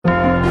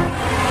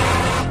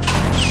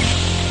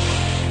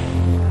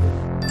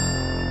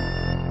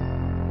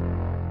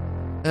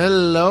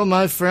Hello,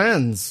 my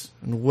friends,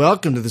 and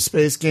welcome to the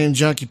Space Game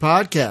Junkie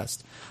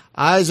Podcast.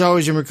 I, as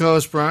always, am your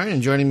co-host, Brian,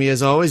 and joining me,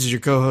 as always, is your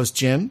co-host,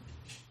 Jim.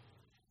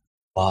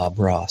 Bob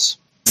Ross.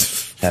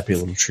 Happy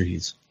Little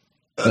Trees.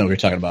 No, we were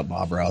talking about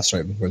Bob Ross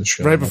right before the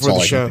show. Right before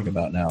the show. I can think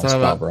about now is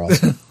Bob Ross.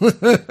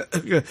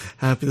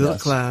 Happy Little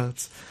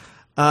Clouds.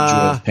 Joy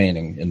of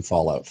Painting in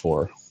Fallout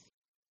 4.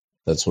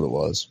 That's what it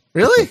was.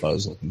 Really? That's what I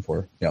was looking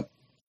for. Yep.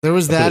 There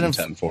was that. In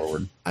 10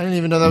 forward. I didn't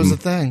even know that was a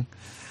thing.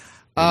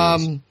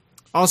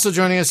 Also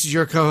joining us is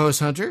your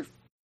co-host, Hunter.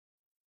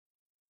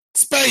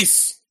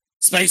 Space.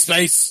 Okay.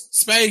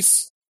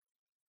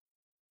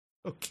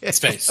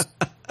 Space.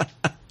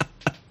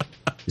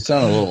 You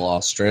sound a little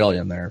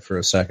Australian there for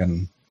a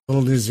second. A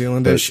little New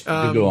Zealandish.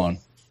 Go on.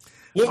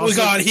 What we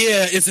got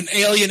here is an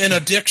alien and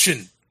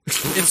addiction.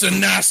 It's a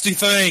nasty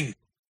thing.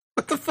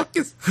 What the fuck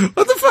is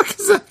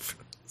that?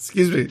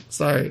 Excuse me.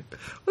 Sorry.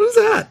 What is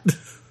that?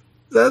 Is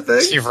that a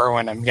thing? Steve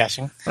Irwin, I'm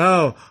guessing.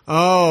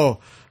 Oh.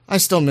 I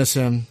still miss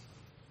him.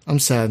 I'm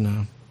sad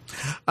now.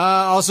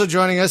 Also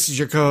joining us is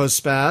your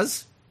co-host,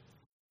 Spaz.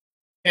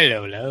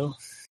 Hello.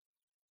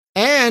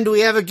 And we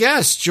have a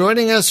guest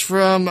joining us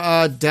from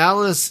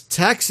Dallas,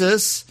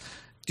 Texas.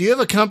 Do you have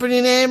a company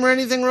name or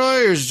anything,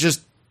 Roy, or is it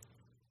just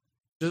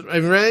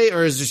Ray,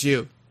 or is it just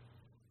you?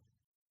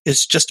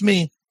 It's just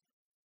me.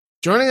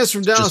 Joining us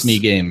from Dallas, Just Me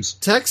Games,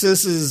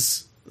 Texas,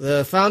 is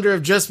the founder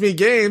of Just Me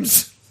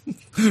Games,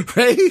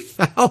 Ray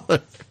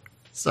Fowler.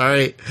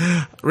 Sorry,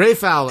 Ray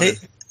Fowler. Hey,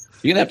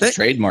 you're going to have to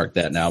trademark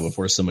that now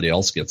before somebody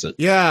else gets it.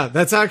 Yeah,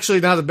 that's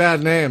actually not a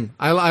bad name.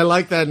 I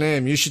like that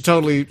name. You should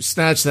totally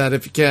snatch that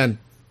if you can.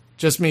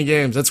 Just Me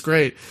Games. That's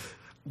great.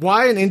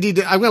 Why an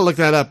indie? I'm going to look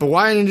that up. But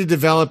why an indie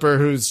developer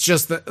who's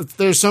just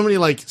there's so many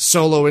like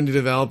solo indie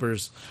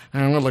developers.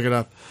 And I'm going to look it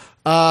up.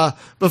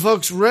 But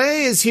folks,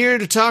 Ray is here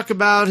to talk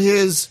about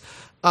his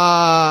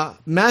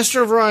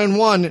Master of Orion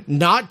 1,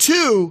 not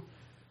 2.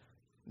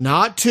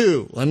 Not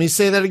 2. Let me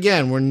say that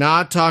again. We're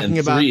not talking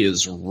about 3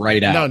 is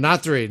right out. No,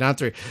 not 3.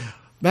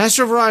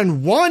 Master of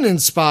Orion 1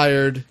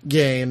 inspired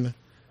game,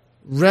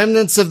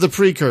 Remnants of the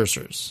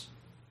Precursors.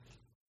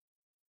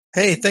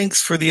 Hey,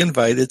 thanks for the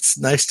invite. It's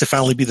nice to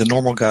finally be the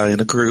normal guy in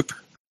a group.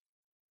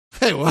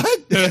 Hey, what?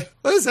 What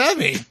does that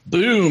mean?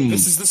 Boom.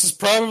 This is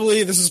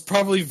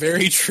probably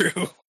very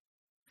true.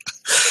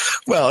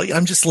 Well,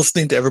 I'm just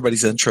listening to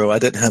everybody's intro. I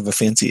didn't have a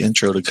fancy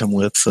intro to come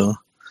with, so.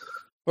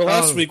 Well,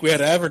 last week we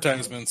had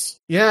advertisements.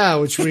 Yeah,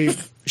 which we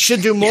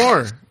should do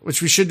more.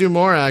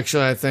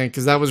 Actually, I think,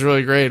 because that was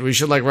really great. We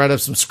should write up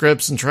some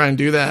scripts and try and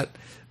do that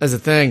as a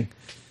thing,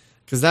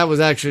 because that was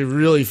actually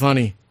really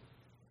funny.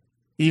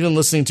 Even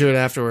listening to it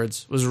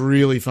afterwards was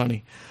really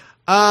funny.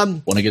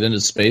 Want to get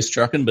into space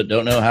trucking but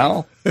don't know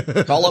how?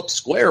 Call up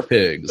Square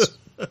Pigs.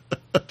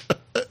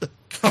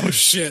 Oh,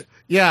 shit.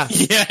 Yeah.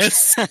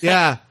 Yes.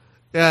 Yeah,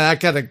 that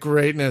kind of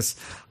greatness.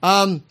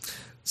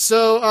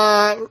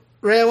 So,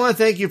 Ray, I want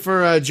to thank you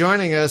for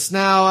joining us.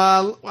 Now,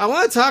 I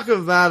want to talk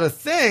about a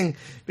thing,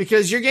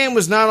 because your game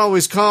was not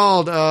always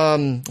called, I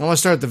want to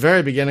start at the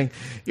very beginning.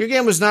 Your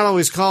game was not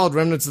always called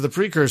Remnants of the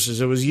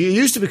Precursors. It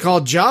used to be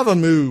called Java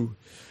Moo,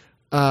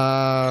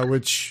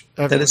 which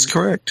that is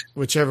correct.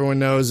 Which everyone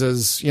knows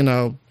as,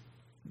 Java.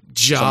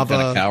 Some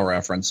kind of cow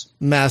reference.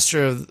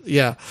 Master of,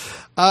 yeah.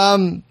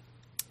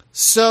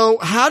 So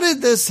how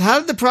did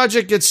the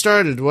project get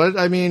started?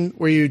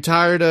 Were you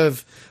tired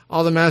of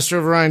all the Master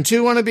of Orion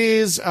 2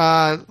 wannabes?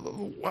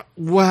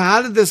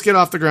 How did this get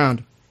off the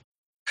ground?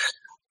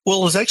 Well,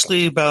 it was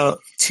actually about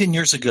 10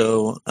 years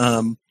ago,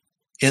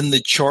 in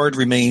the charred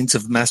remains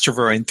of Master of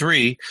Orion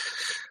 3,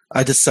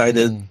 I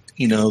decided,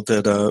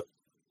 that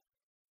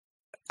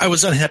I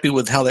was unhappy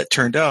with how that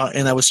turned out,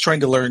 and I was trying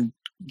to learn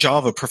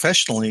Java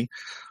professionally,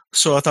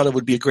 so I thought it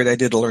would be a great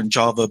idea to learn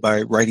Java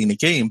by writing a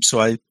game. So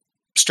I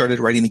started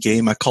writing a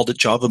game. I called it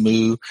Java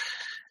Moo,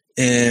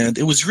 and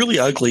it was really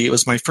ugly. It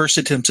was my first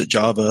attempts at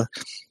Java,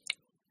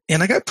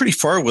 and I got pretty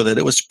far with it.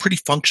 It was pretty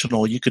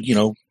functional. You could,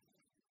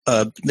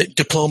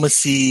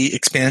 diplomacy,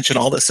 expansion,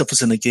 all that stuff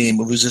was in the game.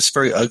 It was just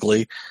very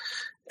ugly.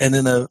 And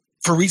then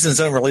for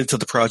reasons unrelated to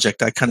the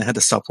project, I kind of had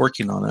to stop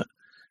working on it.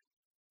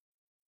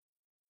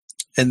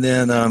 And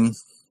then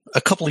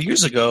a couple of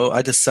years ago,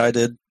 I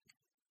decided,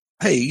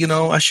 hey,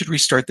 I should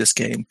restart this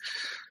game,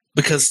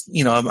 because,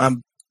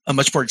 I'm a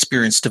much more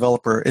experienced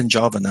developer in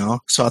Java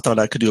now, so I thought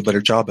I could do a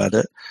better job at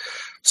it.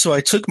 So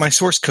I took my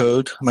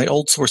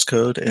old source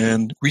code,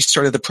 and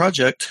restarted the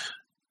project.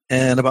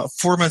 And about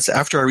 4 months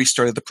after I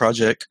restarted the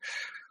project,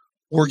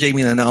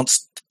 Wargaming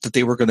announced that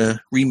they were going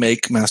to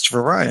remake Master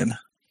of Orion.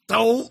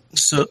 Oh,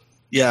 so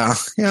yeah.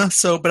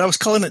 But I was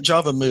calling it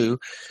Java Moo.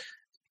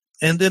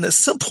 And then at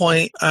some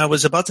point, I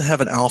was about to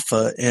have an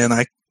alpha, and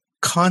I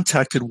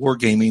contacted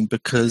Wargaming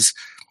because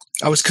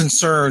I was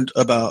concerned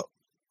about,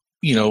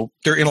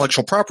 their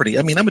intellectual property.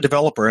 I mean, I'm a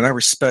developer, and I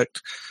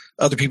respect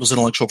other people's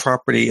intellectual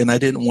property, and I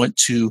didn't want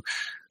to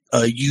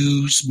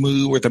use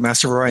Moo or the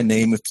Master of Orion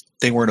name if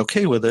they weren't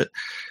okay with it.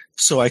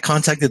 So I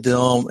contacted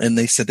them, and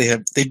they said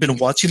they'd been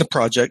watching the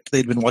project.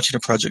 They'd been watching the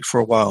project for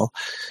a while,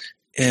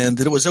 and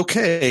that it was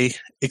okay.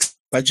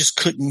 I just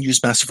couldn't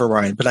use Master of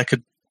Orion, but I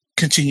could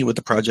continue with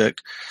the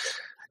project.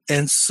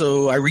 And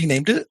so I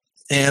renamed it,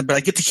 but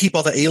I get to keep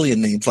all the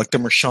alien names like the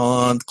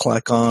Mershon,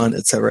 Klakon,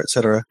 et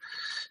cetera,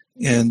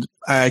 and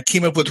I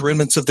came up with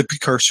Remnants of the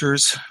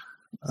Precursors,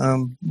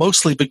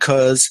 mostly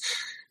because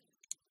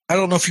I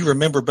don't know if you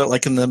remember, but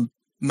like in the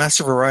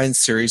Master of Orion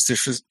series,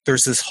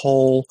 there's this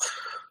whole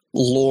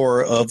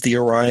lore of the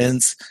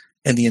Orions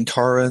and the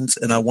Antarans,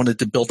 and I wanted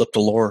to build up the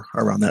lore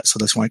around that, so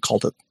that's why I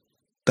called it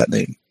that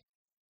name.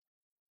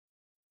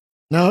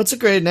 No, it's a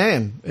great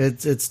name.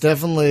 It's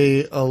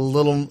definitely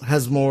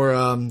has more.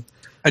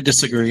 I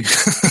disagree.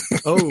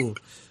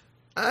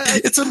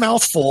 It's a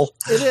mouthful.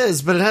 It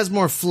is, but it has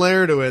more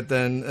flair to it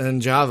than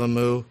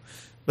Javamu.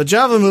 But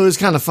Javamu is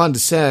kind of fun to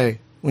say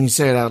when you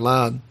say it out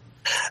loud.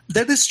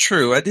 That is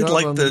true. I did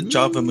like the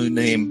Javamu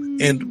name.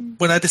 And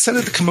when I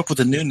decided to come up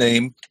with a new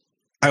name,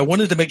 I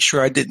wanted to make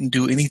sure I didn't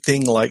do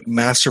anything like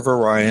Master of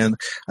Orion.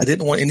 I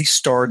didn't want any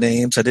star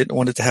names. I didn't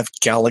want it to have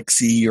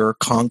Galaxy or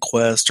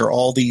Conquest or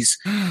all these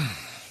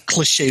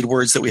cliched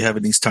words that we have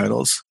in these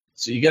titles.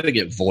 So you got to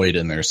get Void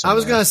in there somewhere. I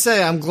was going to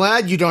say, I'm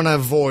glad you don't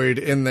have Void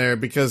in there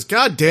because,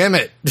 god damn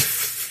it.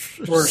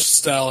 Or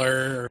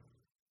Stellar.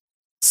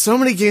 So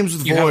many games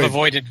with You Void. have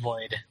avoided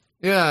Void.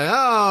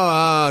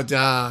 Yeah.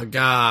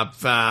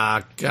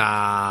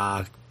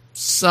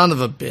 Son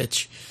of a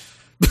bitch.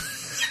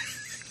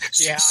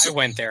 Yeah, I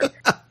went there.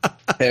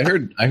 Hey,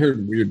 I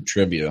heard weird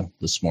trivia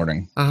this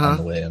morning on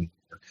the way in.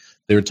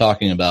 They were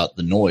talking about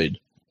the Noid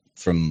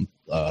from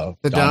the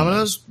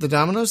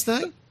Dominoes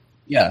thing?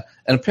 Yeah,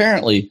 and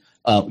apparently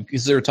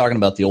because they were talking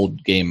about the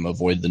old game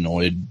Avoid the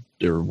Noid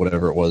or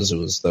whatever it was.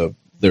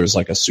 There was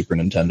like a Super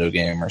Nintendo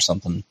game or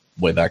something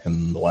way back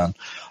in the land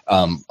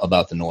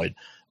about the Noid,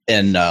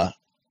 and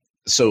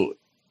so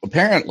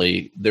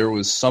apparently there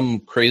was some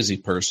crazy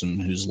person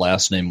whose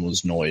last name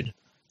was Noid.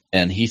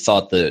 And he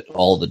thought that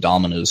all the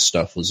Domino's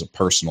stuff was a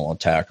personal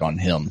attack on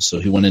him. So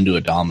he went into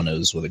a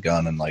Domino's with a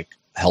gun and like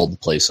held the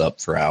place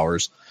up for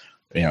hours,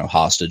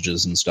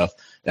 hostages and stuff.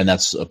 And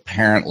that's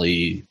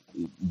apparently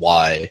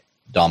why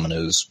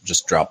Domino's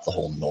just dropped the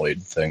whole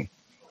Noid thing.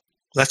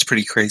 That's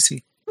pretty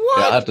crazy. What?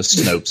 Yeah, I'll have to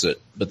Snopes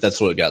it, but that's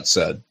what got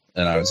said.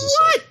 And I was just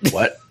like,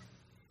 what?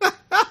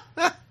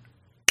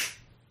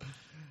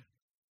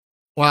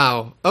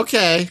 Wow.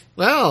 Okay.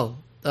 Well,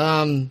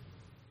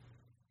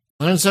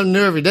 learn something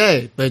new every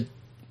day, but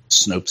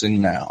Snopesing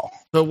now.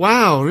 But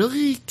wow,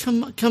 really?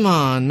 Come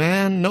on,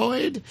 man.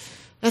 Noid?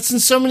 That's in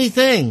so many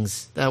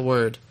things, that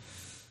word.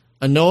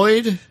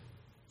 Annoyed?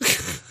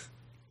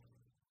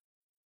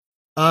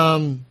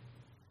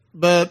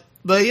 But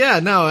yeah,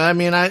 no, I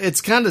mean, it's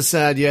kind of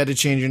sad you had to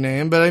change your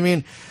name, but I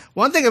mean,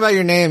 one thing about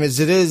your name is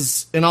it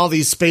is, in all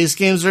these space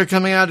games that are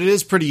coming out, it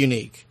is pretty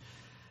unique.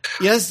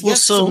 Yes,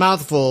 it's a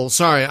mouthful.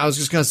 Sorry, I was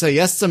just going to say,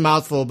 yes, it's a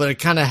mouthful, but it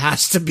kind of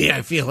has to be,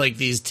 I feel like,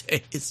 these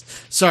days.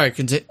 Sorry,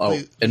 continue.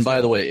 Oh, and by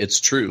the way, it's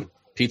true.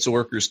 Pizza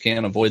workers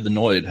can't avoid the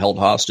Noid. Held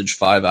hostage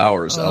 5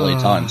 hours, LA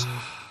Times.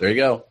 There you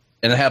go.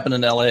 And it happened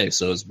in LA,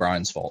 so it's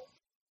Brian's fault.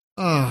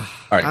 All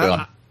right, go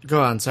on.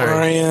 Go on, sorry.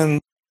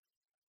 Brian.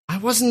 I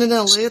wasn't in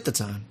LA at the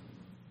time.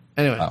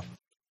 Anyway. Oh.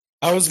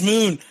 I was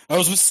Moon. I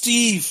was with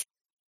Steve.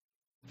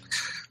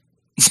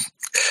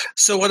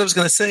 So what I was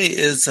going to say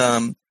is,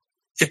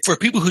 if for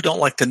people who don't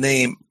like the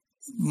name,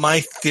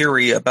 my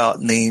theory about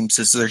names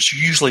is there's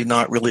usually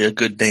not really a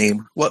good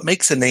name. What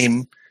makes a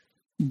name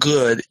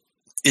good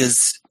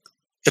is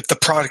if the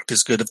product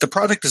is good. If the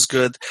product is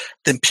good,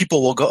 then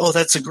people will go, oh,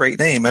 that's a great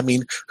name. I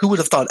mean, who would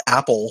have thought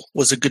Apple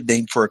was a good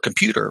name for a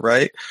computer,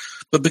 right?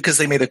 But because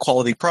they made a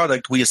quality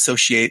product, we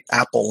associate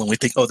Apple and we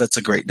think, oh, that's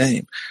a great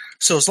name.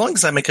 So as long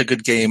as I make a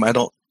good game, I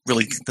don't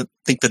really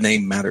think the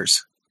name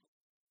matters.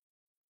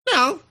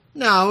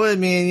 No, I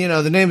mean,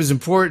 the name is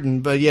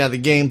important, but yeah, the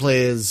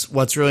gameplay is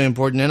what's really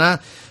important. And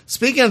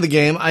speaking of the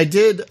game,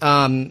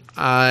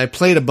 I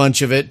played a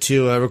bunch of it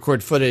to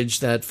record footage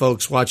that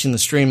folks watching the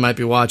stream might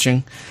be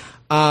watching.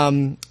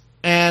 And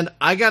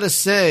I gotta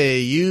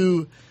say,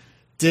 you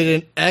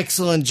did an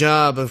excellent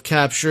job of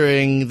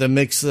capturing the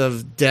mix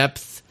of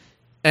depth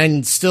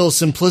and still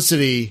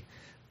simplicity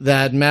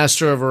that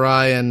Master of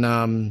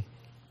Orion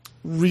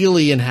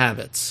really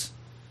inhabits.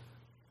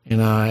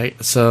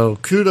 So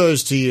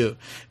kudos to you.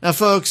 Now,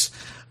 folks,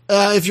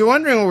 if you're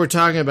wondering what we're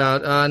talking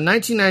about,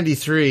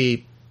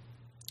 1993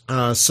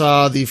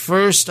 saw the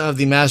first of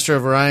the Master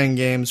of Orion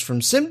games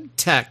from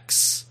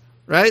Simtex,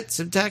 right?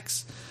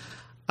 Simtex,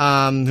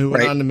 who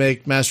went on to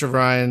make Master of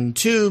Orion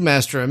 2,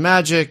 Master of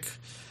Magic.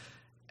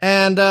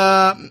 And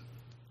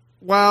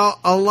while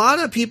a lot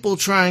of people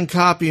try and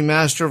copy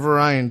Master of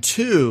Orion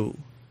 2,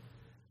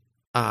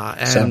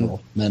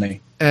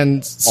 many.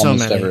 And so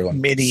almost many. Everyone.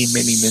 Many.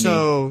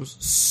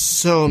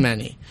 So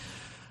many.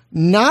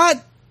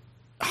 Not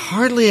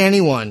hardly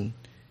anyone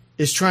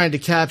is trying to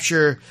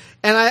capture,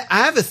 and I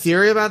have a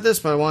theory about this,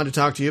 but I wanted to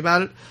talk to you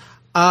about it.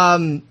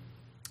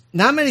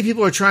 Not many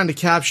people are trying to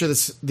capture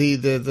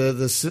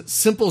the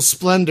simple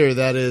splendor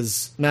that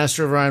is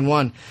Master of Orion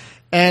 1.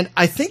 And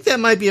I think that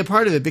might be a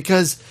part of it,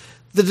 because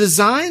the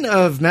design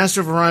of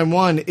Master of Orion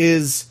 1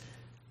 is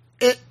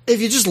if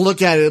you just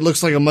look at it, it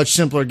looks like a much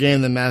simpler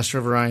game than Master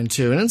of Orion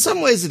 2. And in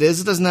some ways it is.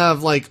 It doesn't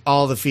have like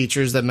all the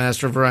features that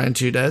Master of Orion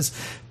 2 does,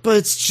 but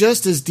it's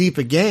just as deep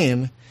a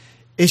game.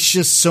 It's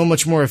just so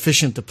much more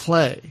efficient to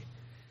play.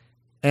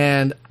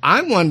 And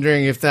I'm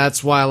wondering if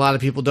that's why a lot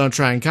of people don't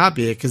try and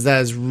copy it, because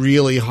that is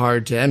really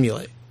hard to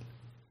emulate.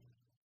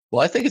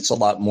 Well, I think it's a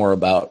lot more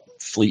about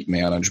fleet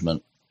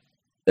management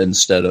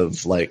instead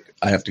of like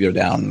I have to go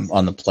down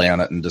on the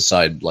planet and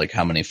decide like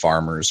how many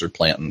farmers are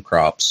planting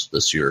crops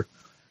this year.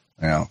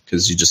 You know,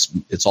 because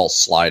it's all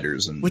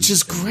sliders, and which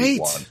is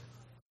great.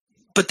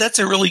 But that's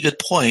a really good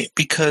point,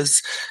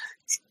 because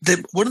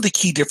one of the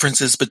key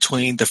differences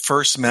between the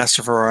first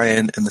Master of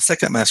Orion and the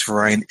second Master of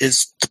Orion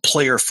is the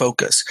player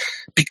focus.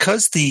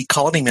 Because the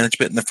colony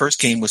management in the first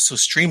game was so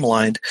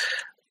streamlined,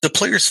 the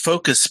player's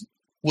focus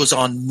was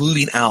on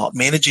moving out,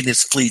 managing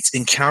his fleets,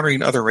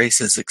 encountering other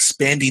races,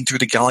 expanding through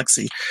the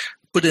galaxy.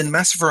 But in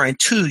Master of Orion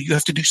 2, you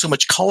have to do so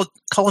much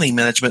colony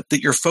management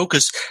that your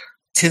focus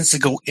tends to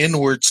go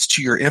inwards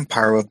to your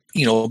empire of,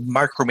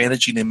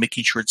 micromanaging and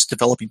making sure it's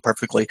developing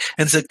perfectly.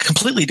 And it's a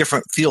completely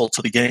different feel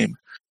to the game.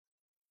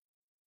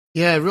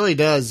 Yeah, it really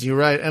does. You're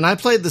right. And I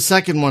played the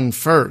second one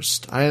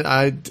first.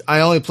 I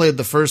only played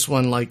the first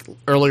one like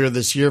earlier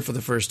this year for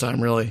the first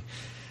time, really.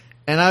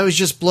 And I was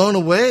just blown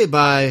away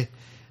by,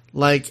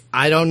 like,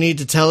 I don't need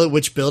to tell it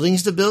which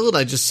buildings to build.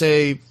 I just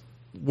say,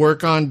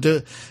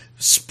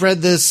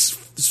 spread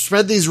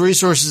these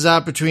resources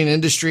out between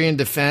industry and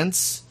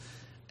defense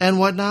and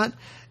whatnot.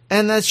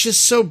 And that's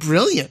just so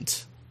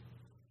brilliant.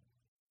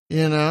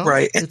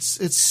 Right.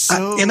 It's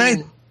so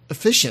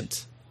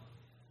efficient.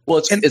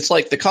 Well, it's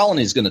like the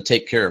colony is going to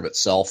take care of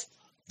itself.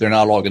 They're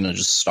not all going to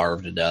just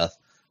starve to death.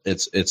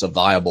 It's a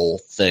viable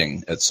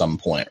thing at some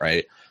point,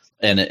 right?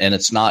 And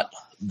it's not,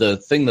 the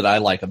thing that I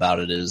like about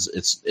it is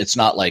it's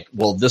not like,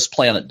 well, this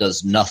planet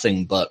does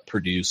nothing but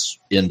produce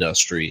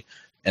industry,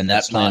 and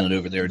that planet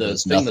over there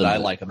does nothing. The thing that I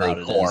like about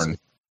it corn.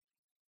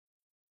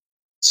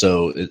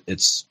 So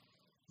it's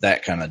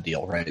that kind of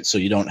deal, right? So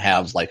you don't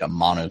have like a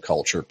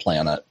monoculture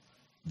planet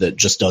that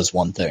just does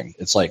one thing.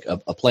 It's like a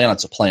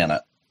planet's a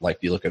planet. Like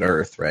you look at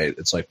Earth, right?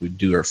 It's like we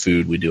do our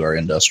food, we do our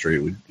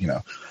industry,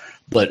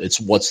 but it's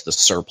what's the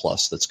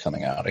surplus that's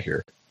coming out of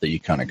here that you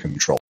kind of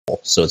control.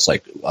 So it's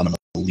like, I'm going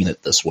to lean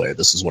it this way.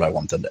 This is what I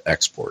want them to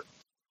export.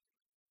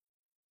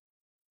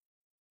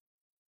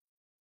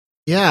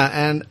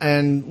 Yeah,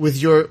 and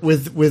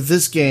with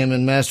this game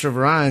and Master of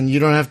Orion, you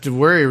don't have to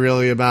worry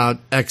really about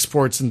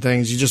exports and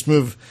things. You just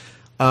move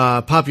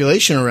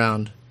population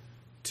around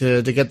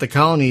to get the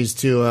colonies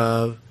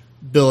to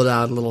build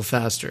out a little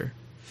faster.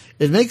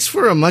 It makes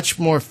for a much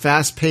more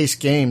fast-paced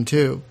game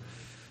too.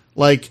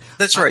 Like,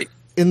 that's right.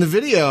 In the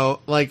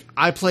video,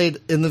 I played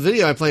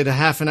a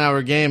half an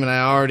hour game, and I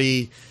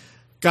already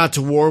got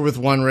to war with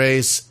one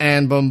race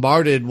and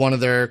bombarded one of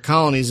their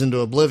colonies into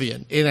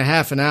oblivion in a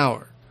half an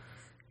hour.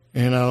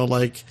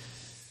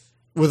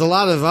 With a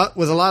lot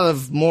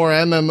of more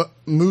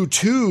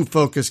MMO2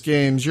 focused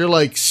games, you're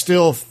like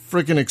still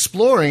freaking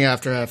exploring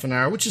after half an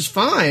hour, which is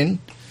fine,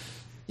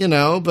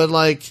 but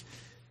like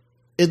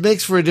it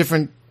makes for a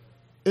different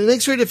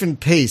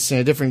pace in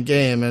a different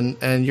game,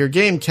 and your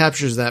game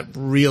captures that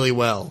really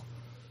well.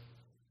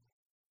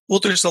 Well,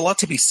 there's a lot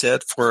to be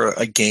said for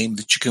a game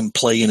that you can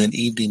play in an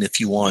evening if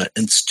you want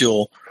and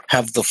still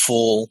have the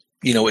full,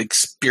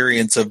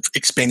 experience of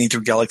expanding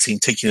through galaxy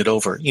and taking it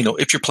over,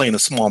 if you're playing a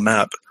small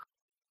map.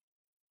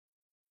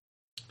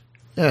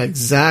 Yeah,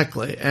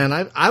 exactly. And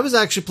I was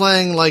actually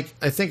playing I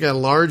think a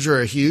large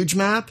or a huge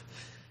map,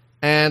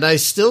 and I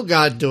still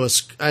got into a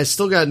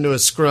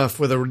scruff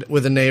with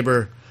a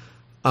neighbor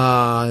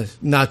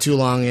not too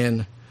long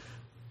in.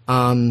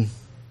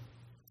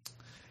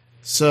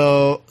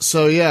 So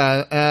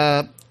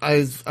yeah,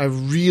 I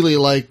really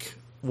like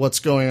what's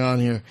going on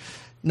here.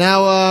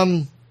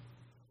 Now,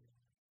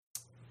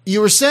 you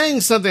were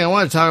saying something, I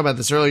wanted to talk about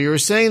this earlier. You were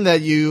saying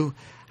that you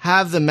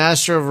have the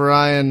Master of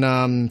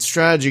Orion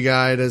strategy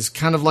guide as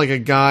kind of like a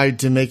guide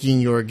to making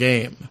your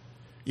game.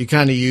 You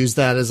kind of use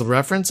that as a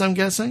reference, I'm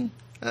guessing?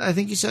 I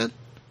think you said?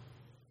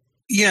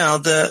 Yeah,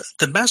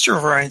 the Master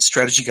of Orion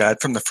strategy guide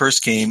from the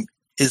first game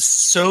is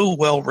so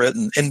well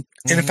written, and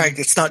in fact,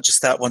 it's not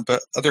just that one,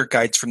 but other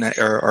guides from that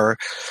era are.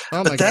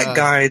 But that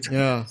guide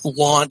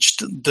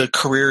launched the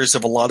careers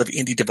of a lot of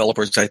indie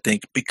developers, I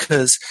think,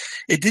 because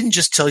it didn't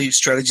just tell you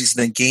strategies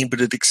in the game,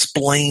 but it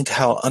explained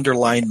how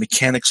underlying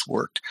mechanics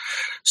worked.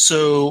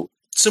 So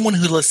someone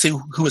who, let's say,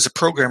 who was a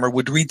programmer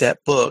would read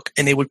that book,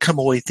 and they would come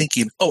away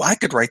thinking, "Oh, I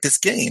could write this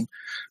game,"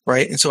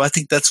 right? And so I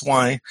think that's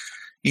why,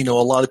 a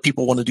lot of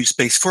people want to do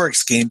Space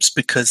 4X games,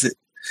 because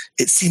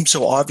it seems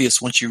so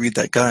obvious once you read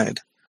that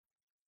guide.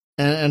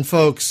 And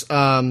folks,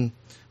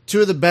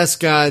 two of the best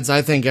guides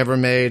I think ever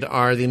made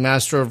are the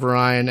Master of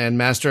Orion and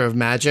Master of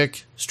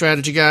Magic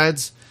strategy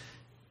guides.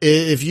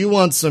 If you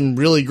want some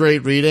really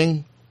great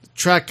reading,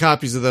 track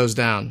copies of those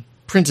down.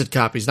 Printed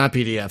copies, not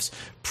PDFs.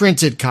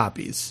 Printed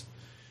copies.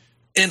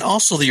 And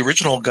also the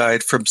original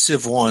guide from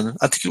Civ 1,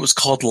 I think it was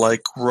called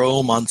like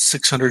Rome on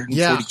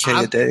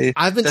 640K a day.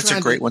 That's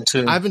a great one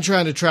too. I've been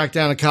trying to track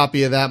down a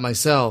copy of that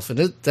myself, and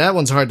that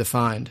one's hard to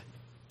find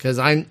because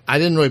I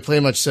didn't really play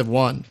much Civ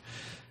 1.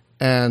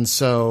 And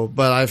so,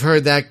 but I've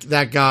heard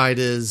that guide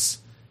is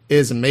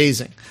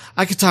amazing.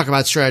 I could talk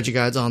about strategy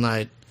guides all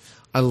night.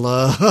 I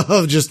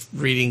love just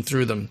reading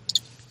through them.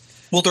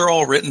 Well, they're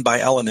all written by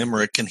Alan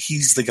Emmerich, and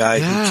he's the guy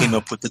who came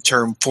up with the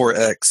term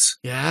 4X.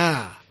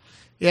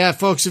 Yeah,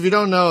 folks, if you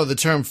don't know, the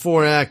term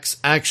 4X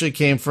actually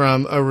came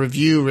from a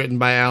review written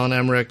by Alan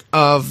Emmerich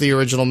of the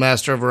original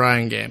Master of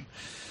Orion game.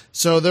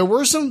 So there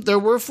were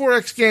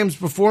 4X games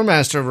before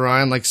Master of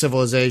Orion, like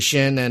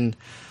Civilization and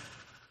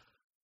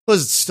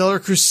was it Stellar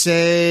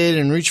Crusade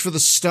and Reach for the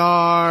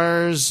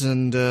Stars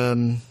and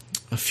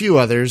a few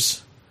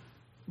others,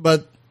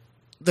 but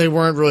they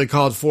weren't really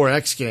called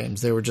 4X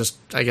games. They were just,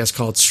 I guess,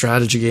 called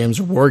strategy games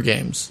or war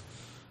games.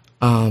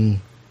 But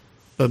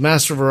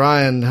Master of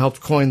Orion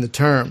helped coin the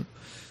term.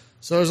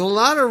 So there's a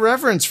lot of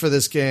reverence for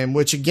this game,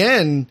 which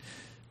again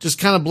just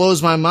kind of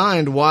blows my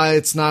mind why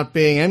it's not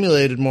being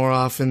emulated more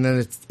often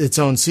than its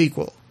own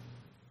sequel.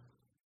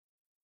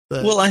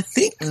 But, well, I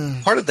think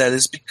part of that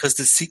is because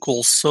the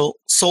sequel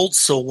sold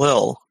so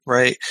well,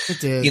 right? It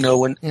did. You know,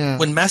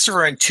 when Master of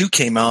Orion 2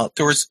 came out,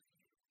 there was,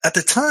 at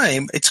the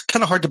time, it's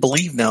kind of hard to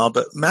believe now,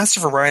 but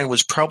Master of Orion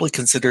was probably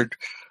considered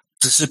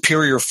the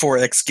superior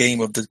 4X game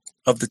of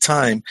the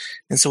time.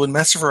 And so when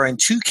Master of Orion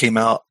 2 came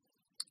out,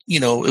 you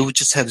know, it would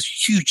just have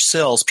huge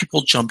sales.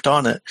 People jumped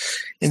on it.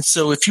 And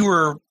so if you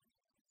were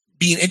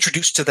being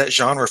introduced to that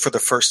genre for the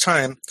first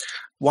time,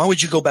 why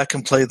would you go back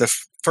and play the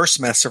first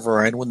Master of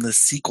Orion when the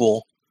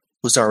sequel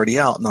was already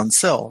out and on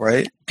sale,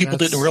 right? People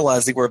didn't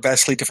realize they were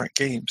vastly different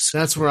games.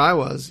 That's where I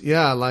was.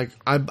 Yeah, like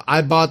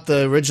I bought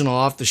the original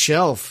off the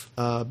shelf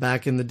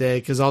back in the day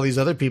because all these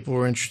other people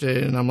were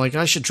interested, and I'm like,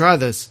 I should try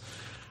this.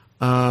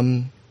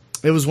 It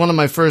was one of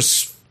my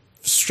first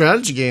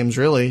strategy games,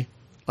 really.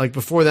 Like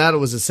before that, it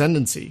was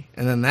Ascendancy,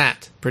 and then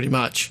that, pretty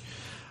much.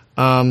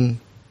 So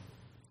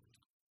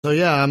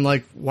yeah, I'm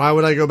like, why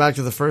would I go back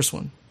to the first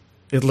one?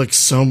 It looks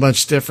so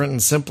much different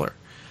and simpler.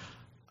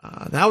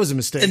 That was a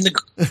mistake. And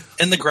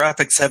the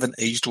graphics haven't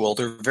aged well.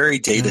 They're very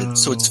dated,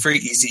 so it's very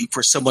easy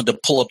for someone to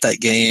pull up that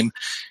game.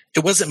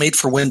 It wasn't made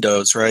for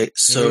Windows, right?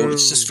 So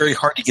it's just very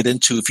hard to get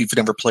into if you've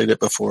never played it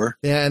before.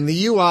 Yeah, and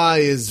the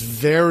UI is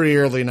very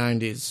early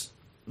 90s.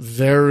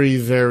 Very,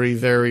 very,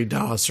 very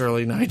DOS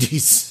early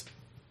 90s.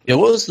 Yeah,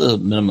 what was the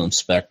minimum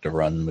spec to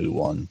run Mu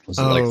 1? Was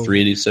it like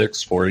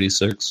 386,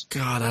 486?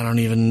 God, I don't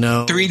even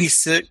know.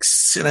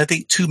 386, and I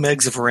think 2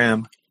 megs of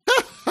RAM.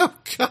 Oh,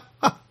 God.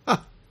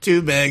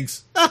 2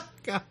 megs. Oh,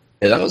 God.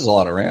 Yeah, that was a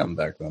lot of RAM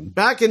back then.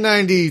 Back in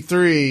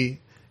 93,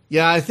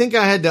 yeah, I think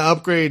I had to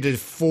upgrade to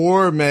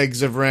 4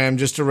 megs of RAM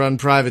just to run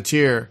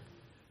Privateer.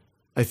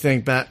 I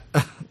think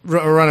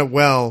run it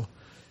well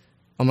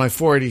on my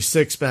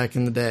 486 back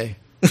in the day.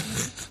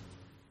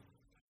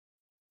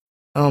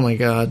 Oh, my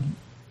God.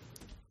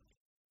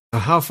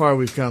 How far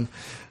we've come.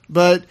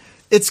 But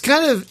it's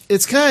kind of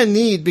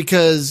neat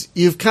because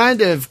you've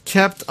kind of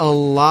kept a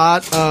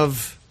lot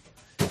of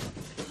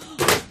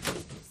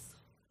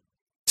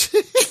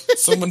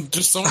Someone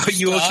Are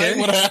you died? okay?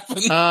 What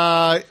happened?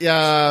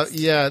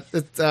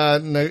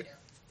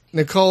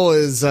 Nicole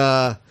is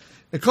okay,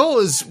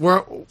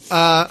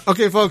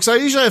 folks. I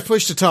usually have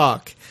push to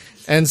talk,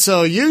 and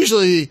so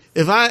usually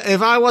if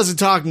I wasn't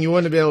talking, you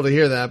wouldn't be able to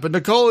hear that. But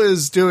Nicole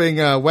is doing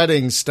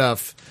wedding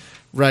stuff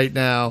right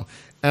now,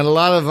 and a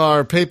lot of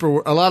our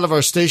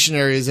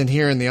stationery is in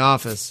here in the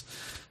office.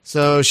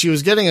 So she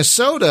was getting a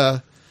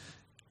soda,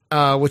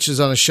 which is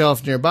on a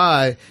shelf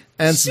nearby.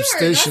 And some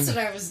station. That's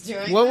what I was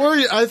doing. What were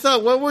you?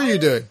 What were you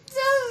doing?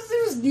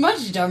 It was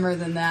much dumber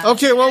than that.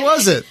 Okay, what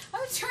was it? I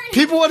was trying to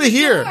People want to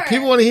hear.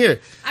 People want to hear.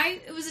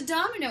 It was a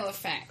domino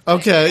effect.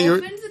 Okay, you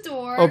opened the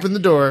door. Open the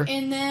door.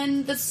 And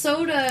then the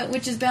soda,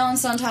 which is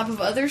balanced on top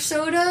of other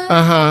soda.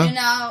 Uh-huh. And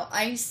now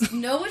I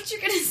know what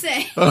you're going to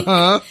say.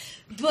 Uh-huh.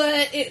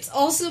 But it's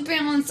also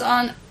balanced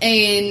on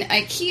an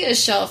IKEA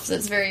shelf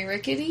that's very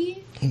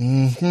rickety.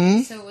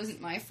 Mm-hmm. So it wasn't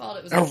my fault.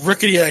 It was A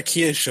rickety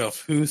IKEA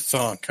shelf. Who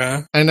thunk,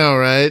 huh? I know,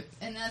 right?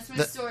 And that's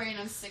my story, and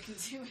I'm sticking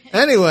to it.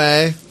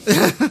 Anyway.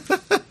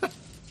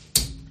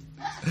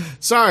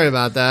 Sorry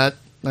about that.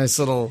 Nice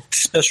little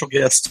special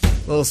guest.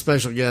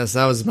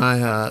 That was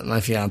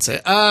my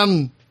fiance.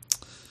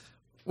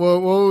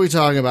 What were we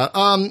talking about?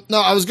 No,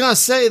 I was going to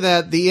say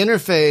that the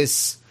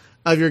interface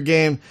of your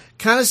game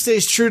kind of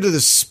stays true to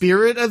the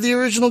spirit of the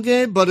original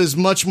game, but is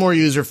much more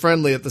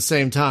user-friendly at the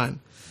same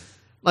time.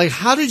 Like,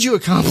 how did you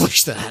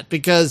accomplish that?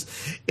 Because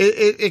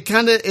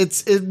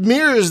it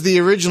mirrors the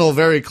original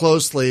very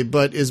closely,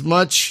 but is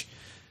feels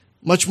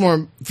much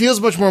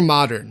more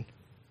modern.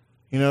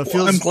 You know,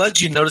 Well, I'm glad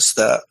you noticed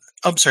that.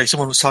 I'm sorry,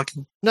 someone was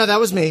talking. No, that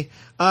was me.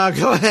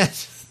 Go ahead.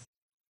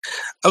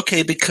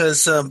 Okay,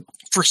 because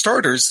for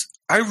starters,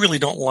 I really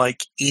don't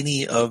like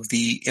any of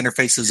the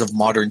interfaces of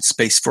modern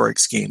Space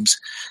 4X games.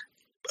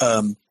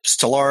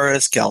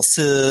 Stellaris, Gal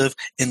Civ,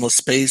 Endless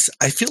Space,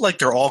 I feel like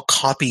they're all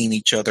copying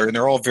each other and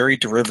they're all very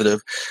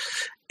derivative.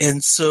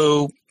 And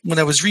so when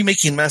I was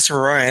remaking Master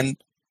of Orion,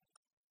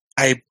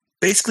 I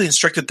basically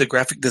instructed the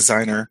graphic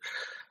designer,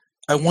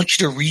 I want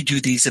you to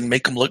redo these and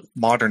make them look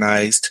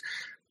modernized,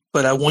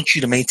 but I want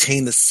you to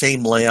maintain the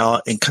same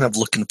layout and kind of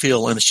look and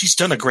feel. And she's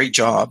done a great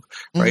job,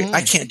 right? Mm-hmm.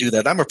 I can't do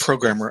that. I'm a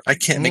programmer. I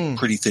can't make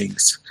pretty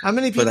things. How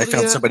many people? But I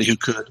found somebody who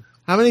could.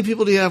 How many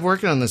people do you have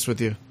working on this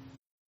with you?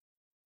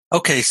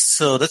 Okay,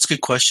 so that's a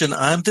good question.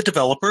 I'm the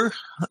developer.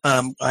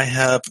 I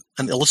have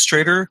an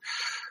illustrator,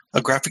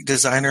 a graphic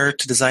designer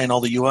to design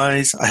all the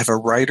UIs. I have a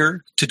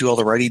writer to do all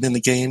the writing in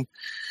the game.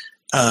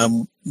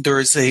 There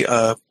is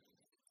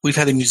we've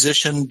had a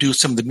musician do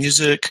some of the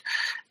music,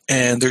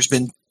 and there's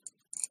been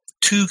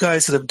 2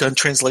 guys that have done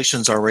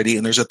translations already,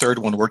 and there's a 3rd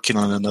one working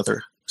on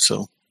another.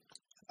 So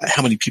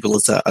how many people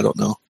is that? I don't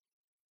know.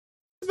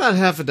 About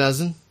half a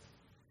dozen.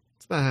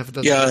 It's about half a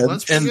dozen. Yeah, people.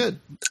 That's pretty good.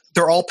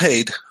 They're all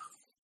paid.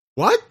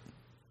 What?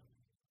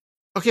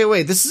 Okay,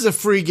 wait. This is a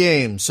free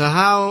game. So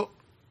how...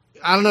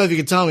 I don't know if you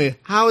can tell me.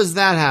 How is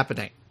that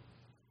happening?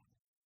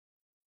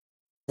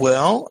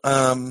 Well,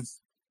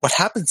 what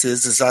happens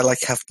is I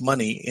have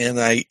money, and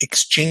I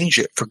exchange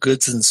it for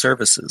goods and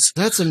services.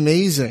 That's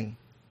amazing.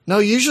 No,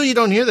 usually you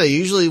don't hear that.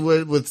 Usually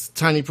with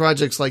tiny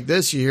projects like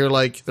this, you hear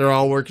like they're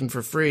all working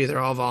for free. They're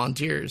all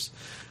volunteers.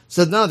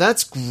 So no,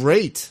 that's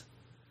great.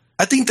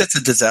 I think that's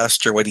a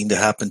disaster waiting to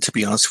happen, to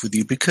be honest with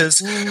you,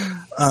 because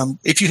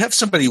if you have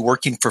somebody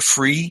working for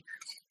free,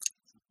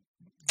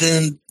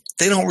 then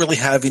they don't really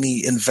have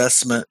any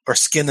investment or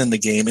skin in the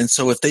game. And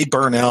so if they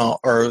burn out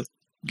or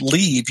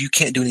leave, you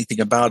can't do anything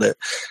about it.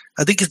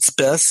 I think it's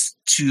best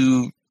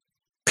to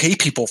pay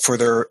people for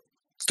their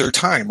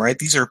time, right?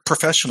 These are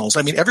professionals.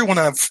 I mean, everyone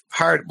I've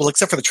hired, well,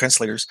 except for the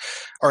translators,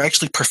 are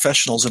actually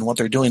professionals in what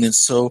they're doing. And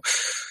so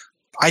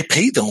I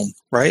pay them,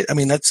 right? I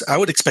mean, I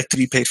would expect to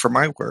be paid for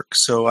my work.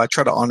 So I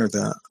try to honor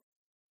that.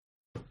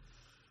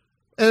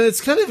 And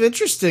it's kind of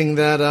interesting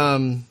that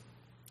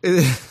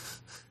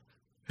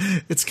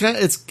it's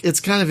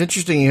kind of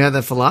interesting you have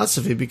that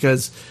philosophy,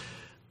 because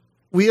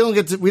we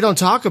don't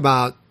talk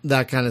about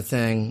that kind of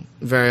thing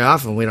very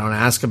often. We don't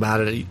ask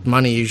about it.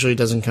 Money usually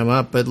doesn't come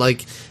up, but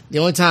like the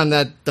only time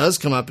that does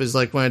come up is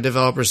like when a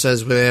developer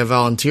says they have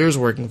volunteers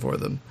working for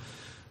them.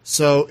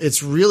 So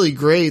it's really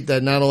great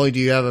that not only do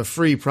you have a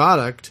free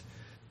product,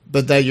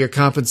 but that you're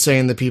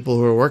compensating the people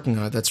who are working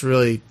on it. That's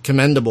really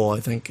commendable, I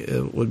think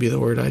it would be the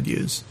word I'd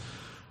use.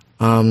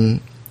 Do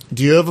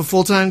you have a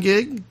full-time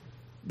gig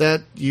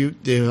that you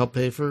help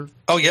pay for?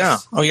 Oh yeah.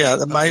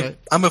 Okay.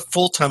 I'm a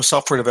full-time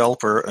software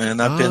developer,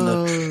 and I've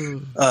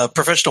been a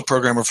professional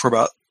programmer for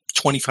about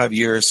 25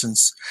 years, and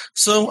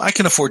so I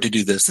can afford to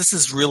do this. This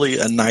is really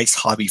a nice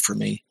hobby for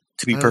me,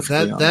 to be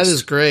perfectly honest. That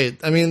is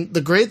great. I mean,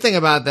 the great thing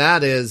about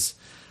that is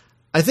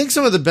I think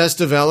some of the best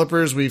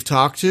developers we've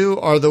talked to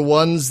are the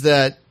ones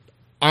that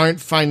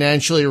aren't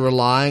financially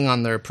relying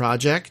on their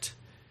project,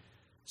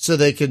 so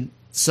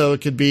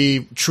it could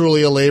be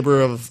truly a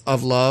labor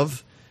of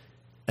love.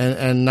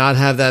 And not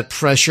have that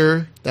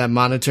pressure, that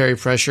monetary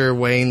pressure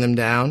weighing them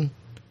down.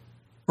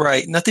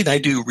 Right. Nothing I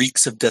do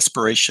reeks of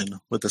desperation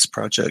with this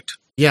project.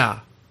 Yeah,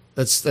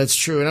 that's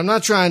true. And I'm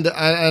not trying to,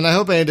 and I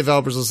hope any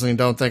developers listening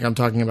don't think I'm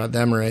talking about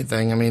them or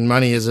anything. I mean,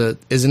 money is an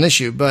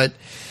issue, but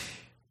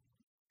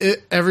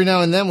every now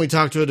and then we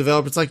talk to a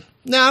developer. It's like,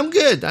 no, I'm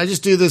good. I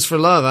just do this for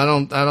love. I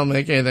don't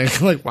make anything.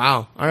 I'm like,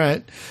 wow. All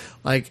right.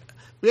 Like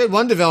we had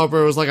one developer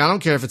who was like, I don't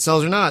care if it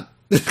sells or not.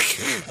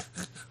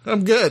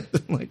 I'm good.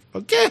 I'm like,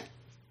 okay.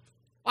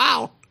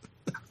 Wow.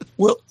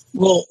 Well,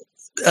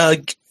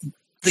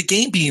 the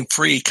game being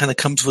free kind of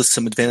comes with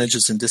some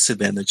advantages and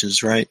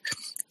disadvantages, right?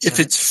 If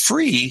it's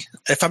free,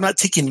 if I'm not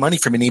taking money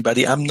from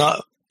anybody, I'm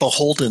not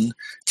beholden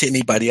to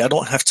anybody. I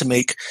don't have to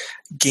make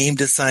game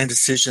design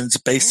decisions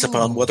based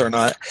upon whether or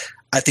not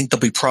I think they'll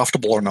be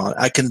profitable or not.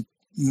 I can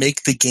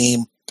make the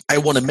game I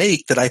want to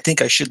make that I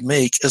think I should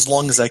make as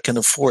long as I can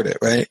afford it,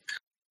 right?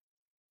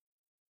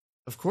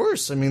 Of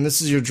course. I mean,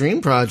 this is your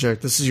dream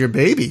project. This is your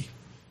baby.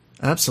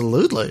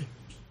 Absolutely.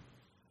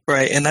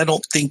 Right, and I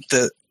don't think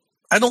that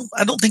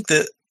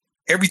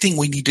everything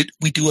we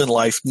do in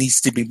life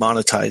needs to be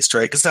monetized,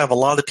 right? Because I have a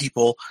lot of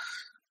people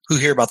who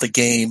hear about the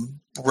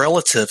game,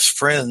 relatives,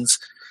 friends,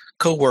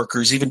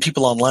 coworkers, even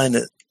people online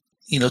that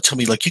tell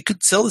me like, you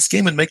could sell this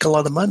game and make a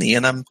lot of money,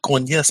 and I'm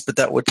going, yes, but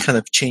that would kind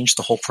of change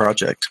the whole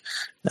project,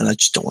 and I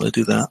just don't want to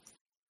do that.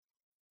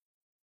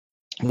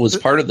 Was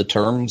part of the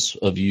terms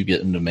of you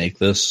getting to make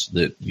this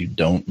that you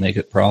don't make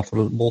it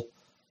profitable?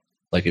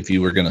 Like if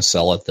you were going to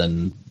sell it,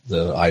 then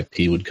the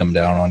IP would come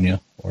down on you,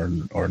 or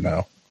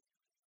no?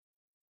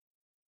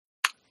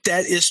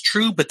 That is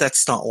true, but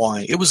that's not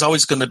why. It was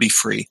always going to be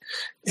free.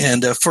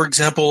 And for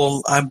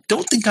example, I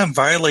don't think I'm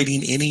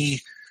violating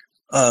any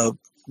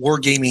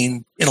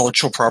wargaming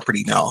intellectual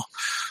property now.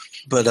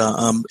 But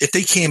if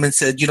they came and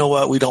said, you know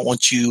what, we don't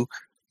want you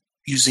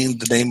using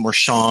the name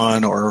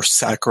Rashawn or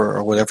Sakura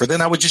or whatever,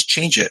 then I would just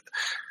change it,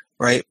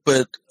 right?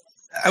 But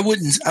I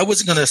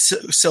wasn't going to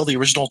sell the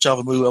original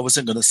Javamu. I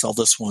wasn't going to sell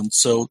this one.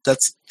 So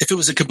if it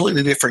was a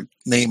completely different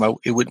name,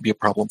 it wouldn't be a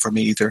problem for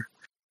me either.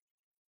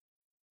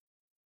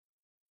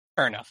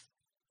 Fair enough.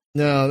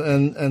 No,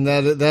 and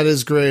that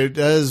is great.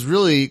 That is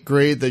really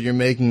great that you're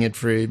making it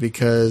free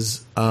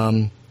because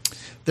there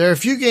are a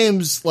few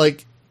games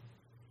like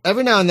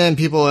every now and then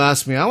people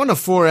ask me, I want a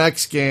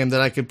 4X game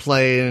that I could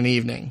play in an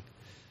evening,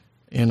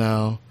 you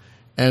know.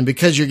 And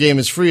because your game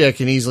is free, I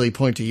can easily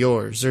point to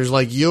yours. There's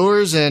like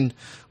yours and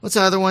what's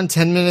the other one?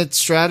 10-minute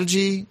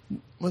strategy.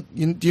 Do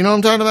you know what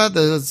I'm talking about?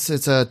 It's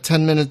a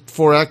 10-minute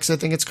 4X, I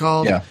think it's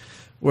called. Yeah.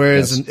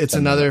 Whereas it's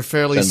another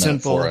fairly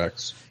simple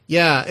 4X.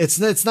 Yeah,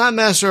 it's not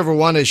Master Over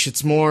One-ish.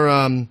 It's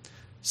more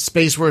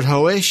Space Word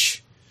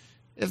Ho-ish,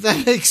 if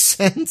that makes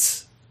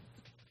sense.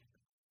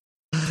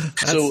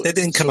 So it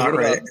didn't come out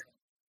right.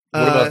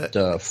 What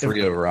about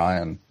Free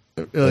Orion?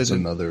 That's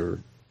another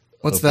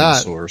what's open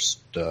that? Sourced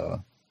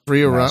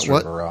Free Orion. Master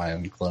What? of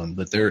Orion clone,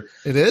 but it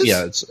is.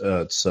 Yeah, it's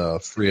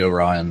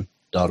freeorion.org.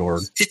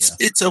 It's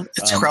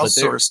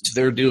crowdsourced.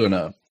 They're doing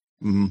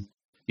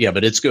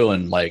but it's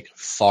going like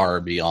far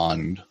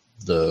beyond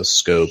the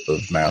scope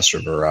of Master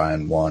of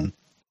Orion 1.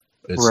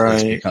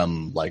 It's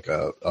become like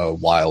a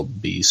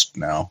wild beast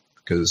now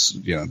because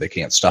they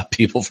can't stop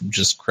people from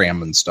just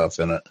cramming stuff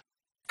in it.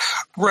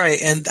 Right,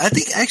 and I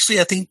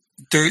think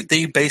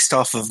they based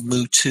off of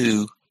Mu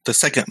 2, the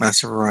second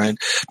Master of Orion.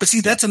 But see,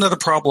 that's another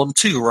problem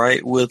too,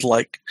 right? With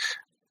like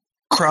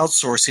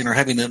crowdsourcing or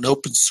having an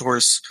open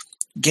source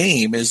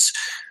game is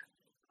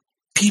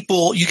you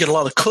get a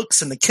lot of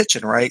cooks in the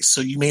kitchen, right? So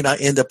you may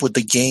not end up with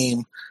the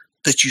game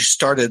that you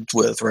started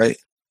with, right?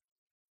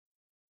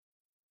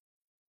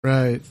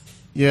 Right.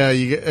 Yeah.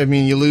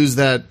 You lose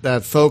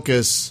that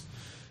focus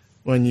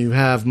when you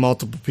have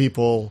multiple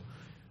people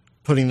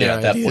putting their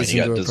ideas at that point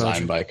you into got a designed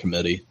project. by a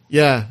committee.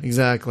 Yeah,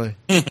 exactly.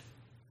 And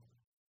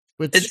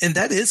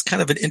that is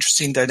kind of an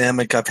interesting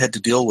dynamic I've had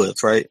to deal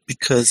with, right?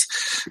 Because,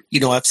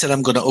 I've said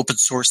I'm going to open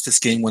source this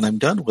game when I'm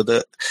done with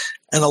it.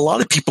 And a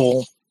lot of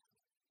people,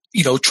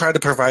 try to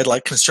provide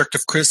like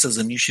constructive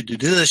criticism. You should do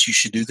this. You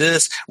should do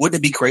this. Wouldn't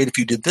it be great if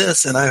you did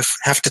this? And I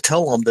have to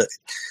tell them that,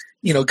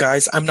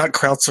 guys, I'm not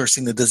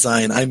crowdsourcing the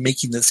design. I'm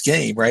making this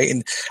game, right?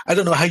 And I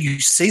don't know how you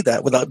say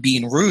that without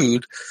being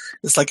rude.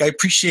 It's like, I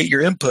appreciate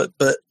your input,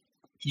 but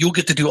you'll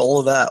get to do all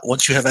of that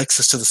once you have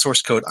access to the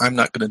source code. I'm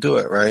not going to do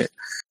it, right?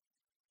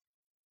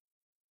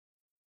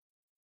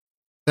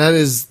 That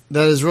is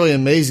really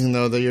amazing,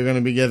 though, that you're going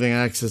to be giving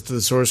access to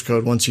the source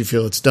code once you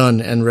feel it's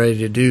done and ready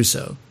to do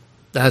so.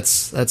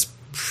 That's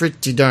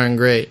pretty darn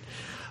great.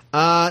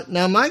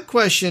 Now, my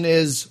question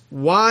is,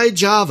 why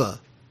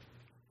Java?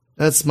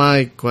 That's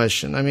my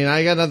question. I mean,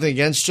 I got nothing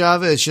against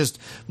Java. It's just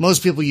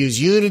most people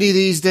use Unity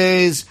these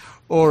days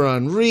or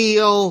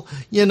Unreal,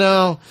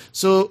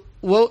 So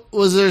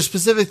was there a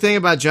specific thing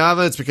about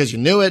Java? It's because you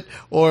knew it,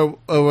 or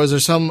was there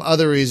some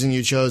other reason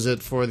you chose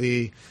it for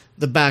the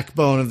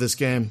backbone of this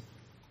game?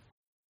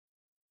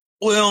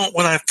 Well,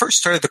 when I first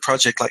started the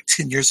project like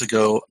 10 years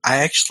ago,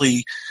 I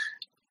actually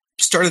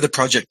started the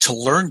project to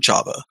learn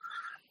Java.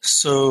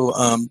 So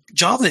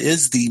Java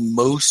is the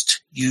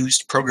most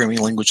used programming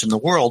language in the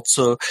world.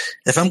 So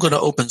if I'm going to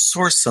open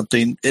source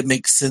something, it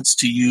makes sense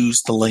to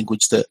use the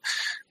language that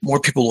more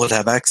people would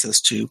have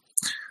access to.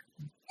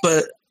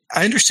 But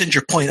I understand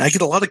your point. I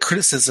get a lot of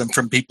criticism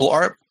from people,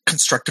 or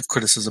constructive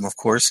criticism, of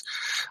course,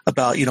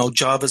 about,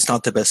 Java's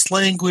not the best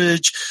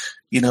language,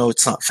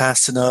 it's not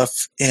fast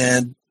enough.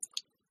 And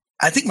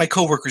I think my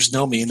coworkers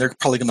know me, and they're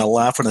probably going to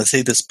laugh when I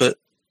say this, but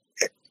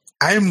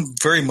I'm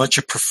very much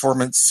a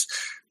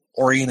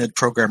performance-oriented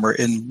programmer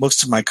in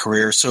most of my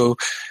career. So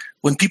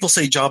when people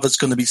say Java is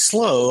going to be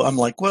slow, I'm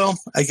like, well,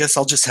 I guess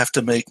I'll just have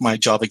to make my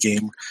Java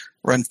game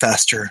run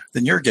faster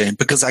than your game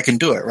because I can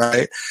do it,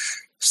 right?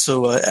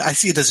 So I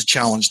see it as a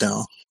challenge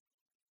now.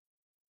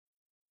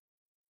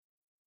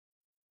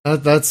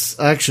 That's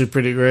actually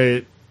pretty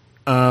great.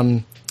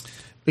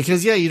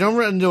 Because, you don't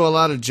run into a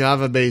lot of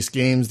Java-based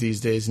games these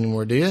days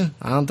anymore, do you?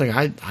 I don't think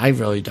I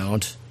really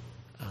don't.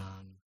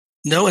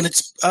 No, and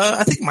it's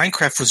I think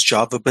Minecraft was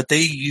Java, but they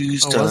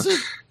used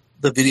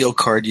the video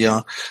card,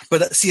 yeah.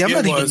 But see, I'm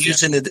not even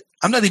using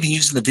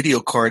the video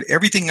card.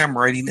 Everything I'm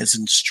writing is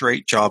in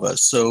straight Java.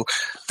 So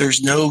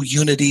there's no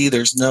Unity,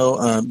 there's no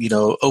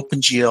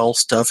OpenGL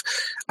stuff.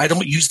 I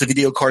don't use the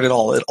video card at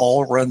all. It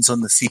all runs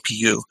on the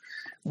CPU,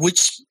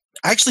 which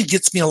actually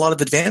gets me a lot of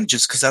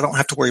advantages because I don't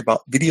have to worry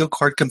about video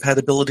card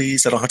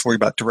compatibilities. I don't have to worry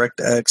about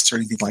DirectX or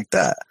anything like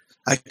that.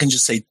 I can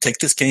just say, take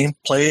this game,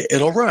 play it,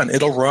 it'll run.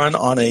 It'll run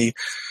on a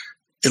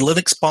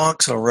Linux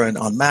box, it'll run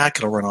on Mac,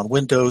 it'll run on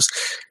Windows,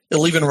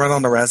 it'll even run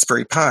on the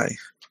Raspberry Pi.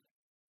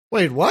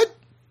 Wait, what?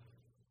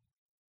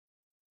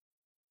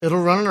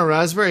 It'll run on a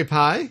Raspberry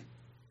Pi?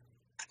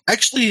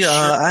 Actually,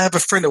 I have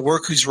a friend at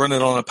work who's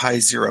running on a Pi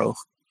Zero.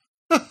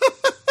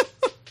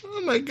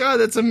 Oh my god,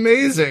 that's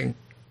amazing.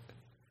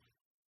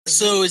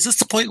 So is this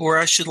the point where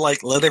I should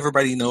let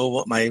everybody know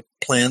what my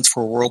plans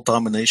for world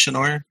domination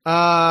are?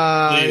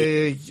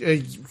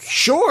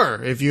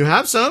 Sure. If you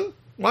have some,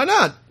 why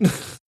not?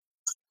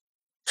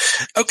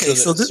 Okay,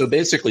 so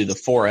basically the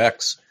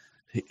 4X,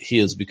 he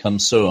has become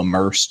so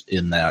immersed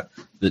in that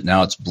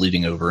now it's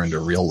bleeding over into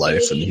real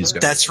life, and he's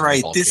got that's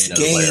right. This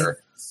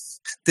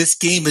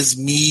game is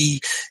me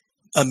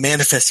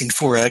manifesting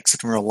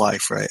 4X in real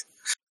life, right?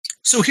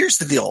 So here's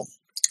the deal.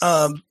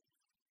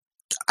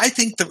 I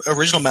think the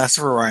original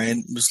Master of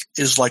Orion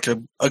is like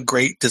a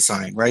great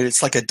design, right?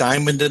 It's like a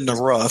diamond in the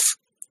rough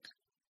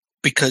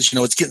because,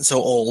 it's getting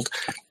so old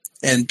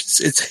and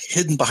it's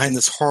hidden behind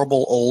this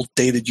horrible old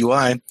dated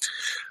UI.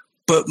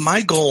 But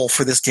my goal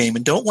for this game,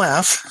 and don't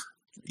laugh,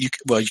 you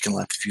can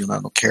laugh if you want,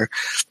 I don't care,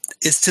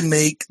 is to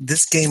make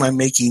this game I'm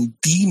making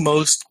the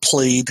most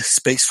played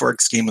Space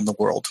 4X game in the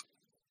world.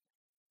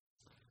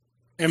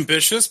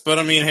 Ambitious, but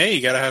I mean, hey,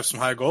 you got to have some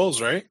high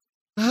goals, right?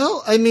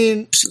 Well, I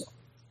mean,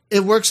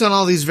 it works on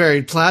all these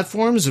varied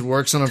platforms. It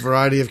works on a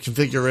variety of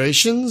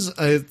configurations.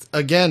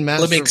 Again,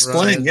 Master Let me of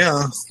explain,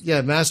 Orion,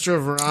 yeah, Master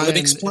of Orion. Let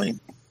me explain.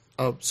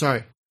 Oh,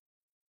 sorry.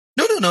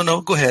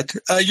 No. Go ahead.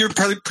 You're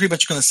probably pretty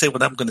much going to say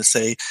what I'm going to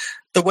say.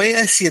 The way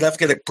I see it, I've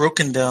got it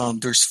broken down.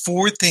 There's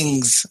 4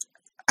 things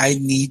I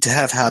need to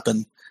have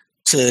happen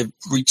to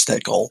reach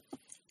that goal.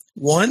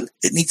 1,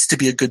 it needs to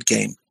be a good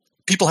game.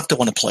 People have to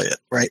want to play it,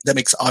 right? That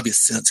makes obvious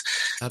sense.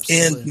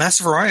 Absolutely. And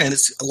Master of Orion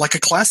is like a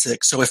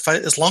classic. So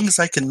as long as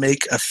I can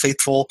make a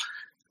faithful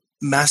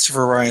Master of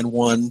Orion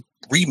 1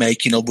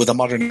 remake, with a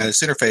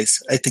modernized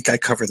interface, I think I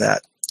cover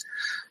that.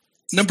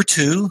 Number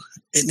 2,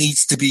 it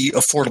needs to be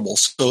affordable,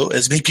 so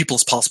as many people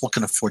as possible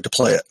can afford to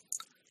play it.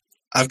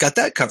 I've got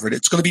that covered.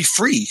 It's going to be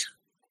free.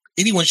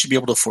 Anyone should be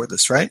able to afford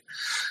this, right?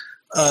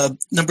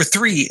 Number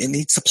 3, it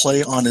needs to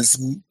play on as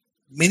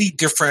many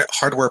different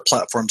hardware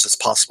platforms as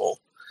possible.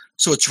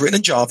 So it's written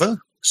in Java,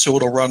 so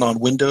it'll run on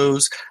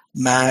Windows,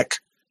 Mac,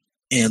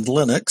 and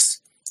Linux.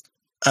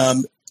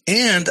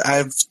 And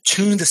I've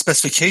tuned the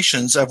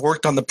specifications. I've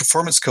worked on the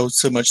performance code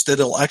so much that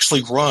it'll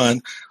actually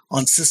run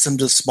on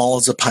systems as small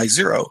as a Pi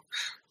Zero,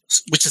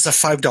 which is a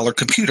 $5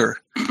 computer.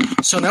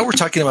 So now we're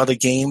talking about a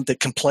game that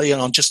can play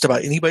on just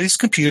about anybody's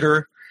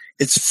computer.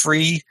 It's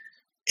free,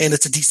 and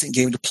it's a decent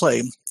game to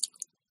play.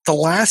 The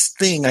last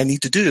thing I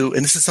need to do,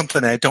 and this is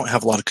something I don't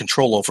have a lot of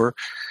control over,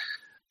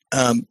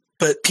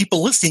 but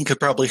people listening could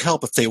probably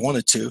help if they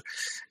wanted to,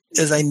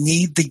 is I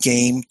need the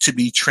game to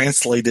be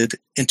translated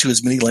into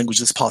as many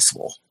languages as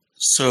possible.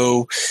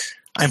 So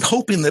I'm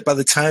hoping that by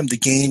the time the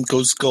game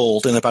goes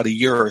gold in about a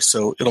year or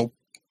so, it'll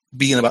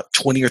be in about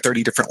 20 or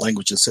 30 different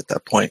languages at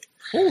that point.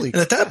 Holy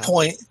and at that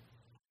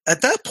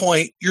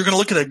point, you're going to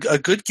look at a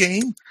good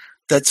game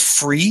that's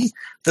free,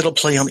 that'll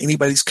play on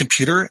anybody's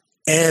computer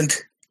and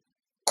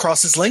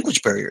crosses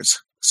language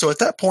barriers. So at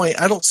that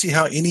point, I don't see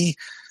how any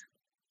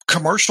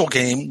commercial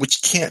game,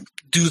 which can't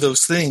do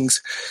those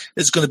things,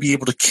 is going to be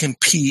able to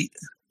compete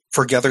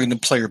for gathering the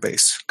player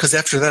base. Because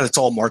after that, it's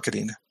all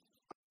marketing.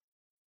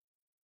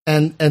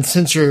 And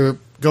since you're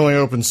going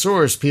open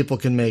source, people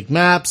can make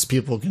maps,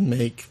 people can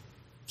make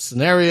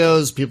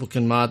scenarios, people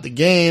can mod the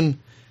game.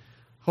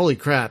 Holy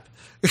crap.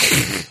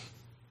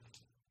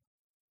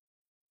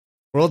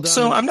 Well done.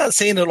 So I'm not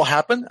saying it'll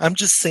happen. I'm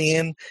just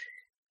saying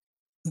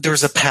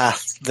there's a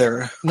path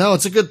there. No,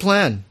 it's a good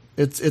plan.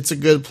 It's a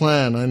good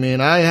plan. I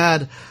mean,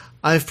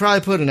 I've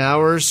probably put an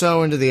hour or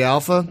so into the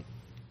alpha.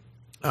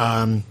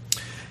 And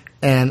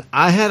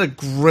I had a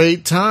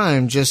great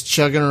time just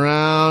chugging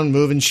around,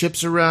 moving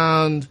ships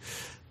around,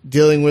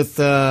 dealing with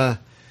other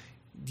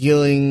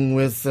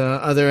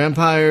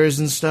empires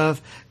and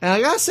stuff. And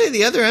I gotta say,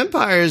 the other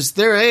empires,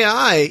 their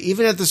AI,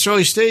 even at this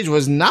early stage,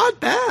 was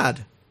not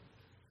bad.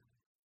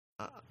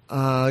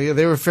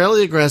 They were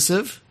fairly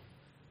aggressive.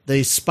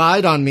 They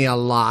spied on me a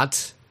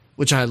lot,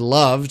 which I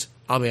loved.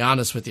 I'll be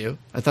honest with you.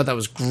 I thought that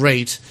was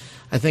great.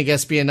 I think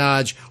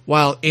espionage,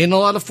 while in a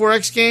lot of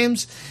 4X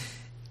games,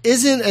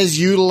 isn't as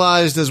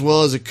utilized as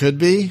well as it could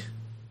be,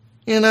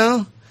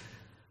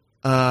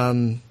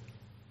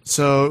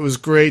 So it was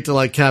great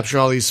to capture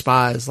all these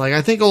spies.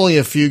 I think only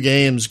a few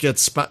games get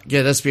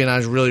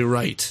espionage really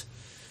right,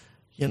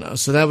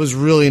 So that was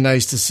really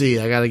nice to see.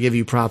 I got to give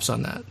you props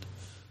on that.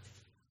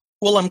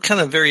 Well, I'm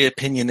kind of very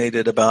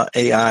opinionated about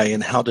AI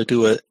and how to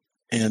do it,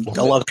 and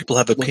a lot of people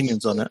have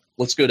opinions on it.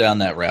 Let's go down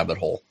that rabbit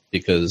hole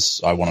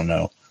because I want to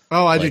know.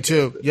 Oh, I do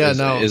too. Yeah,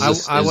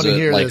 I want to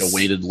hear like this. A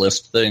weighted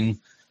list thing,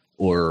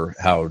 or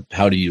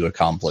how do you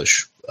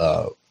accomplish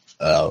a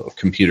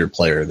computer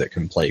player that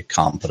can play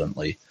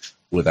competently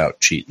without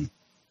cheating?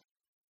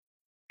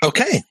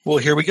 Okay, well,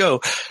 here we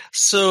go.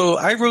 So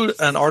I wrote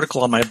an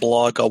article on my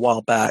blog a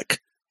while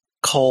back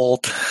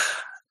called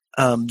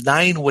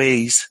 9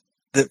 Ways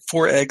that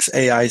 4X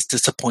AIs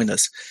disappoint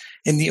us.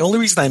 And the only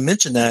reason I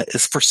mention that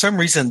is for some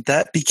reason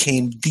that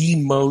became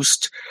the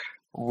most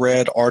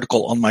read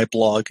article on my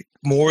blog,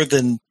 more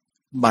than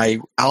my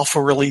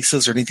alpha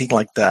releases or anything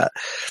like that.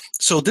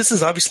 So this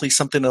is obviously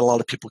something that a lot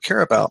of people care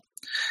about.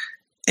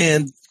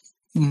 And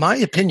my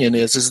opinion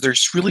is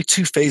there's really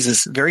 2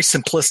 phases, very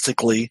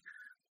simplistically,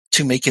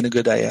 to making a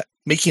good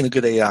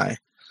AI.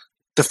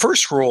 The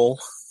first rule,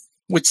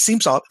 which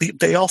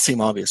they all seem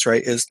obvious,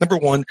 right, is number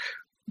 1,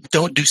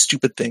 don't do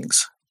stupid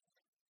things.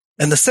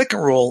 And the second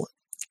rule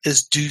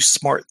is do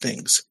smart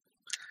things.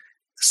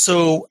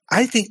 So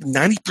I think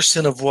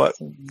 90% of what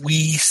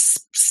we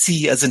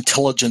see as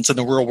intelligence in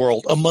the real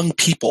world among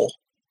people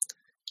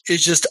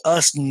is just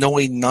us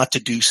knowing not to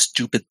do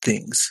stupid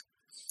things.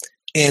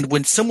 And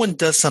when someone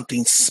does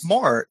something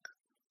smart,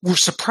 we're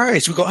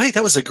surprised. We go, hey,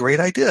 that was a great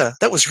idea.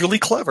 That was really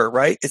clever,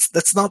 right?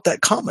 That's not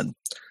that common.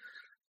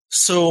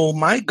 So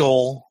my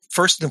goal,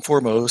 first and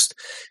foremost,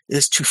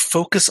 is to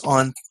focus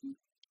on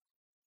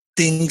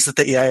things that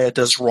the AI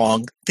does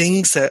wrong,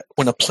 things that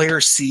when a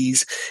player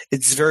sees,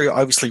 it's very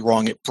obviously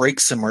wrong. It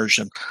breaks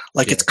immersion.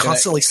 Like it's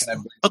constantly.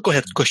 Go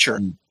ahead. Go, sure.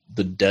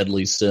 The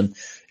deadly sin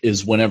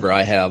is whenever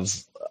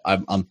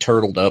I'm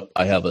turtled up,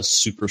 I have a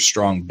super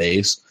strong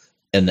base,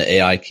 and the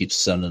AI keeps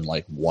sending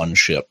like one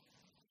ship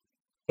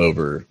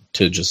over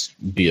to just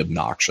be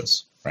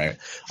obnoxious. Right.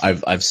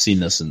 I've seen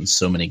this in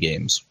so many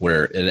games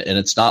where, and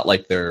it's not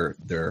like they're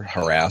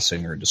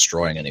harassing or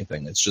destroying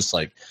anything. It's just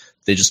like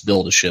they just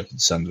build a ship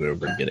and send it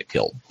over and get it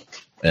killed,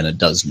 and it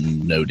does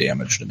no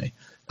damage to me.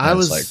 And I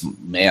was like,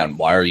 man,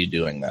 why are you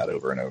doing that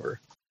over and over?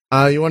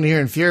 You want to hear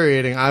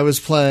infuriating? I was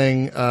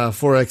playing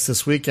 4X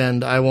this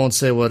weekend. I won't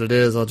say what it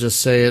is. I'll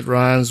just say it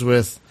rhymes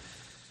with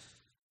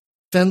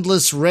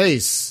Fendless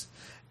Race,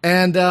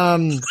 and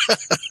and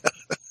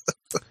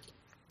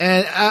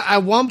at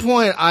one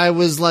point I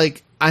was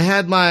like.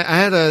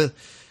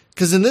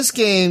 Because in this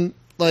game,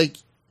 like,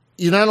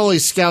 you not only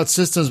scout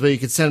systems, but you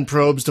could send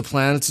probes to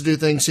planets to do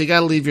things, so you got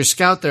to leave your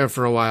scout there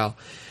for a while.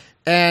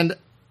 And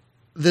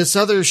this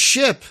other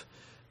ship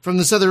from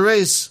this other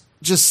race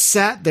just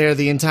sat there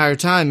the entire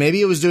time. Maybe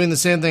it was doing the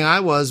same thing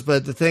I was,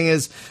 but the thing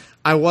is,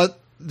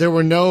 there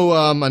were no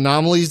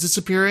anomalies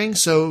disappearing,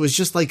 so it was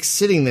just like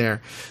sitting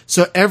there.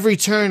 So every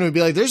turn would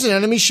be like, there's an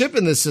enemy ship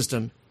in this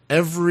system.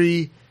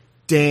 Every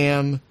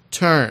damn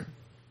turn.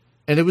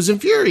 And it was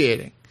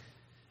infuriating.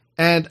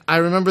 And I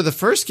remember the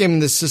first game in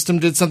this system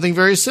did something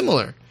very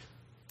similar.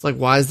 It's like,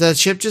 why is that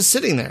ship just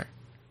sitting there?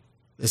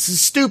 This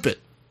is stupid.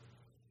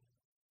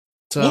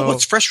 So, well,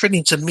 what's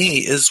frustrating to me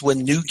is when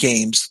new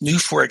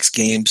 4X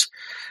games,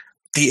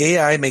 the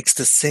AI makes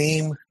the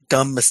same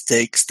dumb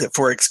mistakes that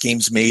 4X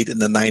games made in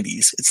the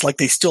 90s. It's like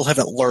they still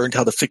haven't learned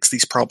how to fix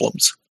these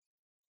problems.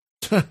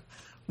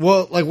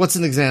 Well, like, what's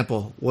an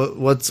example?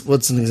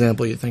 What's an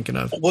example you're thinking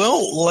of?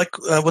 Well, like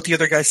what the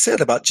other guy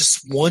said about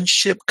just one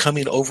ship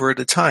coming over at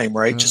a time,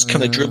 right? Just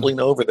kind of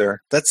dribbling over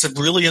there. That's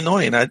really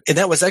annoying. And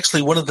that was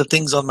actually one of the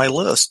things on my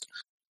list.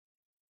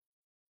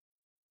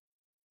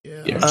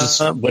 Yeah, just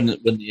when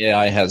the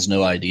AI has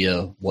no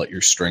idea what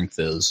your strength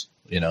is,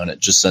 and it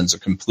just sends a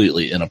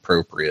completely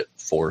inappropriate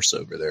force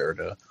over there.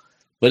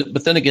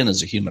 But then again,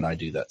 as a human, I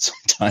do that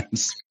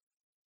sometimes.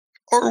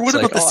 Or what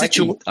about the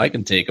situation? I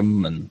can take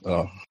them and.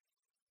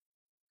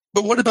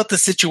 But what about the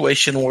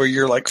situation where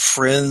you're like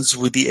friends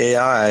with the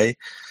AI,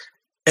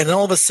 and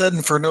all of a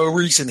sudden, for no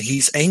reason,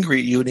 he's angry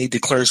at you and he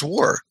declares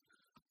war,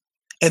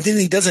 and then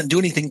he doesn't do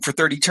anything for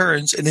 30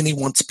 turns, and then he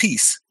wants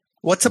peace?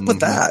 What's up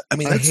with that? I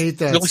mean, I hate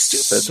that really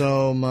stupid.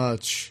 so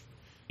much.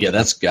 Yeah,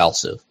 that's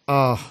Galciv.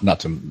 Oh, not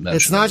to mention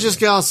it's not just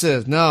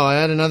Galciv. No, I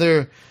had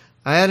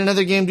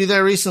another game do that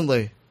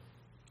recently.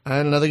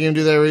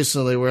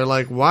 Where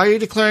like, why are you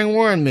declaring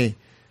war on me?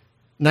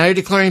 Now you're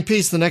declaring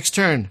peace the next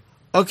turn.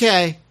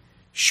 Okay.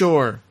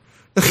 Sure.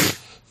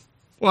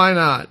 Why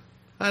not?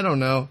 I don't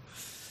know.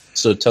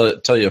 So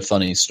tell you a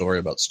funny story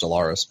about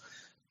Stellaris.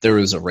 There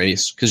was a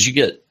race because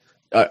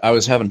I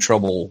was having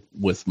trouble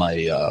with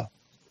my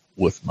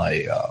what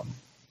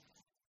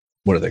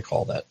do they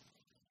call that?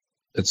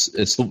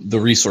 It's the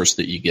resource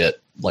that you get,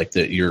 like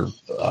your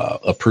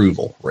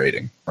approval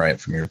rating,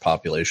 right, from your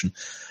population,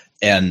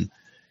 and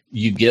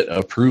you get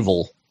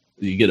approval.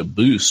 You get a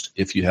boost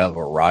if you have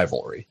a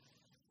rivalry,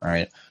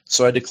 right?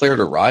 So I declared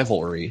a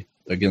rivalry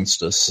against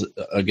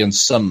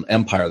some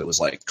empire that was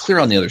like clear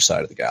on the other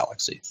side of the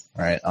galaxy.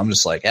 Right. I'm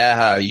just like,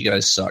 you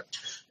guys suck.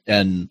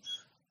 And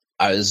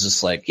I was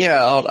just like,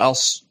 yeah, I'll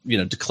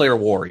declare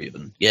war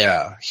even.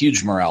 Yeah.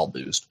 Huge morale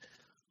boost.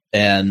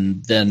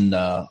 And then,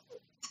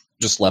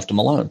 just left them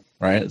alone.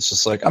 Right. It's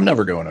just like, I'm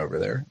never going over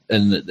there.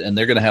 And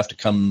they're going to have to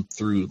come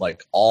through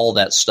like all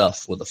that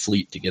stuff with a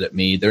fleet to get at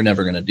me. They're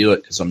never going to do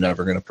it because I'm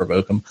never going to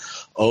provoke them.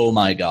 Oh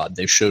my God.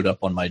 They showed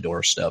up on my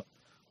doorstep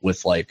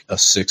with like a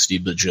 60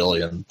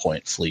 bajillion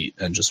point fleet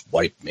and just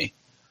wiped me.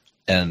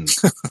 And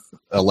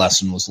a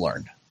lesson was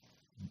learned.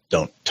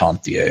 Don't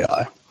taunt the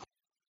AI.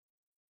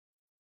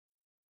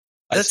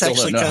 That's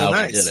actually kind of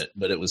nice. I did it,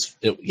 but it was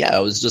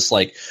just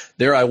like,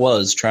 there I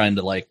was trying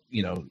to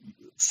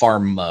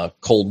farm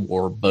Cold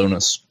War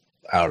bonus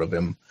out of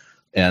him.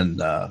 And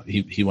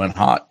he went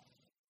hot.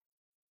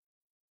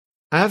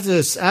 I have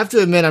to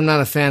admit, I'm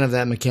not a fan of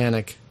that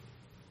mechanic.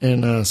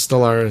 In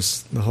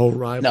Stellaris, the whole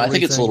rivalry. No, I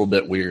think it's a little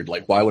bit weird.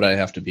 Like, why would I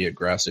have to be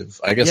aggressive?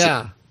 I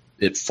guess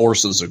it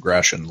forces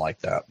aggression like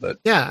that. But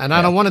I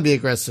don't want to be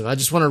aggressive. I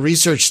just want to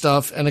research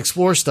stuff and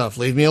explore stuff.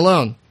 Leave me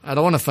alone. I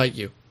don't want to fight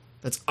you.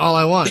 That's all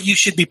I want. But you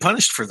should be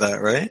punished for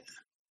that, right?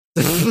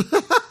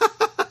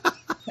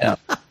 Yeah.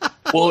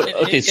 Well,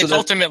 okay. It's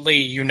ultimately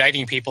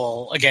uniting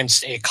people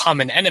against a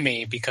common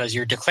enemy because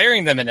you're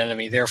declaring them an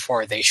enemy.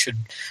 Therefore, they should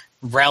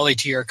rally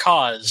to your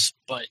cause.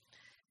 But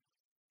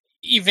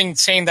even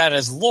saying that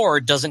as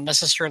lore doesn't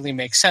necessarily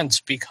make sense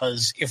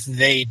because if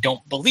they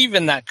don't believe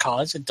in that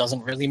cause, it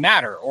doesn't really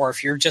matter. Or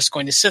if you're just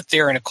going to sit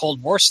there in a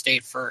Cold War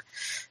state for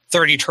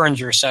 30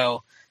 turns or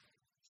so,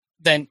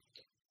 then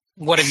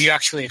what have you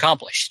actually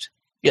accomplished?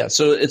 Yeah,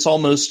 so it's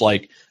almost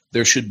like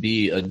there should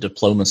be a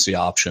diplomacy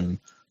option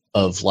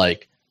of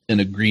like an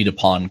agreed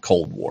upon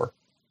Cold War,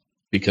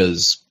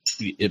 because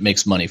it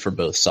makes money for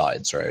both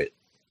sides, right?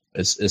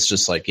 It's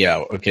just like, yeah,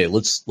 okay,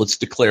 let's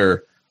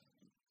declare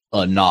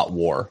a not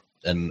war,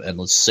 and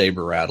let's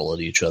saber rattle at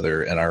each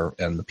other,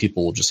 and the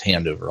people will just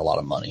hand over a lot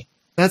of money.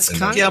 That's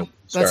kind of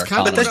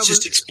but that's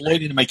just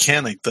exploiting the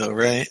mechanic, though,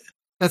 right?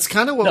 That's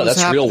kind of what was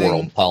that's happening. real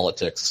world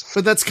politics.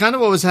 But that's kind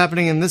of what was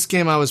happening in this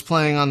game I was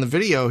playing on the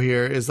video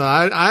here, is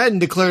that I hadn't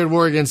declared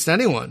war against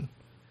anyone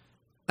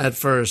at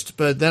first,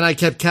 but then I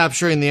kept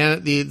capturing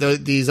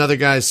these other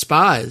guys'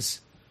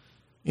 spies,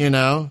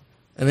 and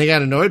they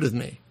got annoyed with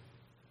me.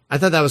 I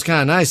thought that was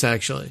kind of nice,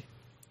 actually.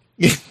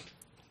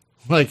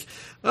 Like,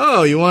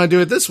 oh, you want to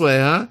do it this way,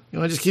 huh? You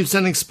want to just keep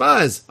sending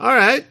spies? All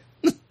right.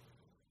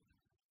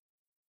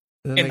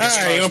 You want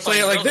to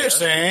play it like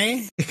this,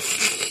 eh?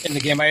 In the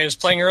game I was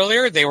playing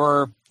earlier, they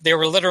were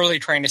literally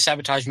trying to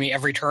sabotage me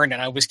every turn, and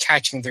I was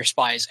catching their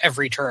spies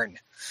every turn.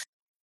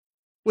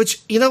 Which,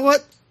 you know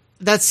what?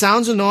 That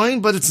sounds annoying,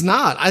 but it's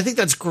not. I think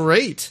that's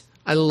great.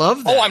 I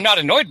love that. Oh, I'm not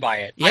annoyed by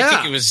it. Yeah.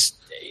 I think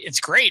it's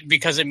great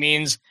because it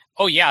means,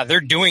 oh yeah,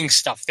 they're doing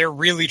stuff. They're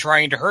really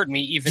trying to hurt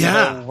me, even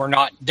though we're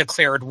not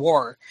declared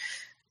war.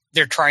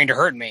 They're trying to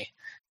hurt me.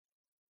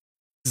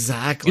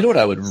 Exactly. You know what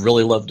I would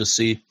really love to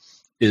see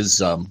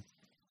is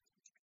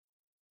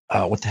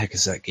what the heck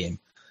is that game?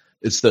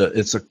 It's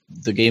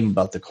the game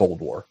about the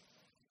Cold War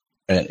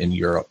in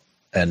Europe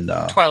and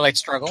Twilight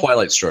Struggle.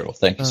 Twilight Struggle.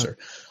 Thank you, sir.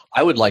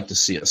 I would like to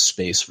see a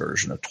space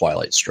version of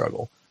Twilight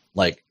Struggle.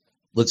 Like,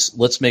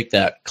 let's make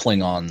that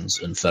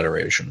Klingons and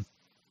Federation,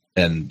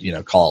 and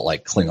call it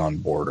like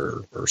Klingon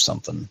Border or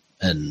something,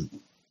 and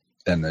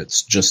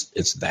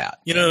it's that.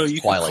 You Twilight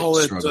can call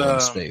Struggle in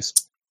space.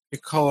 You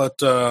call it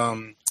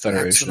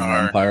Federation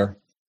Axanar. Empire.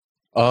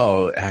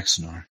 Oh,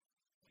 Axanar.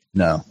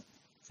 No,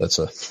 that's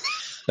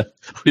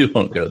we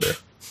won't go there.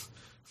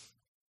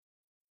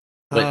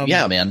 But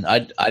yeah, man,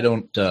 I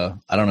don't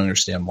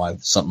understand why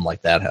something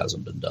like that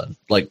hasn't been done.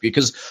 Like,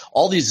 because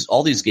all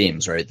these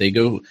games, right? They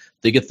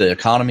get the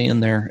economy in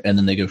there, and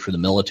then they go for the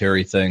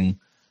military thing,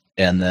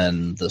 and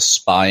then the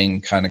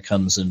spying kind of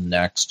comes in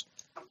next,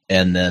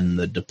 and then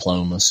the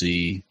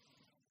diplomacy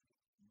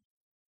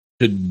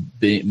could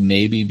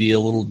maybe be a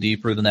little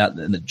deeper than that.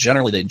 And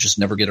generally, they just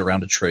never get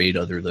around to trade,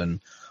 other than,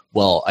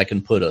 well, I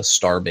can put a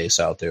star base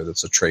out there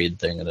that's a trade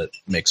thing, and it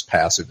makes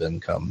passive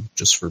income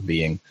just for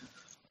being.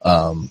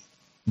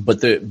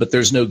 But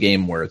there's no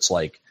game where it's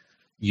like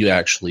you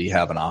actually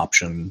have an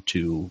option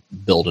to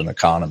build an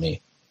economy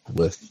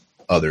with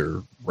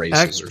other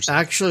races or something.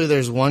 Actually,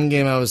 there's one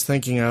game I was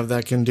thinking of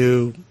that can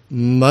do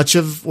much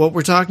of what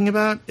we're talking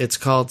about. It's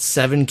called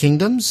Seven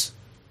Kingdoms,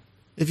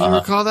 if you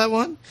recall that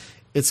one.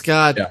 It's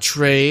got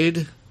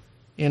trade,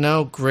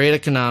 great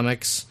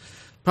economics.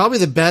 Probably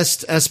the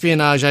best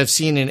espionage I've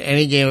seen in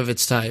any game of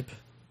its type.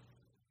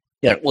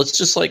 Yeah, well, it's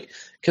just like,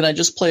 can I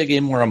just play a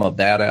game where I'm a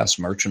badass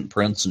merchant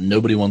prince and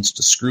nobody wants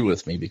to screw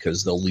with me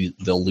because they'll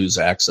lose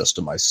access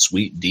to my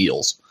sweet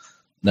deals?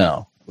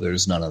 No,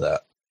 there's none of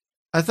that.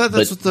 I thought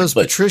that's what those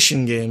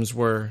patrician games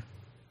were.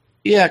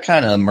 Yeah,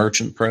 kind of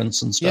merchant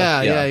prince and stuff.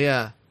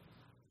 Yeah.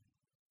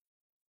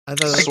 I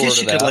guess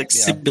you could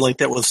simulate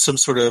that with some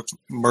sort of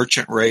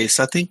merchant race.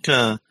 I think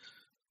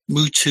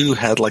Mu 2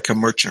 had like a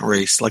merchant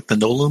race, like the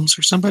Nolums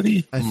or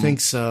somebody. I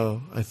think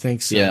so.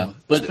 Yeah,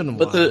 but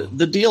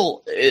the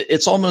deal,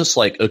 it's almost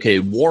like, okay,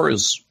 war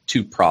is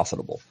too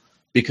profitable,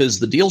 because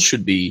the deal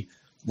should be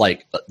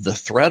like the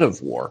threat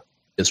of war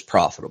is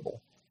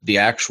profitable. The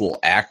actual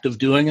act of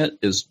doing it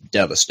is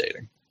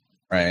devastating,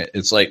 right?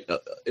 It's like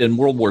in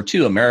World War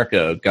II,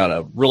 America got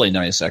a really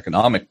nice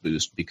economic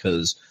boost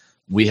because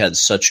we had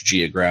such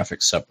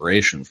geographic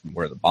separation from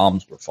where the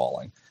bombs were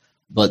falling.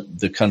 But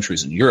the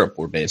countries in Europe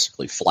were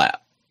basically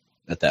flat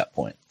at that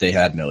point. They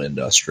had no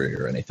industry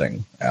or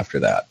anything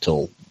after that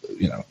till,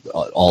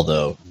 all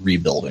the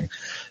rebuilding.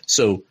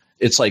 So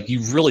it's like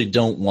you really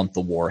don't want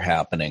the war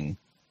happening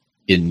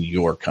in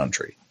your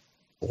country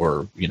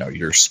or,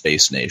 your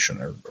space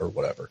nation or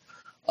whatever.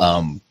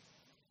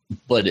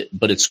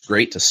 But it's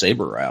great to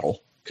saber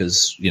rattle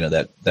because,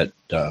 that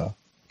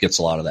gets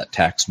a lot of that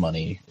tax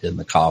money in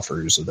the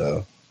coffers of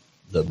the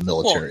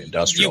military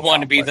industrial. You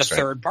want to be the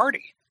third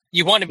party.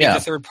 You want to be the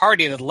third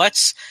party that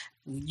let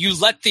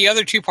the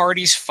other two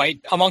parties fight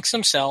amongst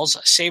themselves,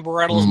 saber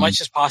rattle as much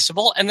as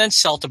possible, and then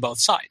sell to both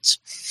sides.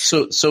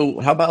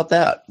 So how about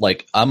that?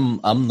 Like,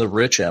 I'm the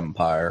rich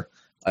empire.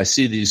 I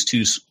see these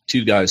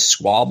two guys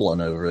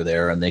squabbling over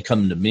there, and they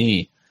come to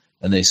me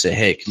and they say,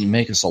 "Hey, can you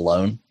make us a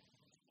loan?"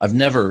 I've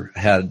never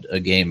had a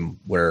game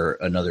where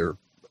another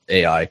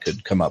AI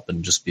could come up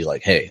and just be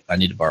like, "Hey, I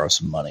need to borrow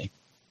some money,"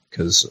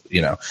 because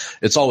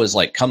it's always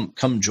like,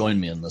 "Come join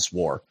me in this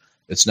war."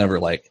 It's never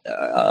like,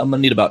 I'm going to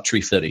need about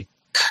 $350.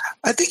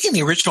 I think in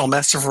the original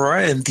Master of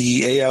Orion,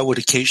 the AI would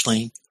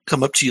occasionally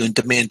come up to you and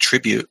demand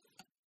tribute.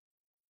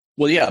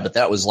 Well, yeah, but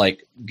that was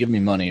like, give me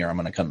money or I'm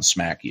going to come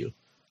smack you.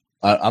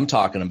 I'm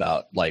talking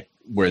about like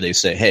where they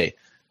say, hey,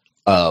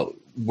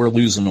 we're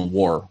losing a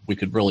war. We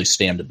could really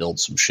stand to build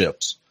some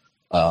ships.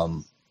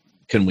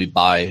 Can we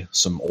buy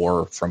some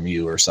ore from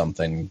you or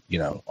something,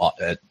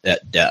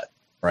 at debt,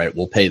 right?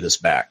 We'll pay this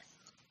back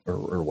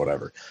or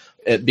whatever.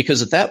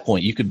 Because at that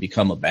point, you could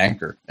become a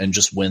banker and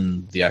just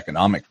win the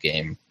economic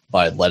game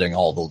by letting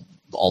all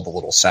the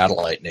little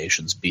satellite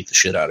nations beat the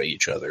shit out of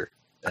each other.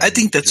 I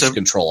think that's just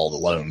control all the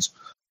loans.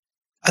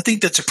 I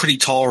think that's a pretty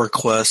tall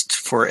request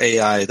for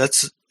AI.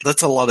 That's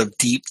a lot of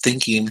deep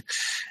thinking,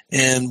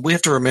 and we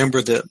have to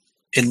remember that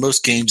in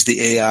most games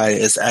the AI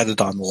is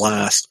added on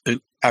last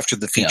after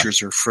the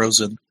features are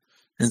frozen,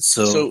 and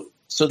so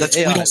that's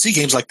AI, we don't see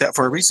games like that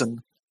for a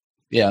reason.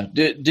 Yeah.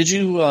 Did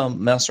you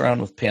mess around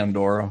with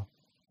Pandora?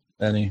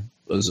 Any?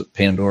 Was it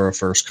Pandora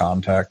First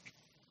Contact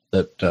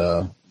that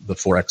the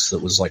 4X that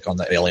was like on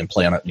the alien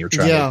planet and you're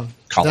trying to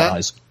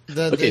colonize?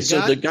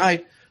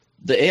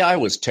 The AI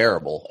was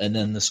terrible, and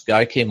then this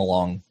guy came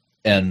along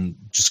and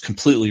just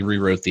completely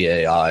rewrote the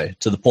AI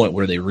to the point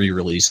where they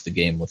re-released the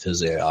game with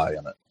his AI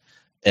in it.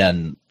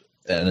 And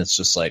it's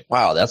just like,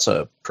 wow, that's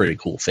a pretty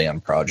cool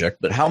fan project.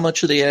 But how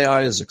much of the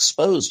AI is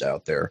exposed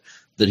out there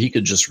that he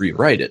could just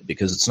rewrite it?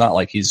 Because it's not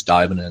like he's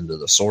diving into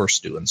the source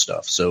doing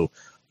stuff. So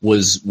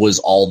was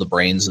all the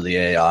brains of the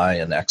AI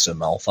in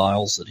XML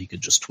files that he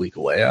could just tweak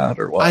away at,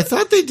 or what? I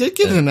thought they did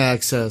give him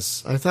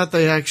access. I thought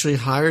they actually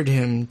hired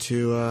him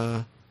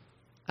to...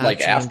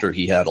 after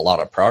he had a lot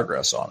of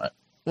progress on it.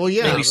 Well,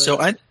 yeah. Maybe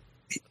so.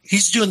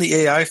 He's doing the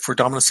AI for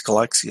Dominus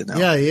Galaxia now.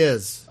 Yeah, he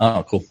is.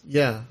 Oh, cool.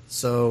 Yeah,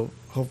 so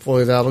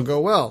hopefully that'll go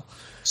well.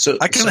 So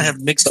I kind of have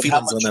mixed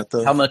feelings on that,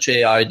 though. How much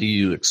AI do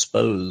you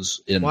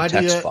expose in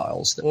text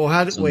files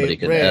that somebody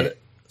can edit?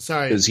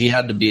 Sorry. Because he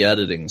had to be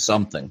editing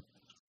something.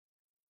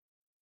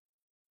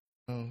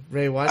 Oh,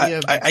 Ray, why do you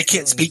have... I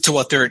can't speak to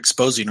what they're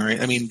exposing, right?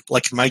 I mean,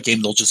 like in my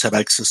game, they'll just have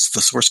access to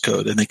the source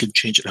code and they can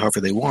change it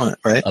however they want,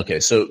 right? Okay,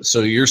 so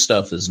your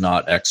stuff is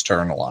not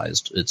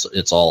externalized.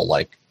 It's all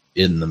like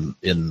in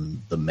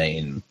the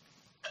main,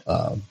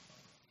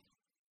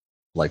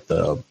 like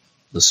the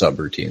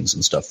subroutines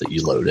and stuff that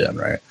you load in,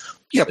 right?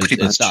 Yeah, pretty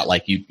much. It's not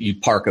like you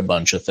park a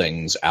bunch of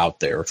things out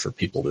there for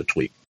people to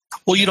tweak.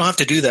 Well, you don't have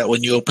to do that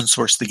when you open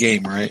source the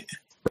game, right?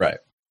 Right.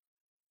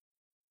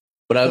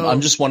 But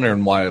I'm just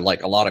wondering why,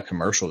 like, a lot of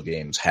commercial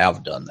games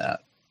have done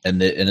that,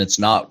 and it's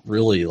not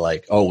really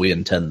like, oh, we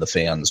intend the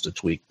fans to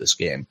tweak this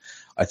game.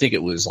 I think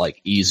it was like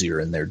easier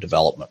in their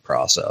development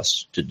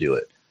process to do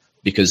it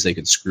because they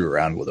could screw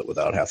around with it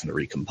without having to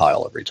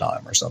recompile every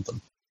time or something.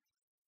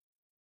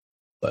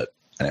 But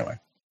anyway,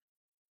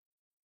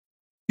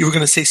 you were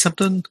going to say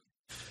something?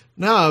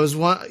 No, I was.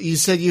 You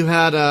said you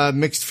had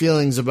mixed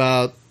feelings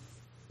about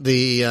the.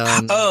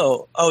 Yeah,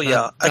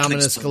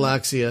 Dominus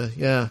Galaxia.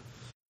 Yeah.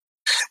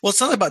 Well,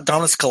 it's not about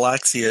Dominus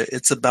Galaxia.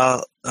 It's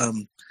about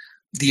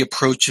the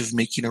approach of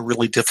making a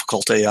really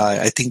difficult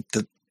AI. I think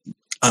that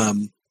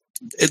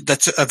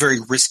that's a very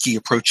risky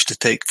approach to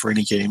take for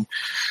any game.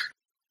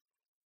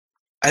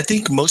 I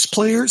think most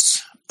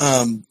players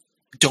don't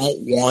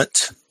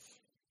want...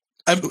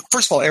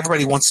 first of all,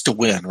 everybody wants to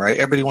win, right?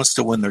 Everybody wants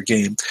to win their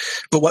game.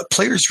 But what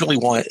players really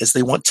want is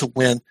they want to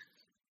win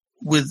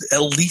with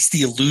at least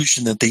the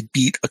illusion that they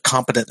beat a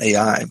competent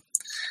AI.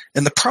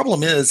 And the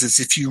problem is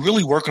if you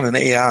really work on an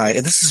AI,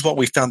 and this is what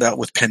we found out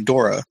with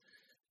Pandora,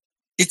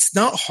 it's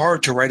not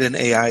hard to write an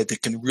AI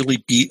that can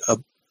really beat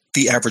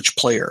the average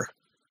player,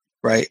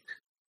 right?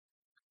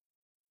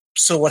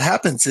 So what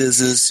happens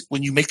is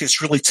when you make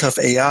this really tough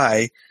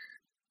AI,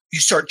 you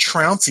start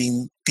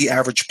trouncing the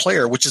average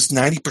player, which is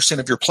 90%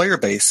 of your player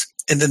base,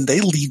 and then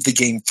they leave the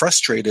game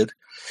frustrated,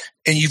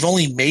 and you've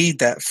only made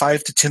that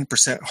 5 to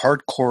 10%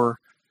 hardcore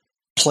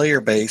player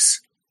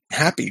base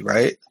happy,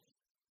 right?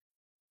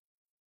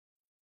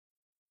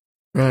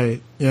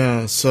 Right.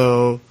 Yeah.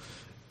 So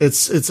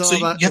it's all so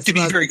about. You have to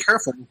be very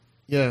careful.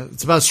 Yeah,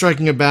 it's about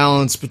striking a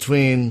balance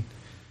between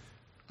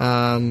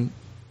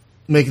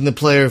making the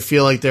player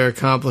feel like they're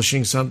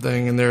accomplishing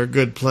something and they're a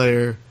good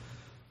player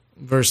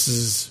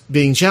versus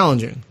being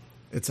challenging.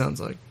 It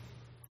sounds like.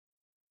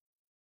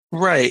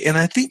 Right, and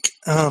I think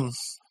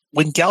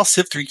when Gal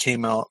Civ 3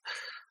 came out,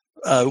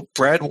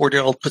 Brad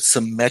Wardell put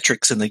some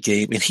metrics in the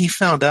game, and he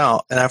found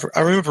out, and I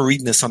remember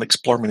reading this on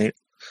Explorminate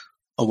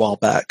a while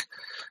back,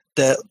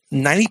 that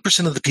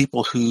 90% of the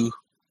people who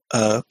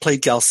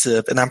played Gal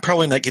Civ, and I'm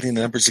probably not getting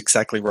the numbers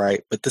exactly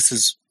right, but this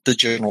is the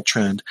general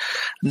trend,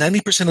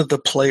 90% of the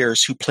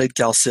players who played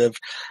Gal Civ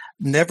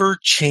never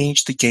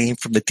changed the game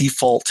from the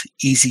default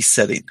easy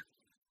setting,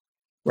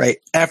 right,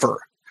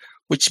 ever.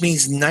 Which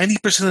means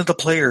 90% of the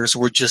players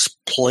were just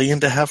playing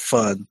to have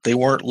fun. They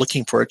weren't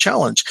looking for a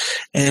challenge.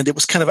 And it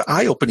was kind of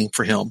eye-opening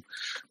for him.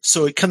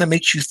 So it kind of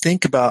makes you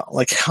think about,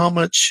 like, how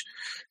much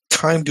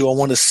time do I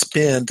want to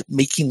spend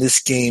making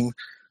this game,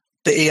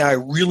 the AI,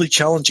 really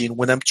challenging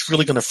when I'm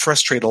really going to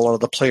frustrate a lot of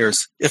the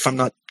players if I'm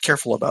not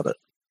careful about it.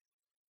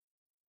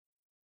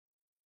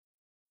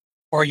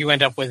 Or you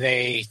end up with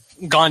a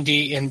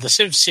Gandhi in the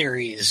Civ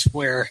series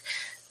where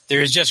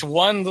there's just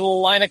one little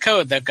line of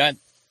code that got,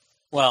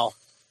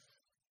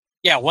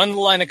 one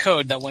line of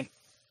code that went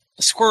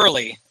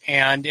squirrely,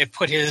 and it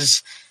put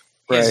his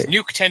his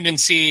nuke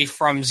tendency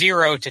from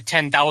 0 to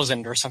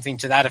 10,000 or something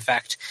to that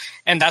effect.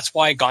 And that's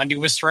why Gandhi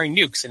was throwing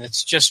nukes, and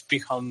it's just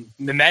become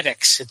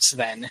memetics. It's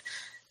then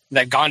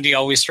that Gandhi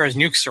always throws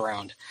nukes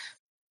around.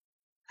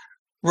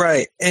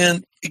 Right,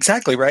 and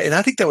exactly right. And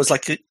I think that was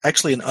like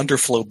actually an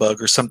underflow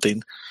bug or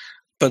something.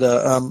 But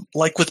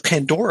like with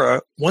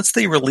Pandora, once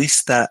they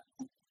released that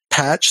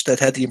patch that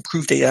had the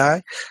improved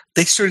AI,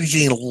 they started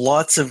getting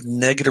lots of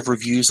negative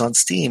reviews on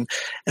Steam,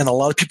 and a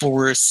lot of people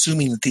were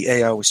assuming that the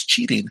AI was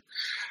cheating.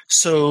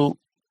 So,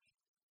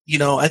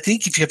 I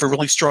think if you have a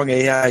really strong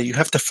AI, you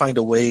have to find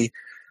a way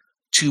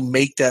to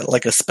make that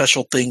like a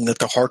special thing that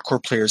the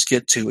hardcore players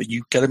get to, and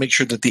you've got to make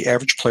sure that the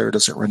average player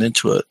doesn't run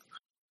into it.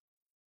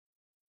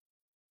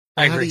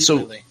 I agree.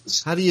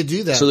 How do you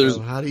do that? So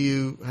how do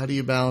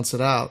you balance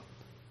it out?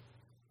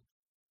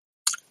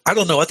 I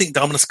don't know. I think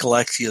Dominus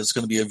Galaxia is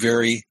going to be a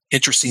very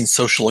interesting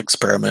social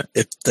experiment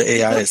if the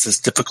AI is as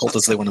difficult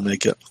as they want to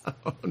make it.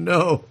 Oh,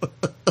 no.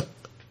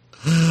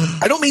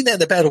 I don't mean that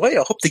in a bad way.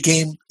 I hope the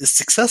game is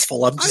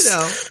successful. I'm just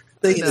saying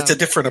it's a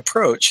different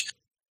approach.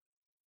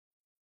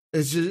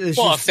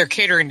 If they're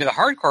catering to the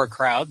hardcore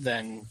crowd,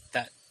 then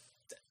that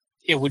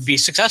it would be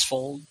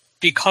successful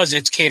because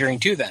it's catering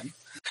to them.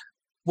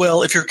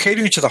 Well, if you're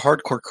catering to the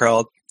hardcore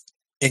crowd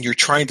and you're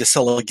trying to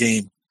sell a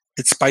game,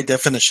 it's by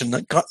definition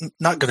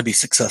not going to be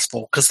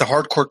successful because the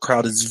hardcore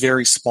crowd is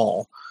very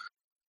small.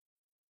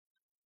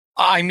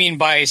 I mean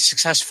by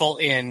successful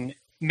in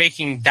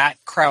making that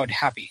crowd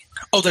happy.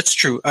 Oh, that's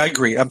true. I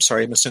agree. I'm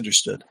sorry. I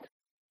misunderstood.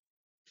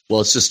 Well,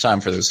 it's just time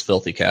for those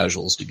filthy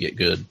casuals to get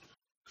good.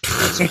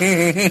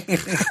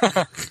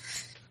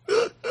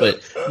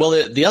 But,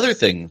 the other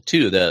thing,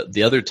 too,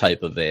 the other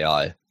type of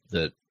AI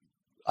that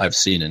I've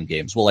seen in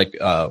games, like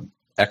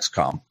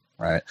XCOM,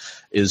 right,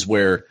 is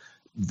where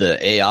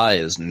the AI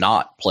is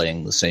not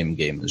playing the same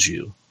game as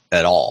you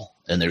at all,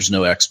 and there's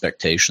no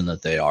expectation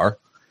that they are.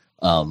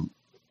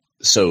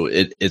 So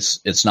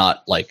it's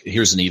not like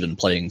here's an even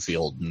playing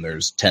field and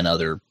there's 10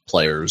 other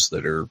players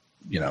that are,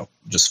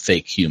 just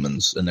fake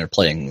humans and they're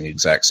playing the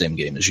exact same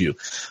game as you.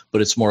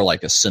 But it's more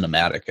like a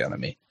cinematic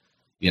enemy.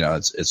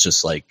 It's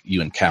just like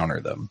you encounter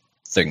them,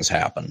 things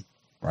happen,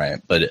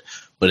 right? But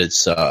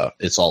it's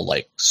all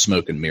like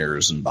smoke and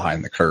mirrors and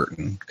behind the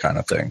curtain kind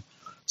of thing.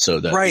 So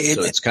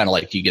it's kind of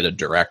like you get a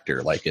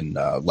director, like in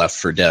Left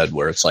 4 Dead,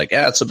 where it's like,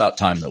 it's about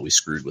time that we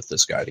screwed with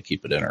this guy to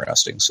keep it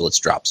interesting. So let's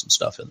drop some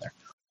stuff in there.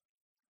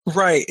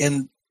 Right,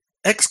 and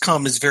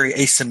XCOM is very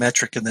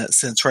asymmetric in that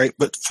sense, right?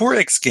 But for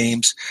X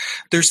games,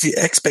 there's the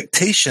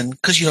expectation,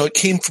 because it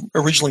came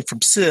originally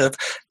from Civ,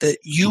 that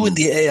you and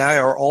the AI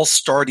are all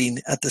starting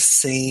at the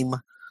same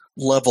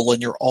level,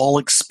 and you're all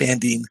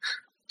expanding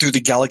through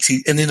the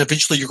galaxy, and then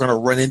eventually you're going to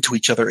run into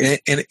each other and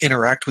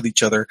interact with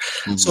each other.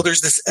 Mm-hmm. So there's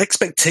this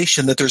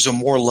expectation that there's a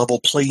more level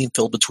playing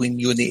field between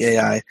you and the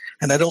AI,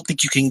 and I don't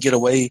think you can get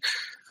away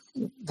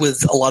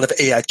with a lot of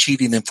AI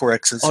cheating in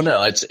 4Xs. Oh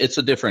no, it's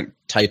a different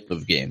type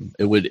of game.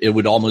 It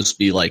would almost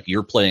be like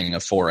you're playing a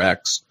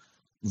 4X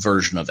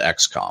version of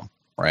XCOM,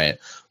 right?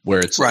 Where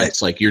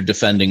it's like you're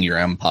defending your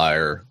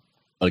empire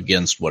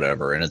against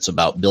whatever, and it's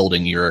about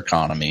building your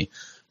economy,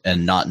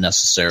 and not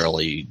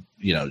necessarily,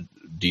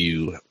 do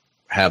you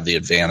have the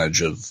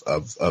advantage of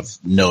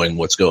knowing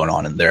what's going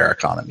on in their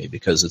economy,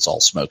 because it's all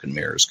smoke and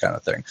mirrors kind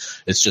of thing.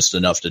 It's just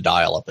enough to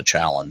dial up a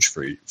challenge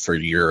for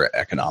your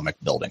economic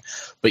building.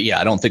 But yeah,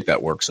 I don't think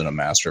that works in a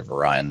Master of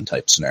Orion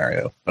type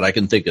scenario, but I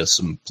can think of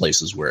some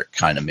places where it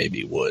kind of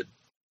maybe would.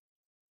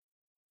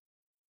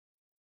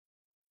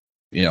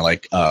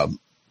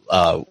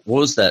 What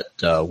was that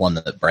one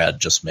that Brad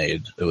just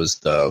made? It was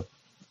the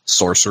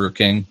Sorcerer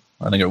King,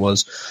 I think it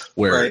was,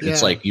 where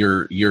it's like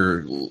you're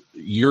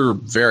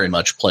very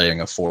much playing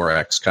a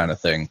 4X kind of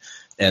thing,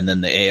 and then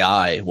the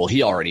AI,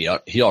 he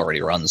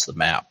already runs the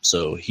map,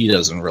 so he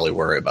doesn't really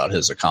worry about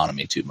his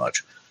economy too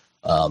much.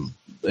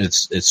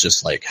 It's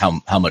just like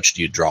how much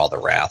do you draw the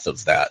wrath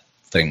of that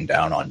thing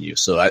down on you?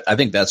 So I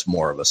think that's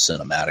more of a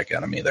cinematic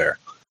enemy there,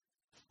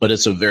 but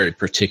it's a very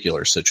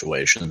particular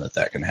situation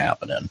that can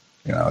happen in.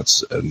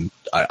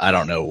 I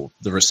don't know.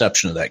 The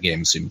reception of that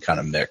game seemed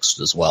kind of mixed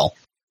as well.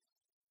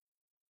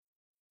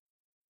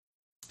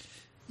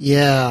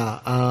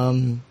 Yeah,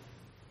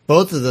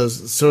 both of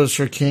those,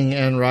 Sorcerer King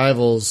and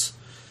Rivals,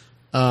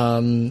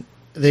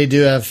 they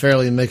do have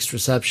fairly mixed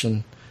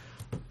reception,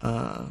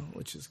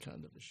 which is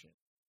kind of a shame.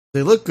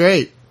 They look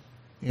great,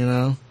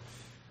 and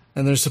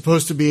they're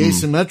supposed to be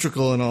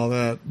asymmetrical and all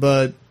that,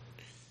 but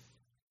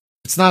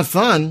it's not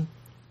fun,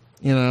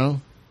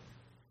 And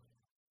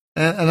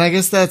I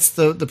guess that's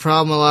the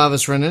problem a lot of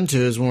us run into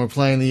is when we're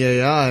playing the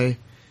AI.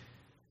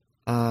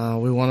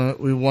 We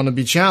want to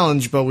be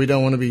challenged, but we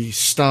don't want to be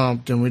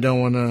stomped, and we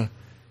don't want to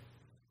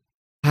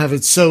have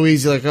it so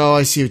easy. Like, oh,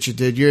 I see what you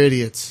did. You're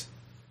idiots.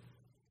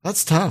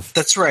 That's tough.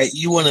 That's right.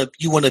 You want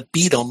to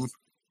beat them,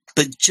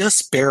 but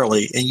just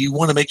barely, and you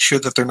want to make sure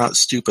that they're not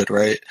stupid,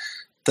 right?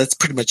 That's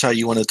pretty much how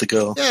you want it to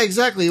go. Yeah,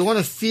 exactly. You want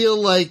to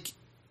feel like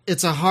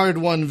it's a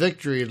hard-won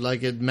victory,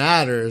 like it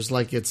matters,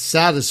 like it's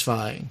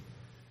satisfying.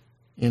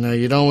 You know,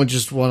 you don't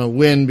just want to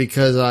win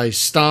because I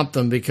stomped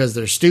them because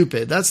they're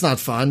stupid. That's not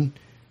fun.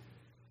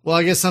 Well,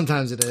 I guess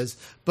sometimes it is,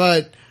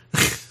 but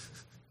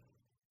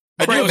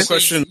I do have a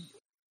question.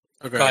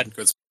 Okay, Go ahead.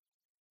 good.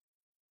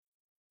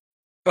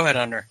 Go ahead,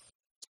 Hunter.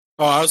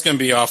 Oh, I was going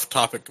to be off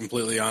topic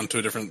completely onto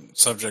a different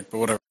subject, but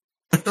whatever.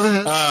 go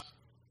ahead.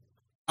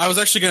 I was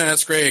actually going to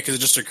ask Ray because it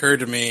just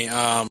occurred to me.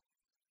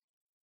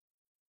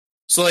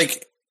 So,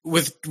 like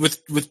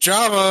with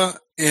Java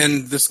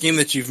and this game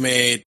that you've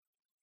made,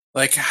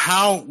 like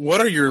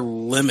what are your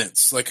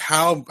limits? Like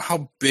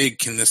how big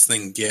can this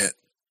thing get?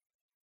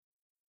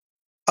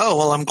 Oh,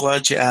 well, I'm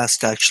glad you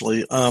asked,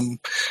 actually.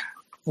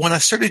 When I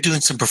started doing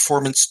some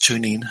performance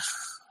tuning,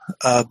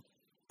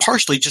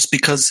 partially just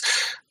because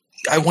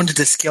I wanted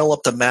to scale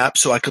up the map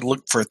so I could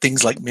look for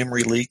things like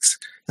memory leaks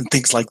and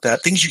things like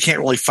that, things you can't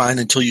really find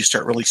until you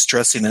start really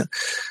stressing it.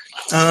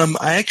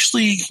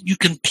 You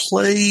can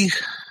play.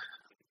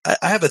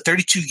 I have a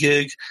 32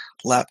 gig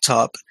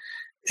laptop,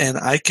 and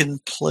I can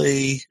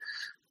play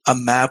a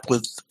map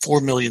with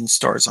 4 million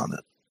stars on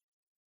it.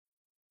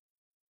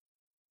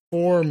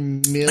 4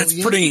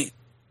 million?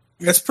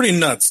 That's pretty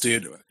nuts,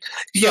 dude.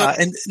 Yeah,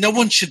 and no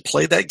one should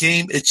play that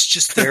game. It's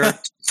just there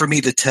for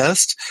me to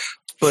test.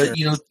 But Sure.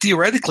 you know,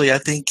 theoretically, I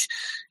think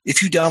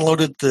if you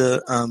downloaded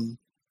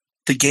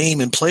the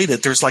game and played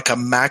it, there's like a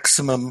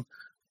maximum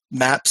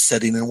map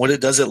setting, and what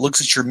it does, it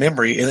looks at your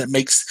memory and it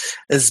makes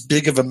as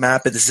big of a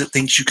map as it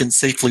thinks you can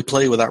safely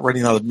play without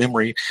running out of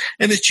memory.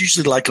 And it's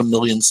usually like 1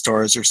 million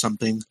stars or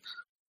something.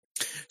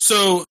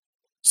 So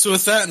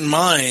with that in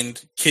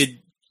mind,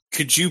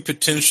 could you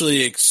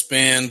potentially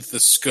expand the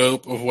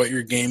scope of what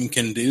your game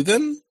can do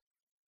then?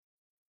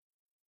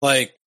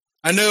 Like,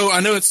 I know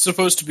it's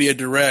supposed to be a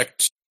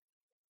direct,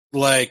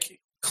 like,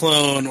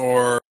 clone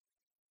or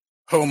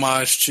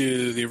homage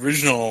to the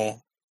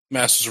original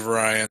Masters of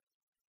Orion.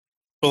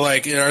 But,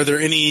 like, are there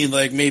any,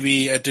 like,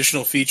 maybe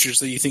additional features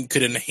that you think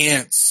could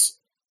enhance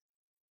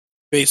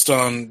based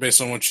on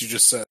what you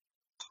just said?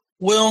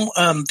 Well,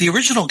 the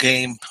original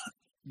game,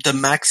 the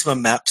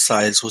maximum map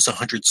size was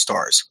 100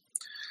 stars.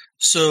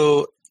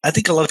 So I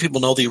think a lot of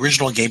people know the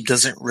original game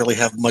doesn't really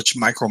have much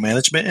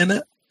micromanagement in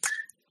it.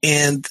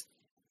 And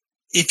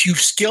if you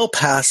scale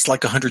past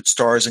like 100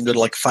 stars and go to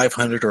like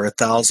 500 or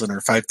 1,000 or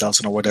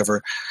 5,000 or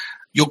whatever,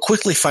 you'll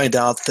quickly find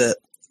out that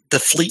the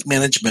fleet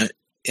management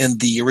in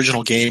the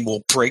original game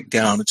will break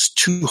down. It's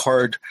too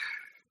hard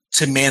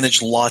to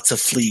manage lots of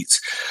fleets.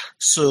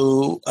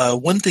 So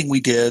one thing we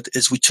did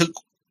is we took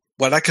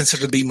what I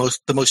consider to be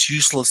the most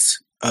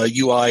useless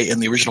UI in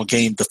the original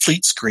game, the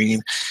fleet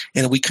screen,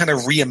 and we kind of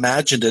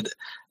reimagined it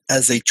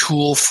as a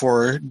tool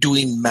for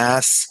doing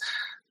mass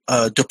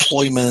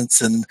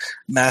deployments and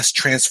mass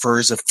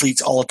transfers of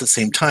fleets all at the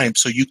same time.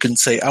 So you can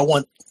say, I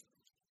want,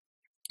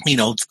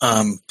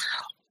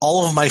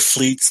 all of my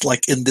fleets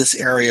like in this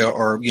area,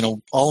 or,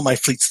 all of my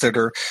fleets that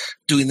are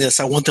doing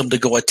this, I want them to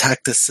go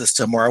attack this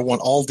system, or I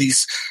want all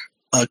these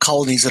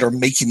colonies that are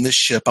making this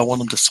ship, I want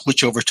them to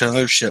switch over to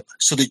another ship,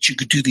 so that you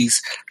could do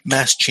these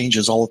mass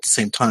changes all at the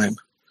same time.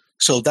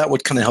 So that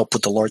would kind of help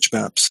with the large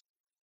maps.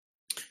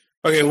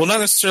 Okay, well,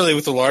 not necessarily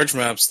with the large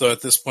maps, though,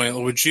 at this point.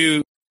 Would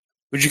you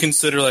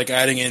consider like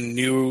adding in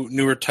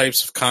newer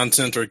types of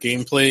content or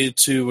gameplay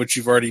to what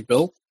you've already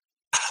built?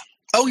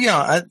 Oh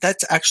yeah,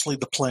 that's actually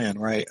the plan,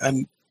 right?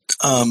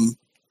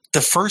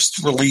 The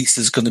first release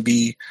is going to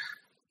be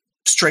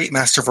straight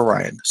Master of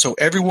Orion. So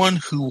everyone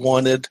who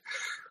wanted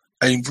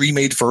a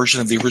remade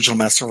version of the original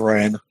Master of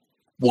Orion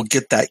will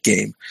get that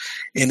game.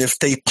 And if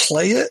they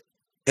play it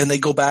and they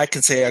go back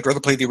and say, I'd rather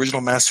play the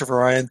original Master of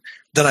Orion,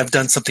 then I've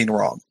done something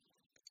wrong.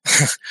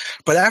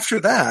 But after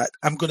that,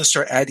 I'm going to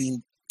start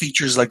adding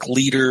features like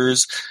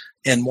leaders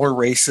and more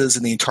races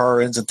and the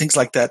Antarans and things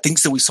like that,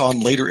 things that we saw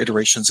in later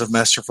iterations of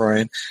Master of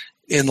Orion,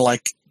 in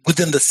like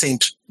within the same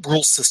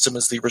rule system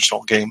as the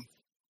original game.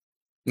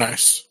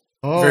 Nice.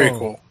 Oh, very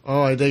cool.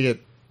 Oh, I dig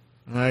it.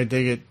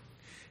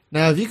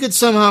 Now, if you could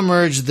somehow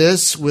merge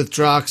this with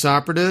Drox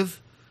Operative,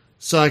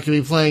 so I could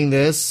be playing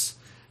this,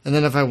 and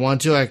then if I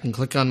want to, I can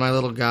click on my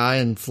little guy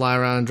and fly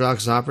around in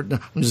Drox Operative.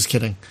 No, I'm just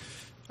kidding.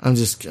 I'm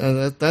just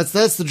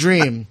that's the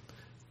dream,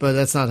 but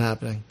that's not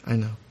happening. I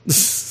know.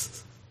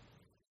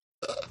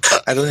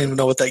 I don't even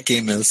know what that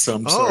game is, so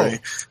I'm sorry.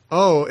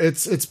 Oh,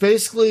 it's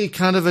basically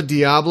kind of a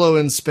Diablo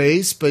in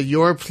space, but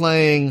you're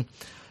playing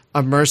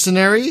a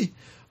mercenary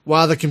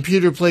while the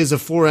computer plays a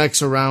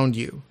 4X around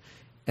you.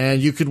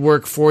 And you could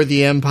work for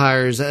the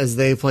empires as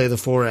they play the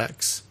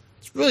 4X.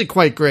 It's really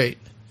quite great.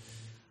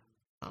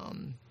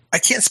 I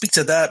can't speak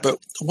to that, but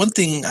one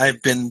thing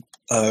I've been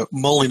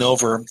mulling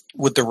over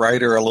with the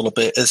writer a little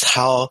bit is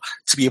how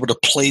to be able to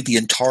play the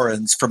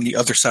Antarans from the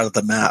other side of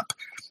the map,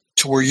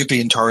 to where you're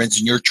the Antarans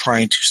and you're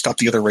trying to stop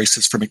the other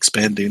races from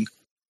expanding.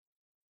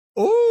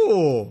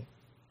 Oh,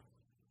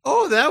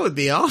 that would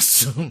be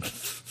awesome.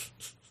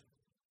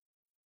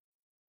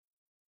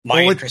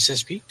 My interest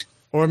is piqued.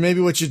 Or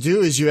maybe what you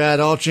do is you add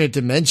alternate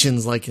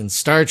dimensions, like in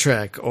Star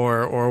Trek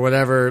or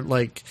whatever,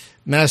 like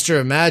Master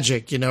of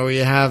Magic, where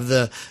you have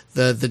the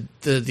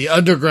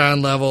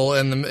underground level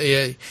and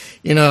like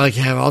you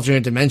have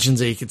alternate dimensions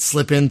that you could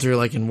slip in through,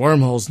 like in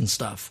wormholes and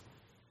stuff.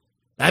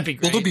 That'd be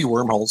great. Well, there'll be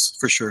wormholes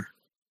for sure.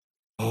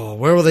 Oh,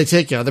 where will they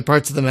take you? Other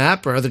parts of the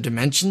map or other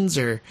dimensions,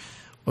 or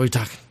what are we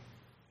talking?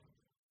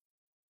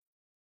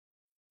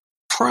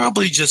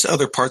 Probably just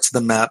other parts of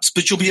the maps,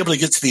 but you'll be able to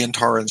get to the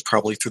Antarans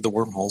probably through the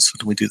wormholes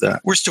when we do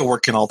that. We're still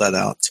working all that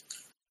out.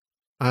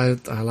 I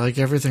like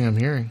everything I'm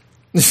hearing.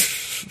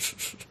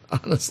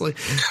 Honestly.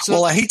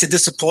 Well, I hate to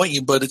disappoint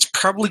you, but it's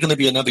probably going to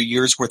be another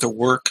year's worth of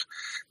work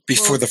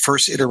before the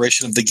first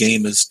iteration of the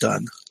game is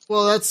done.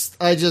 Well, I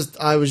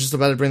was just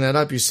about to bring that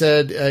up. You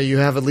said you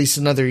have at least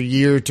another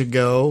year to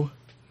go.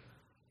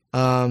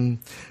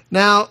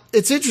 Now,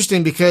 it's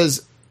interesting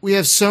because we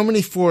have so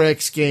many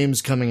 4X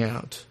games coming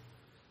out,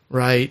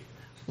 right?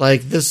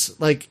 Like this,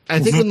 I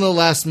think in the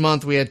last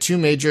month we had 2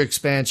 major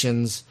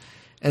expansions,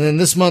 and then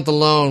this month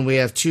alone we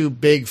have 2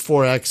 big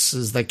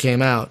 4Xs that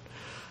came out.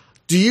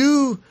 Do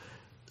you,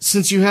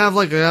 since you have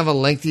a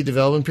lengthy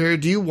development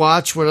period, do you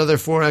watch what other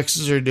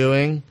 4Xs are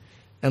doing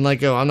and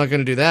go, I'm not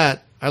going to do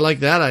that. I like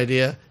that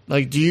idea.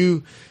 Like, do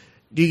you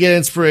get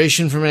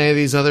inspiration from any of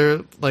these other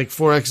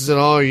 4Xs at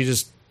all, or are you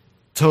just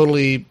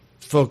totally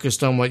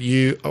focused on what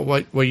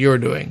you're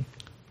doing?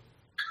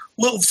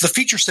 Well, the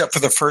feature set for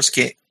the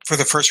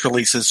first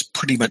release is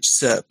pretty much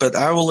set, but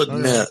I will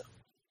admit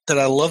that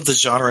I love the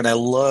genre and I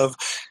love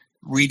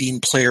reading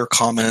player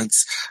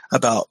comments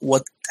about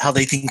how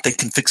they think they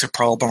can fix a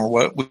problem or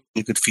what would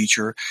be a good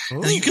feature.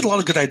 Ooh. And you get a lot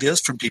of good ideas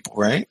from people,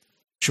 right?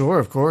 Sure,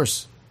 of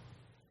course.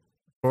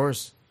 Of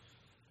course.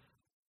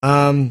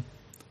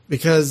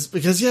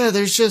 Because yeah,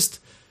 there's just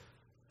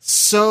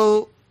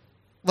so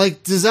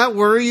does that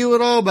worry you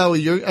at all about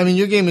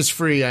your game is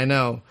free, I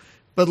know,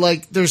 but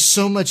there's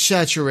so much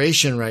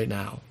saturation right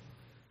now.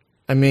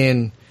 I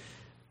mean,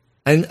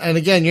 and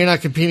again, you're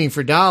not competing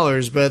for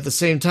dollars, but at the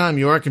same time,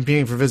 you are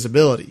competing for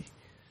visibility.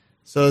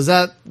 So is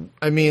that,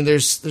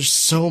 there's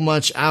so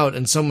much out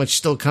and so much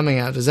still coming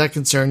out. Does that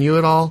concern you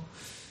at all?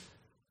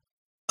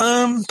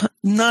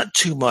 Not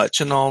too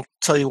much, and I'll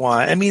tell you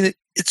why.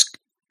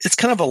 It's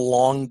kind of a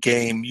long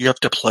game you have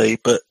to play,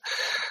 but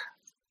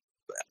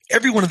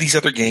every one of these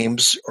other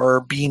games are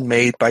being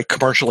made by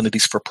commercial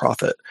entities for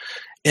profit.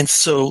 And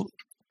so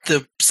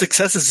the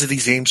successes of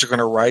these games are going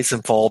to rise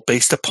and fall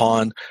based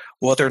upon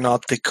whether or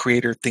not the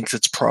creator thinks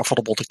it's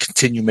profitable to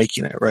continue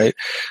making it, right?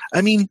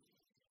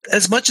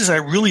 As much as I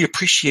really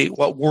appreciate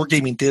what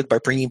Wargaming did by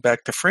bringing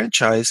back the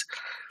franchise,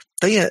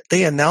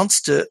 they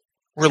announced it,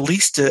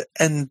 released it,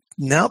 and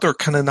now they're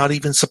kind of not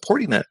even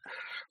supporting it.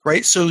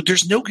 Right, so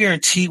there's no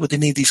guarantee with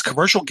any of these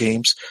commercial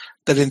games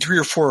that in 3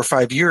 or 4 or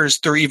 5 years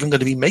they're even going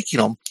to be making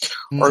them,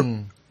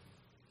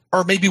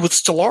 or maybe with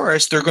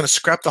Stellaris they're going to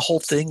scrap the whole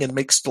thing and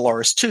make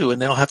Stellaris 2,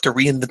 and they'll have to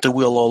reinvent the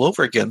wheel all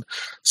over again.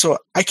 So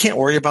I can't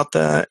worry about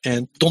that,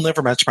 and they'll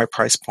never match my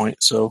price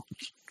point. So,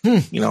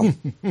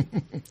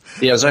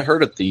 Yeah, as I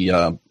heard at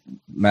the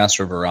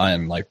Master of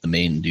Orion, the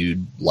main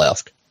dude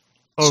left.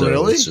 Oh, so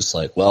really? It's just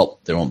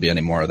there won't be any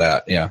more of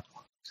that. Yeah.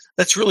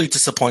 That's really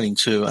disappointing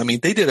too. I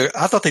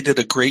thought they did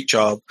a great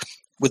job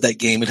with that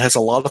game. It has a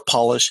lot of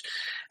polish,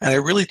 and I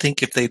really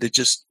think if they'd have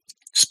just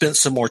spent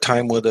some more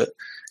time with it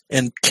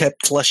and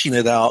kept fleshing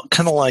it out,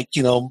 kind of like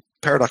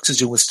Paradox is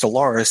doing with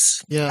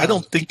Stellaris. Yeah, I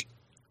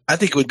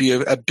think it would be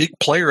a big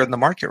player in the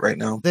market right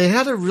now. They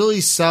had a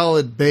really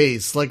solid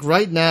base.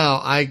 Right now,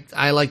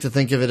 I like to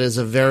think of it as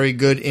a very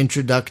good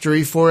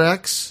introductory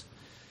 4X,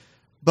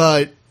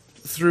 but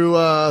through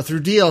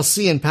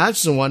DLC and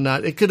patches and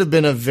whatnot, it could have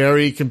been a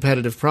very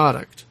competitive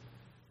product,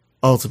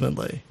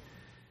 ultimately.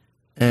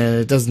 And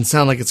it doesn't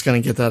sound like it's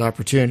going to get that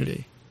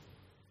opportunity,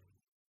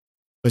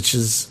 which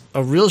is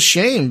a real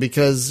shame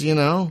because,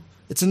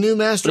 it's a new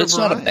Master But it's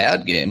not a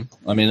bad game.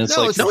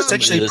 It's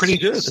actually pretty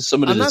good.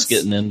 Somebody that's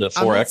getting into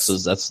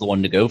 4Xs, that's the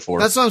one to go for.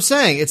 That's what I'm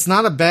saying. It's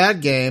not a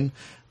bad game.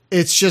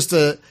 It's just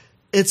I'd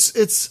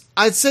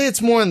say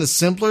it's more on the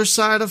simpler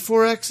side of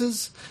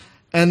 4Xs.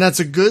 And that's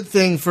a good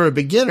thing for a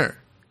beginner.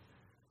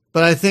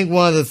 But I think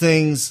one of the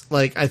things,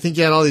 I think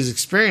you had all these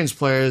experienced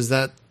players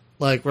that,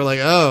 were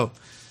oh,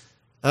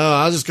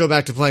 I'll just go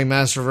back to playing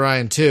Master of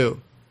Orion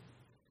 2.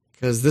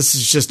 Because this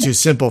is just too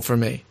simple for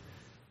me.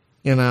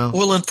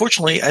 Well,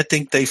 unfortunately, I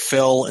think they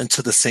fell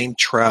into the same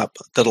trap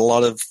that a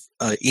lot of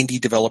indie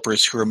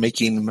developers who are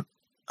making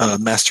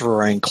Master of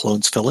Orion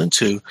clones fell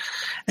into.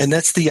 And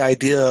that's the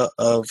idea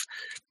of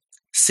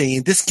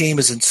saying this game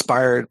is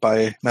inspired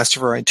by Master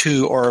of Orion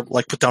 2 or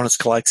with Daunus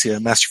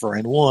Galaxia, Master of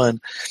Orion 1.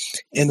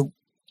 And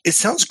it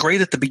sounds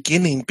great at the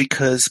beginning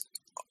because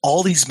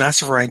all these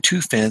Master of Orion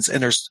 2 fans,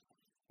 and there's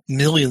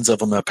millions of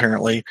them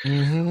apparently,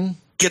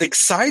 get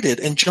excited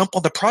and jump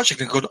on the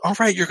project and go, all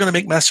right, you're going to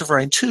make Master of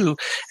Orion 2.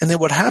 And then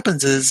what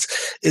happens is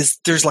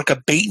there's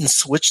a bait and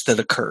switch that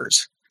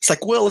occurs. It's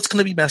it's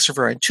going to be Master of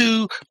Orion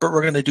 2, but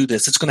we're going to do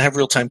this. It's going to have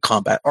real-time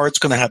combat, or it's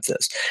going to have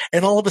this.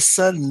 And all of a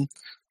sudden,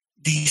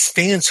 these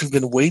fans who've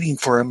been waiting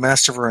for a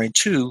Master of Orion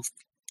 2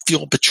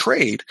 feel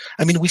betrayed.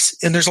 I mean,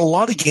 and there's a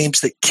lot of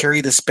games that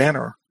carry this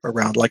banner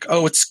around, like,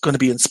 oh, it's going to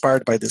be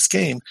inspired by this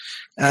game.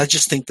 And I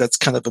just think that's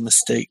kind of a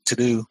mistake to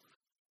do.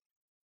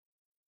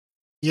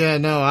 Yeah,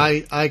 no,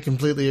 I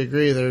completely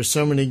agree. There's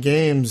so many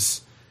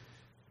games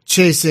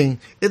they're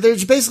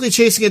basically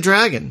chasing a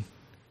dragon.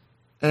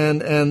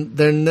 And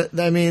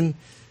I mean,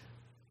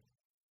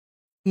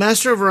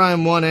 Master of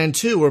Orion 1 and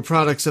 2 were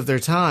products of their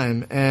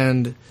time,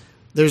 and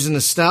there's a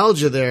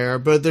nostalgia there,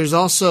 but there's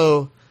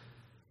also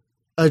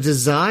a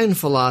design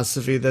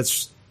philosophy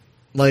that's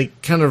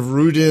like kind of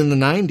rooted in the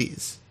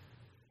 90s.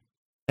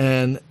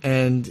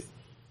 And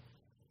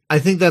I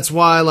think that's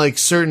why like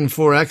certain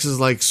 4Xs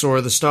like Soar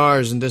of the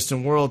Stars and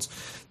Distant Worlds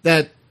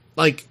that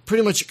like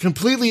pretty much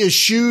completely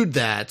eschewed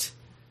that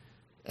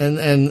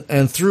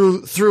and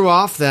threw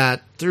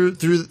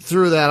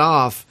that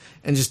off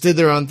and just did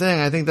their own thing.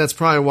 I think that's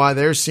probably why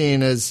they're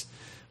seen as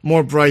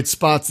more bright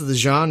spots of the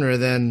genre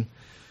than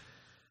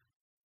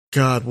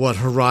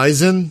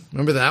Horizon?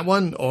 Remember that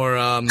one? Or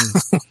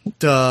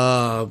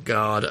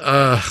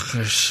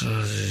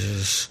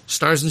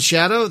Stars and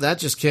Shadow? That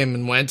just came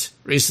and went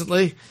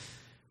recently.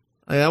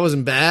 Like, that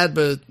wasn't bad,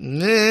 but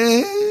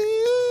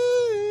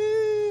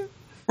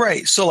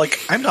right. So like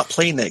I'm not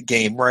playing that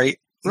game, right?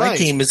 My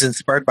game is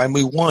inspired by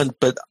Mu 1,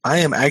 but I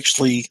am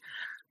actually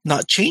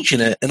not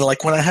changing it. And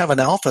like when I have an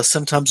alpha,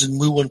 sometimes in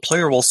Mu 1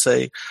 player will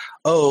say,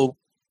 oh,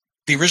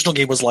 the original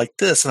game was like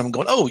this. And I'm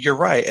going, oh, you're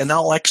right. And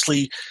I'll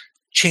actually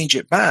change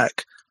it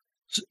back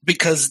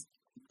because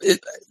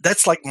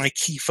that's like my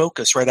key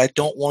focus, right? I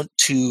don't want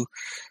to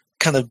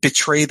kind of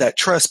betray that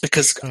trust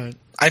because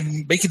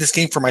I'm making this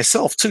game for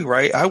myself too,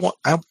 right? I want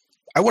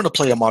to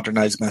play a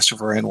modernized Master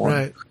of Orion 1.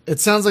 Right.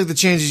 It sounds like the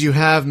changes you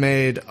have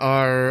made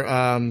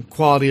are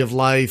quality of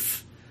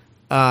life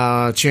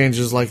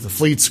changes, like the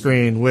fleet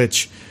screen,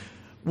 which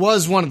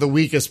was one of the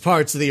weakest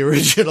parts of the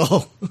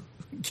original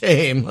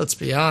game. Let's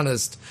be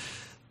honest.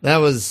 That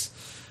was,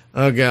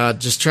 oh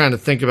god, just trying to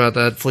think about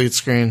that fleet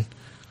screen.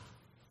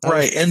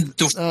 Right, and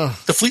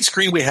the fleet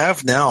screen we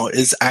have now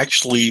is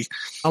actually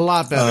a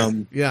lot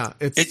better. Yeah,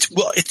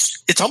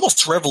 it's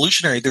almost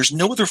revolutionary. There's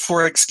no other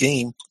 4X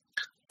game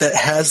that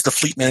has the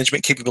fleet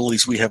management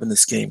capabilities we have in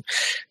this game.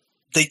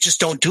 They just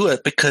don't do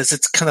it because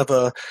it's kind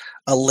of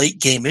a late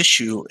game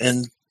issue,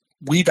 and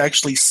we've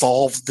actually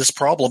solved this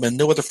problem, and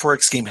no other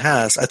 4X game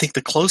has. I think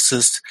the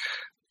closest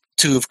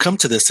to have come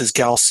to this is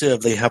Gal Civ.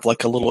 They have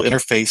like a little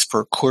interface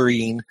for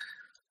querying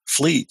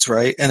fleets,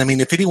 right? And I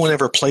mean, if anyone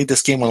ever played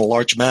this game on a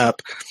large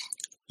map,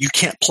 you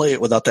can't play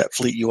it without that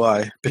fleet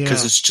UI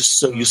because it's just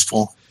so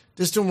useful.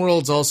 Distant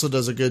Worlds also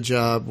does a good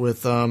job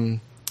with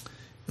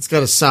it's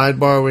got a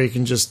sidebar where you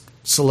can just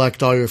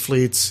select all your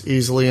fleets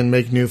easily and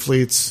make new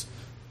fleets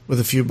with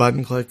a few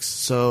button clicks.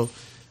 So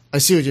I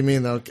see what you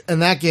mean though.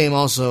 And that game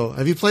also,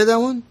 have you played that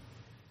one?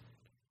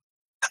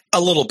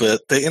 A little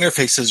bit. The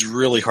interface is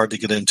really hard to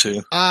get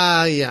into.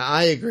 Yeah,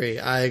 I agree.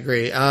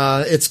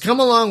 It's come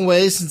a long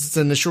way since its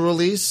initial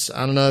release.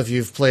 I don't know if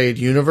you've played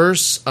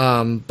Universe,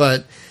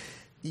 but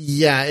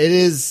yeah, it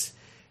is.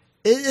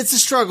 It's a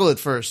struggle at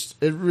first.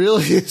 It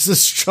really is a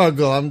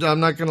struggle. I'm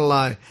not going to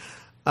lie.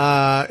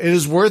 It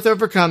is worth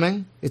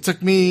overcoming. It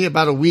took me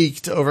about a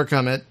week to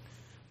overcome it.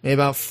 Maybe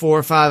about 4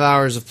 or 5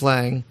 hours of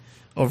playing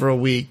over a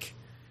week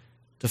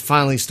to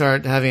finally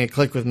start having it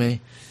click with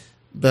me.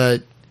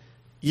 But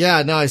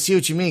yeah, no, I see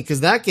what you mean, because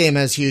that game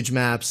has huge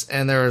maps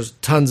and there's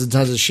tons and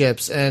tons of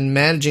ships, and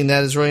managing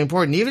that is really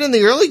important. Even in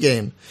the early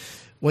game,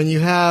 when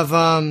you have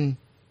all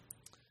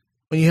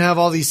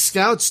these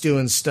scouts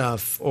doing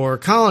stuff or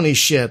colony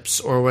ships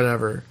or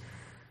whatever,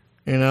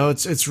 you know,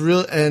 it's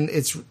real. And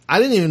I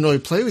didn't even really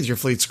play with your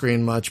fleet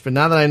screen much, but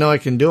now that I know I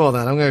can do all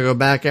that, I'm going to go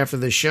back after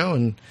this show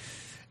and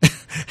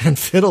and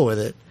fiddle with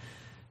it.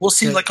 Well,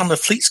 see, like on the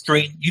fleet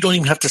screen, you don't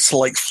even have to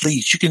select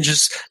fleets. You can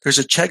there's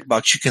a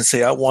checkbox. You can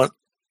say,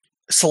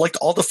 select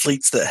all the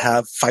fleets that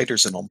have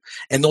fighters in them,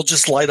 and they'll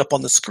just light up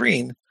on the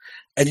screen,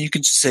 and you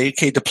can just say,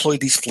 okay, deploy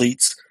these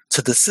fleets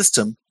to the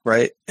system,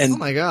 right? And oh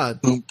my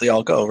god, boom, they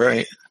all go,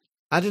 right?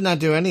 I did not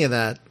do any of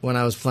that when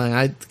I was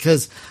playing.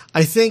 Because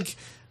I think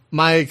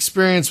my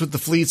experience with the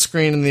fleet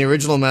screen in the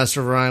original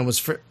Master of Orion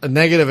was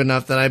negative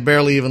enough that I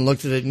barely even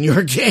looked at it in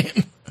your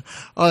game.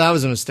 Oh, that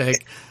was a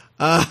mistake.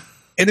 And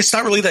it's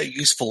not really that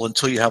useful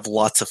until you have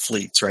lots of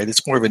fleets, right?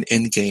 It's more of an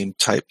in-game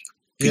type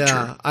feature.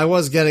 Yeah, I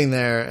was getting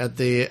there at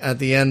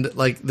the end.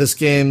 Like this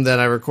game that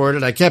I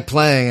recorded, I kept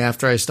playing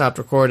after I stopped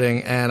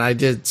recording, and I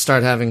did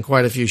start having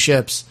quite a few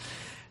ships.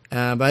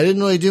 But I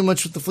didn't really do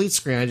much with the fleet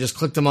screen. I just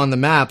clicked them on the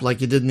map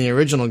like you did in the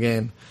original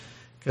game,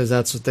 because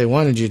that's what they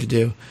wanted you to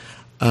do.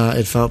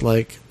 It felt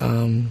like.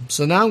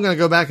 So now I'm going to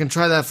go back and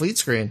try that fleet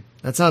screen.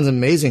 That sounds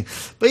amazing.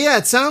 But yeah,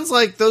 it sounds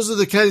like those are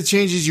the kind of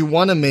changes you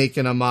want to make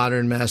in a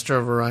modern Master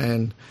of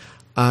Orion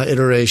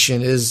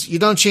iteration. Is you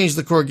don't change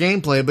the core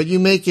gameplay, but you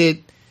make it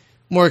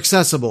more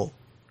accessible,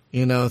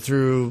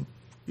 through,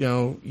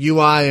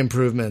 UI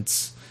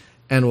improvements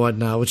and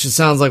whatnot, which it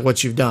sounds like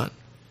what you've done.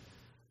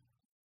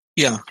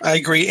 Yeah, I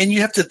agree. And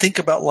you have to think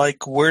about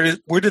like where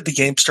did the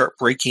game start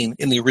breaking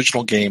in the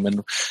original game,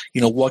 and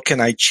what can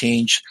I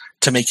change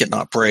to make it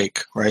not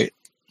break, right?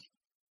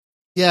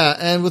 Yeah,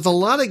 and with a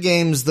lot of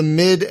games, the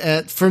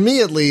mid, for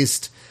me at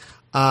least,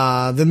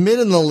 the mid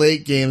and the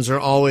late games are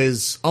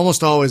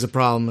almost always a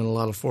problem in a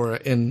lot of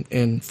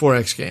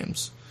 4X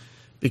games.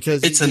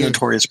 Because it's a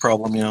notorious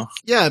problem, yeah.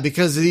 Yeah,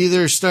 because it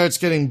either starts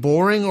getting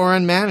boring or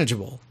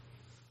unmanageable.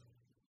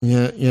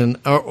 Yeah,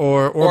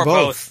 or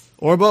both.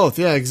 Or both,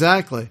 yeah,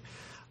 exactly.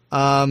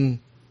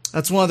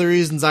 That's one of the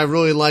reasons I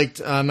really liked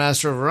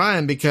Master of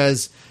Orion,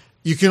 because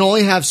you can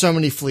only have so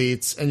many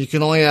fleets, and you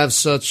can only have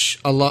such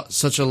a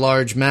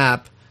large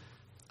map,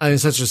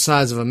 such a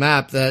size of a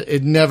map, that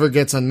it never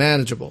gets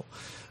unmanageable.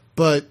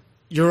 But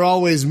you're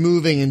always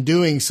moving and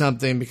doing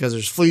something because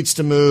there's fleets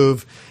to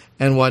move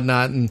and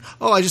whatnot. And,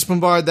 I just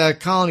bombarded that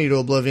colony to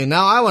oblivion.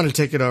 Now I want to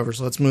take it over,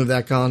 so let's move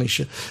that colony.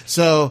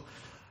 So,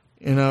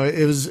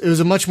 it was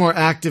a much more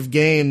active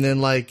game than,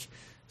 like,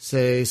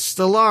 say,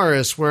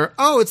 Stellaris, where,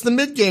 it's the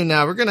mid-game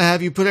now. We're going to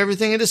have you put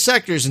everything into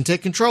sectors and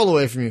take control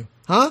away from you.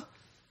 Huh?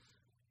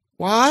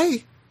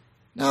 Why?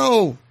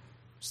 No.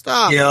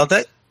 Stop. Yeah,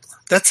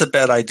 that's a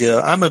bad idea.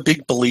 I'm a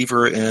big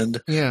believer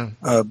in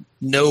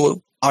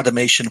no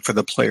automation for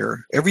the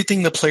player.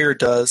 Everything the player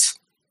does,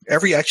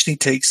 every action he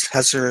takes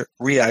has a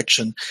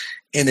reaction.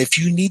 And if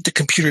you need the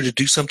computer to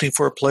do something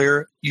for a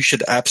player, you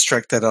should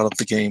abstract that out of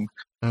the game.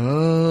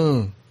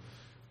 Oh.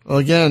 Well,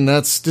 again,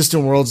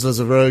 Distant Worlds does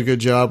a very good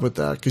job with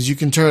that, because you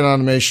can turn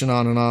automation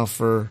on and off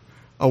for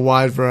a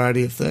wide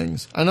variety of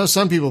things. I know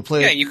some people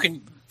play you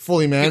can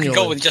fully manually. You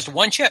can go with just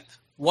one chip.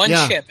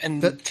 Ship,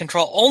 and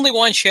control only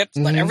one ship,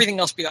 let everything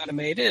else be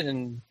automated,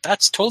 and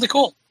that's totally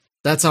cool.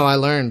 That's how I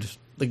learned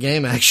the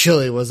game,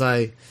 actually, was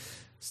I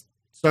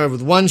started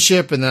with one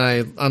ship, and then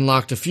I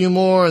unlocked a few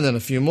more, and then a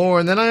few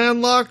more, and then I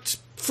unlocked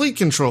fleet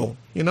control.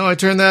 I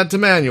turned that to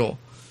manual.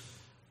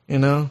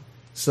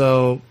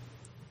 So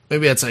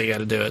maybe that's how you got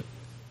to do it.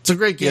 It's a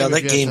great game. Yeah,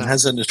 that game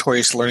has a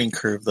notorious learning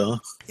curve, though.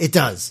 It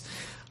does.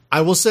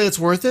 I will say it's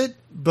worth it,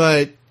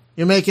 but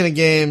you're making a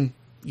game,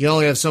 you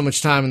only have so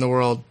much time in the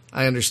world.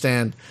 I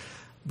understand,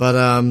 but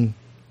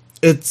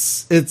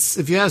it's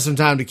if you have some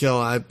time to kill,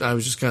 I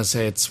was just gonna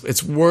say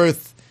it's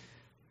worth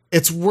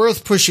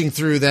pushing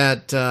through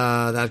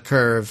that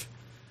curve.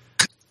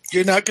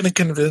 You're not going to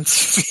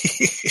convince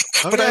me,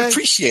 but I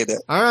appreciate it.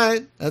 All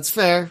right, that's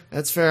fair.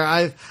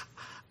 I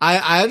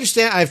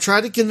understand. I've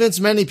tried to convince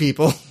many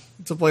people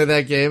to play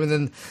that game, and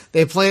then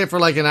they play it for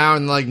like an hour,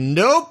 and they're like,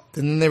 nope,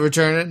 and then they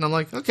return it, and I'm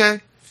like,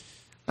 okay,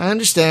 I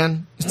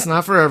understand. It's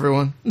not for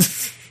everyone.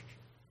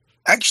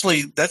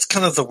 Actually, that's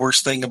kind of the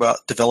worst thing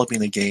about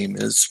developing a game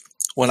is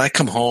when I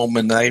come home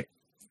and I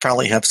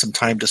finally have some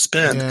time to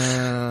spend,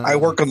 I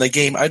work on the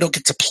game. I don't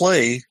get to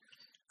play.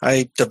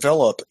 I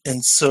develop.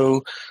 And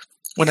so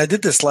when I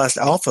did this last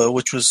alpha,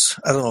 which was,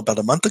 I don't know, about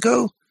a month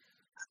ago,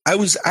 I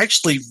was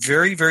actually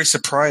very, very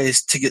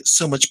surprised to get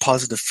so much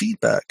positive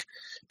feedback,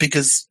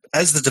 because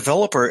as the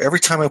developer, every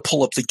time I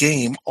pull up the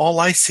game,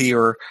 all I see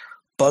are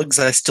bugs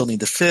I still need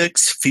to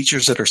fix,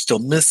 features that are still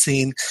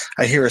missing.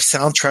 I hear a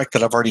soundtrack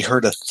that I've already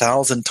heard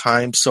 1,000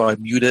 times, so I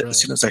mute it as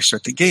soon as I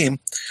start the game.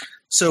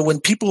 So when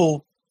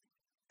people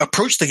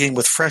approach the game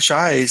with fresh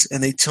eyes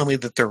and they tell me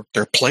that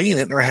they're playing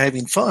it and they're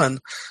having fun,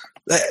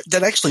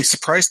 that actually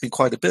surprised me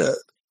quite a bit.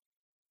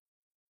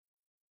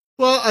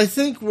 Well, I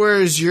think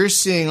whereas you're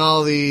seeing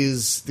all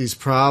these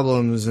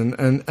problems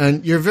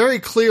and you're very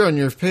clear on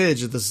your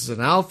page that this is an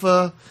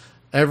alpha.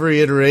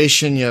 Every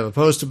iteration you have a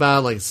post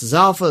about, like, this is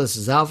alpha, this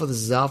is alpha, this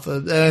is alpha.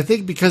 And I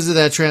think because of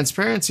that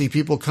transparency,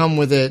 people come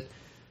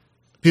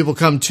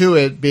to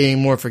it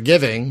being more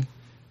forgiving,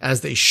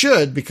 as they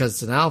should, because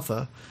it's an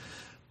alpha.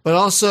 But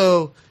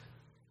also,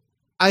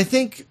 I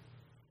think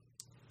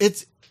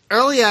it's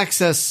early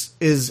access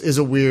is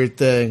a weird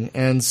thing,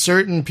 and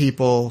certain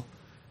people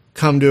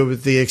come to it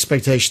with the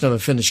expectation of a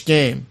finished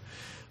game.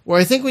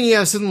 Where I think when you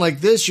have something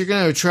like this, you're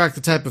going to attract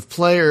the type of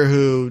player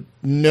who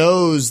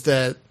knows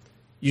that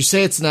you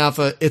say it's an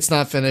alpha, it's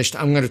not finished,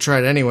 I'm going to try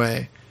it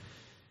anyway.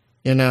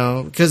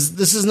 Because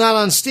this is not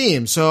on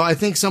Steam. So I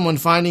think someone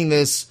finding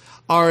this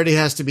already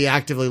has to be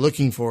actively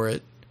looking for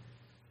it.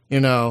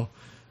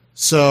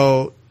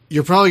 So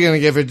you're probably going to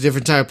give it a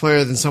different type of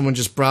player than someone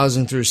just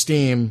browsing through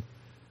Steam,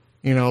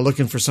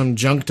 looking for some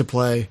junk to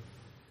play.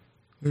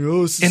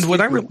 And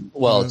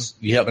what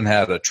you haven't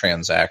had a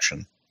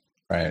transaction,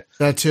 right?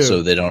 That too.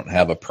 So they don't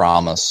have a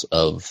promise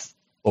of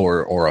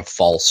or a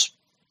false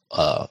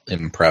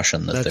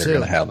impression that they're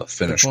going to have a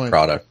finished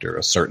product or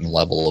a certain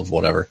level of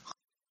whatever.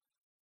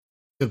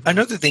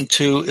 Another thing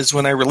too is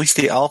when I release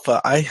the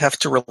alpha, I have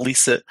to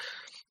release it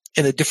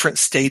in a different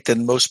state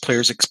than most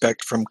players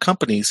expect from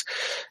companies,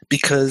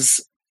 because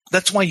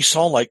that's why you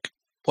saw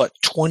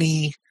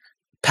 20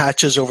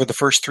 patches over the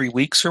first 3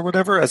 weeks or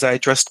whatever as I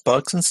addressed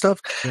bugs and stuff.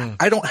 Yeah.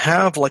 I don't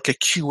have a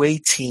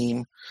QA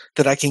team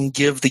that I can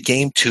give the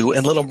game to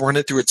and let them run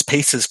it through its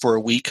paces for a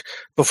week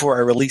before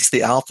I release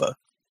the alpha.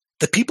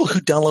 The people who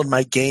download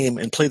my game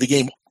and play the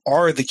game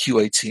are the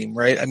QA team,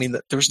 right? I mean,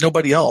 there's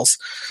nobody else.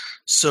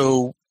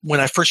 So when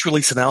I first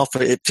release an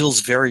alpha, it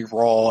feels very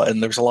raw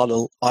and there's a lot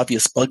of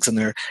obvious bugs in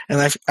there.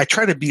 And I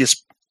try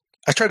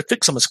to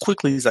fix them as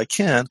quickly as I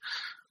can.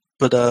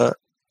 but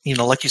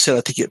like you said,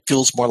 I think it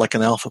feels more like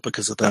an alpha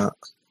because of that.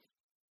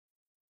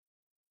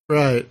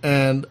 Right,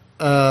 and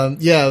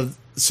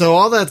so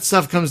all that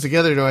stuff comes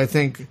together to, I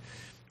think,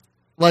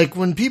 like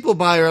when people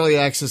buy early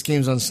access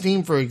games on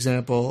Steam, for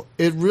example,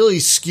 it really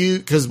skews,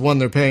 because one,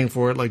 they're paying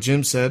for it, like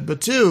Jim said,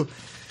 but two,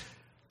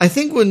 I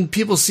think when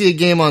people see a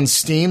game on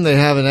Steam, they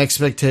have an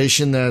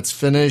expectation that's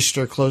finished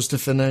or close to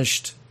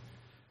finished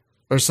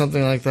or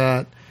something like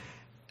that.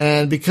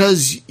 And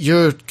because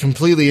you're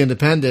completely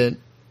independent,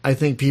 I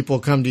think people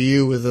come to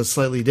you with a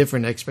slightly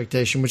different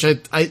expectation, which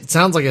it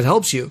sounds like it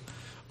helps you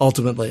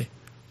ultimately.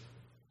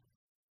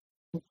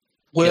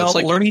 Well, it's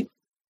like, learning.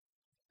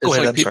 It's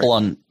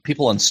like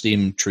people on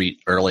Steam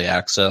treat early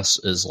access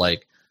as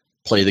like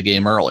play the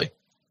game early,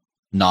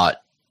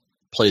 not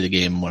play the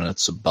game when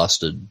it's a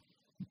busted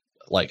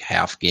like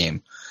half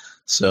game.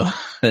 So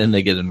and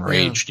they get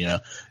enraged.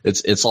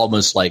 It's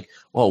almost like,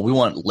 well, we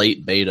want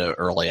late beta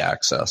early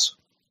access,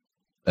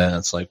 and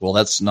it's like, well,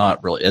 that's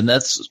not really, and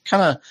that's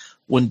kind of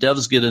when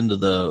devs get into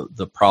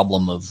the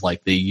problem of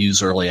like they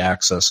use early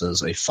access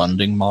as a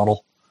funding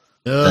model.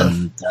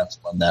 Then that's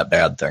when that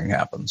bad thing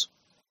happens.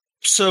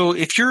 So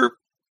if you're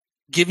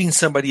giving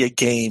somebody a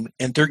game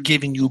and they're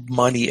giving you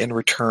money in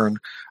return,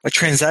 a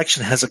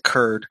transaction has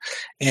occurred,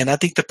 and I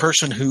think the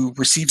person who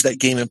receives that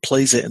game and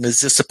plays it and is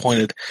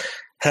disappointed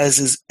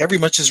has every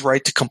much as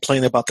right to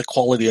complain about the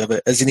quality of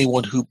it as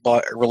anyone who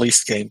bought a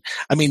released game.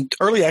 I mean,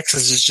 early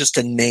access is just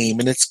a name,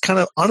 and it's kind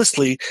of,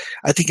 honestly,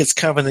 I think it's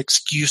kind of an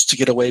excuse to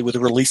get away with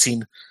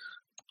releasing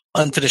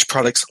unfinished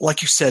products,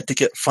 like you said, to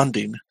get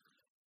funding.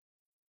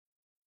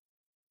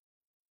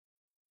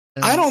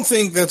 I don't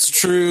think that's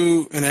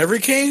true in every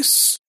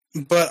case,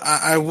 but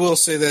I will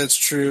say that it's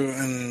true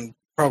in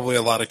probably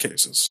a lot of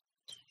cases.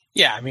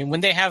 Yeah, I mean, when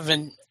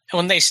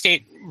they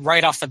state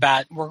right off the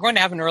bat, we're going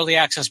to have an early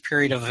access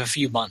period of a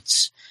few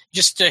months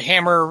just to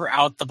hammer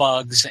out the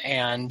bugs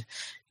and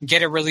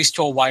get it released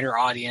to a wider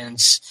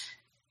audience,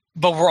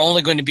 but we're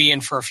only going to be in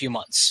for a few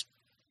months.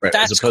 Right,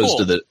 that's as opposed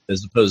cool.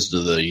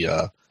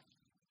 to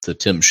the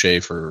Tim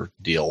Schafer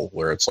deal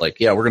where it's like,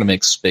 yeah, we're going to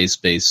make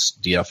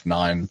space-based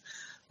DF9,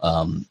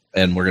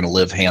 and we're going to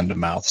live hand to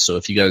mouth. So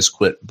if you guys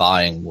quit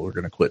buying, we're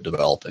going to quit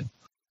developing.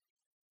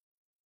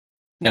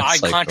 Now, I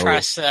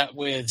contrast that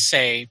with,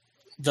 say,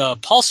 the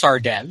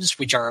Pulsar devs,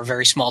 which are a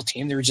very small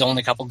team. There's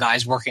only a couple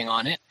guys working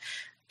on it,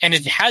 and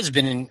it has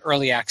been in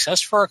early access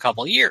for a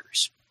couple of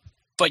years.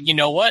 But you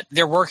know what?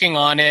 They're working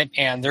on it,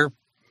 and they're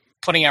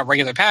putting out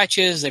regular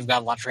patches. They've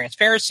got a lot of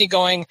transparency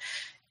going,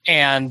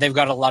 and they've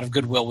got a lot of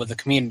goodwill with the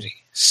community.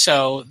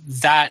 So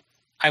that,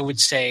 I would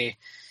say,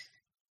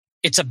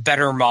 it's a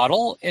better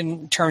model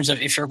in terms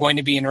of if you're going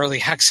to be in early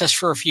access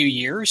for a few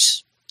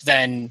years,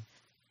 then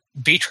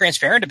be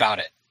transparent about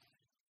it.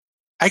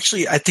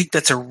 Actually, I think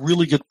that's a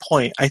really good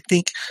point. I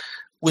think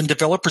when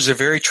developers are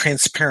very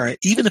transparent,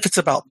 even if it's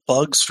about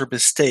bugs or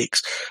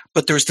mistakes,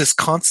 but there's this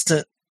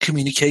constant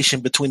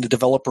communication between the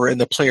developer and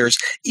the players,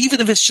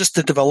 even if it's just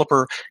the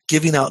developer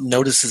giving out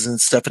notices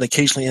and stuff and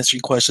occasionally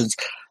answering questions,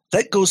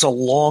 that goes a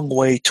long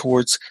way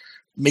towards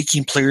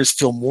making players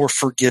feel more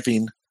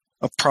forgiving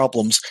of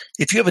problems.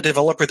 If you have a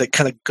developer that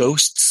kind of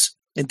ghosts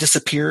and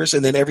disappears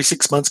and then every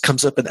 6 months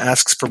comes up and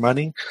asks for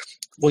money,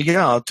 well,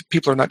 yeah,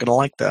 people are not going to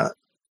like that.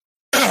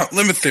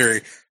 Limit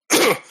theory.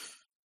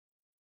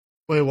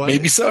 Wait, what?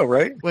 Maybe so,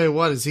 right? Wait,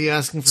 what? Is he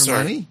asking for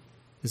money?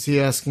 Is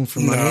he asking for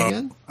money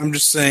again? I'm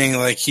just saying,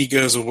 like, he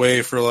goes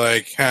away for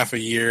like half a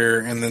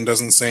year and then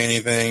doesn't say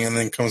anything and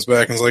then comes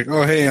back and is like,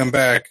 oh, hey, I'm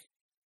back.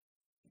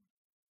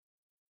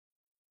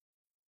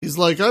 He's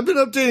like, I've been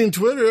updating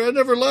Twitter. I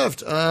never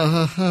left.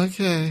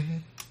 Okay.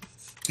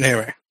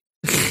 Anyway.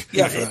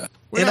 Yeah,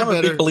 and I'm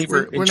a big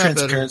believer in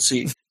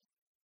transparency.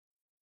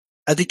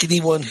 I think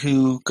anyone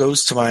who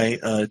goes to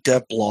my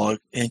dev blog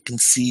and can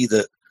see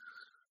that,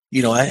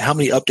 how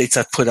many updates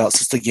I've put out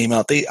since the game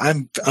out,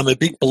 I'm a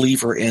big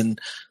believer in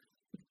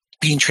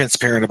being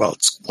transparent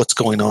about what's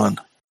going on.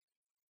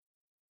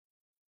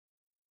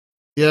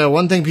 Yeah,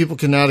 one thing people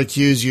cannot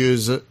accuse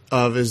you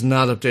of is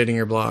not updating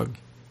your blog.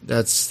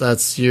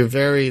 That's you're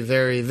very,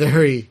 very,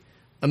 very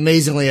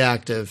amazingly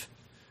active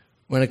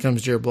when it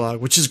comes to your blog,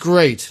 which is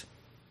great.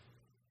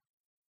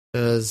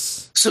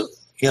 So,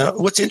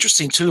 what's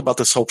interesting too about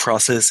this whole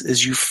process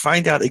is you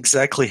find out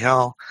exactly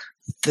how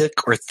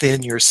thick or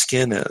thin your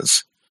skin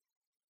is.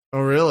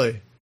 Oh,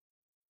 really?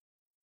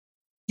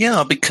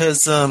 Yeah,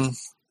 because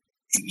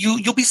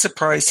you'll be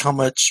surprised how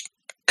much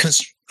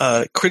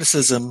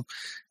criticism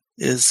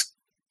is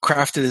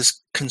crafted as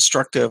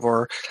constructive,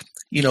 or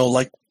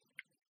like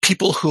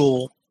people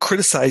who'll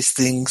criticize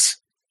things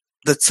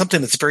that's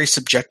something that's very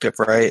subjective,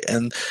 right?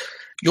 And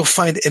you'll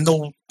find, and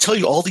they'll tell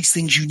you all these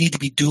things you need to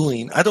be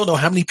doing. I don't know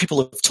how many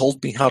people have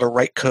told me how to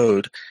write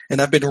code,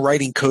 and I've been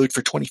writing code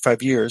for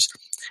 25 years.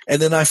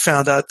 And then I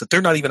found out that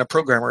they're not even a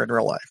programmer in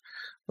real life,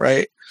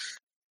 right?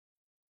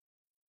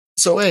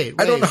 So I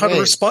don't know how to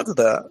respond to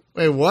that.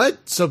 Wait,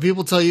 what? So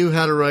people tell you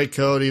how to write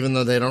code even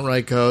though they don't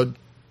write code?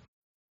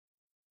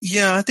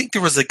 Yeah, I think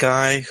there was a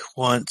guy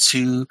once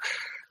who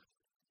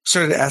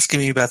started asking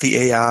me about the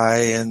AI,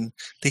 and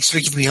they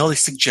started giving me all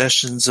these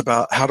suggestions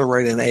about how to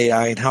write an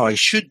AI and how I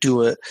should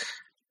do it.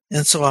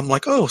 And so I'm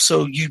like, oh,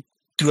 so you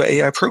do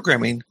AI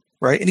programming,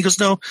 right? And he goes,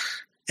 no.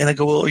 And I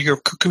go, well, you're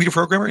a computer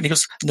programmer? And he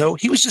goes, no.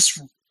 He was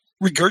just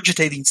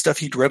regurgitating stuff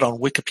he'd read on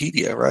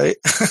Wikipedia, right?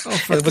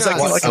 Oh, it was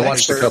like I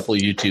watched a couple of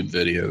YouTube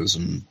videos,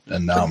 and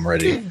now I'm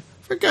ready.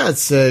 For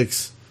God's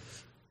sakes.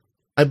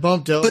 I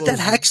bumped over. But that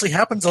actually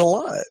happens a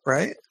lot,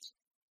 right?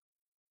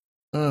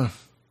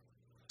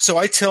 So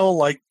I tell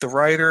like the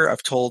writer,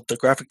 I've told the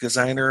graphic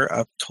designer,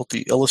 I've told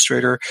the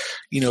illustrator,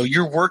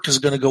 your work is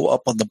going to go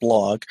up on the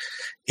blog.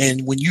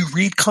 And when you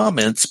read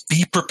comments,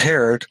 be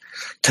prepared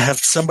to have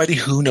somebody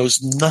who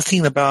knows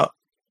nothing about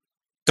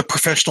the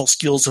professional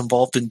skills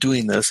involved in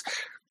doing this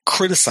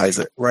criticize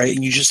it, right?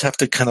 And you just have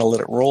to kind of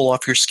let it roll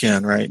off your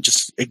skin, right?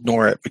 Just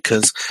ignore it,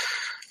 because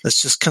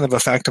that's just kind of a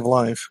fact of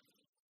life.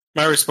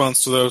 My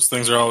response to those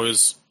things are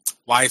always,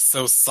 why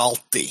so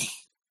salty?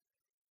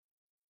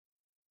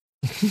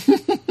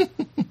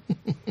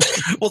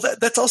 Well,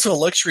 that's also a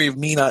luxury of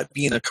me not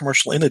being a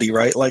commercial entity,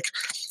 right? Like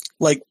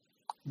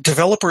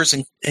developers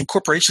and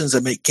corporations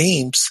that make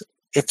games,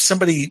 if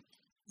somebody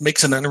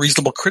makes an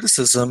unreasonable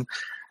criticism,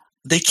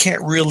 they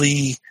can't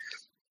really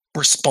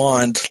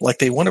respond like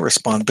they want to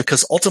respond,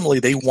 because ultimately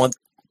they want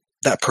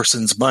that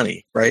person's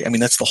money, right? I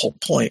mean, that's the whole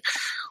point.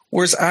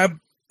 Whereas I'm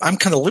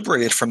kind of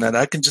liberated from that.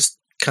 I can just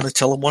kind of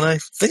tell them what I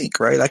think,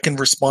 right? I can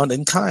respond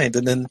in kind,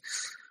 and then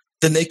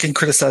they can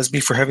criticize me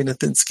for having a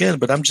thin skin,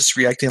 but I'm just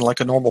reacting like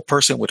a normal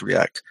person would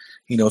react.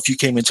 If you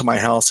came into my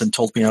house and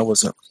told me I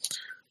wasn't,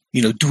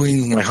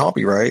 doing my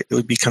hobby right, it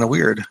would be kind of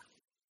weird.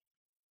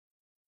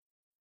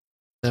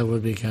 That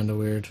would be kind of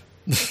weird.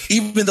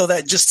 Even though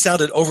that just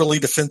sounded overly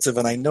defensive,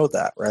 and I know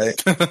that,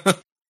 right?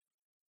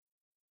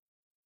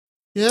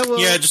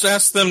 Yeah, just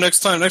ask them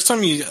next time. Next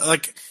time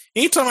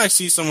anytime I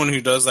see someone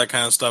who does that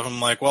kind of stuff, I'm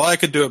like, well, I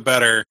could do it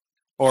better,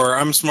 or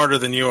I'm smarter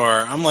than you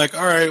are. I'm like,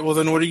 all right, well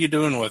then what are you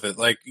doing with it?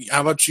 Like,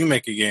 how about you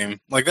make a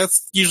game? Like,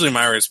 that's usually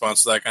my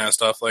response to that kind of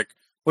stuff. Like,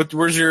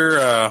 where's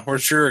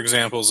your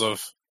examples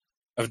of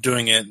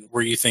doing it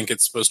where you think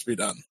it's supposed to be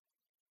done?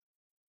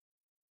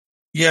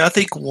 Yeah, I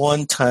think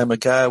one time a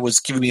guy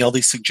was giving me all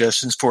these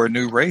suggestions for a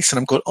new race, and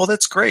I'm going, oh,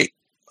 that's great.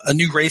 A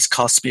new race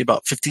costs me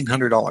about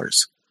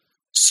 $1,500.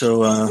 So,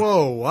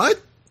 whoa, what?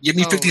 Give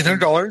me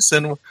 $1,500,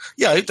 and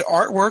the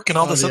artwork and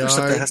all this other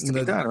stuff that has to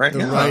be done, right? The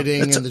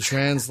writing and the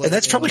translation. And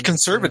that's probably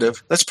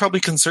conservative. That's probably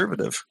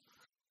conservative.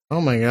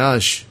 Oh my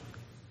gosh.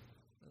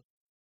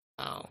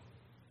 Wow.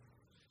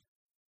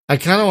 I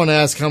kind of want to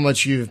ask how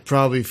much you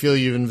probably feel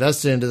you've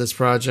invested into this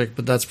project,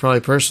 but that's probably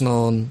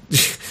personal. And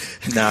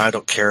no, I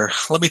don't care.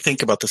 Let me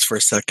think about this for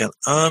a second.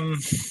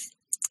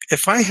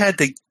 If I had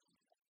to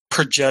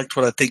project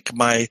what I think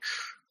my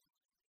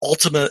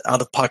ultimate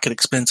out-of-pocket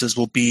expenses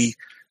will be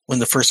when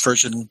the first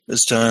version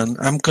is done,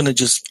 I'm going to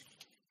just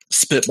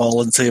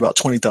spitball and say about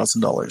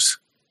 $20,000.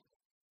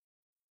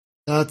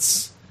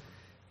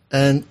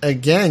 And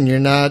again, you're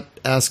not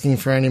asking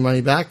for any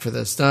money back for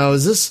this. Now,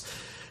 is this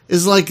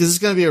going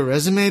to be a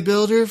resume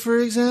builder, for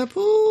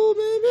example,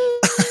 maybe?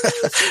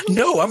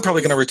 No, I'm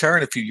probably going to retire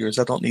in a few years.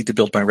 I don't need to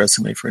build my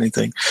resume for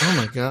anything. Oh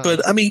my God.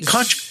 But I mean,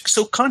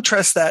 so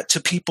contrast that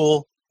to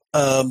people,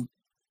 I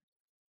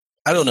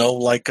don't know,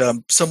 like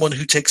someone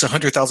who takes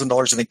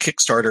 $100,000 in a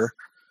Kickstarter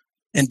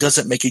and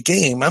doesn't make a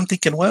game. I'm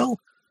thinking, well,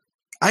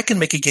 I can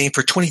make a game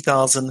for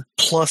 $20,000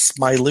 plus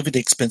my living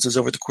expenses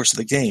over the course of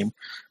the game.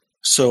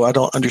 So I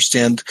don't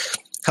understand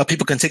how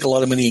people can take a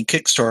lot of money in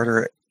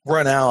Kickstarter,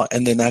 run out,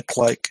 and then act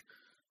like,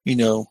 they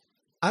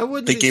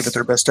gave it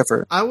their best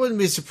effort. I wouldn't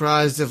be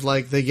surprised if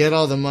they get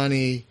all the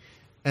money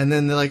and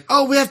then they're like,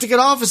 oh, we have to get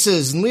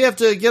offices and we have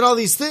to get all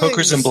these things.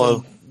 Hookers and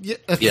blow. Yeah,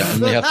 and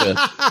we have to.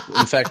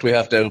 In fact, we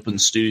have to open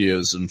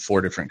studios in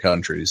 4 different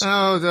countries.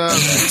 Oh,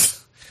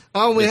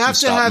 no. We have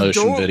to have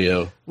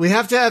doors. We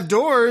have to have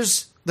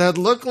doors that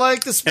look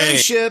like the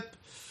spaceship.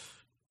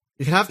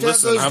 Hey, you have to have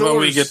those doors. How about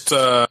we get?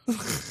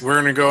 We're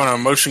going to go on a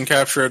motion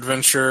capture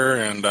adventure,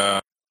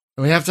 and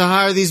we have to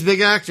hire these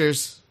big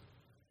actors.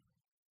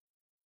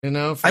 I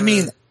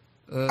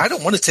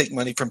don't want to take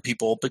money from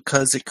people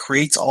because it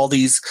creates all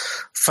these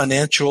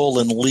financial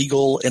and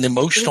legal and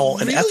emotional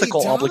and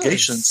ethical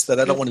obligations that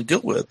I don't want to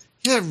deal with.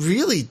 Yeah, it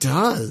really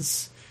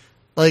does.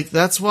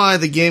 That's why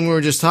the game we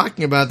were just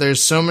talking about,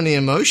 there's so many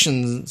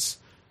emotions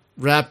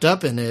wrapped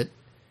up in it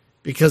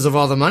because of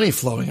all the money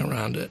flowing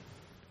around it.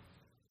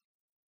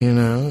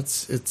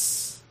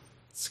 It's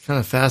kind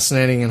of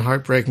fascinating and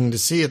heartbreaking to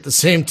see at the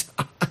same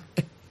time.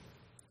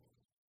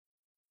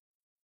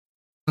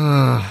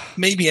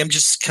 Maybe I'm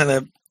just kind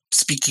of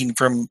speaking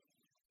from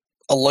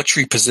a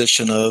luxury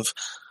position of,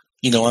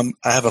 I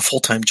have a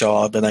full-time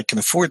job and I can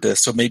afford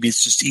this, so maybe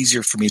it's just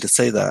easier for me to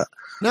say that.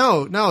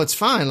 No, it's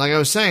fine. Like I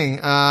was saying,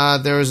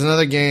 there was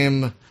another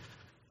game,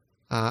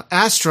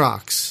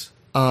 Astrox.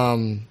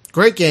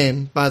 Great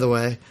game, by the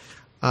way.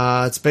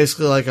 It's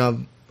basically like a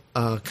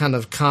kind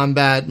of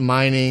combat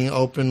mining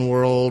open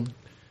world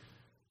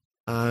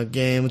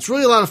game. It's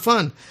really a lot of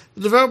fun.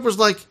 The developer's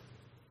like,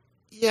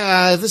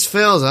 Yeah, if this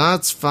fails,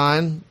 it's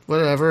fine.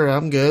 Whatever,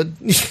 I'm good.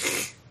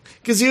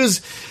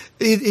 Because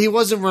he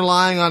wasn't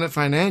relying on it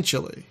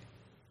financially.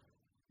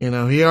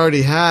 He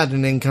already had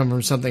an income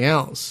from something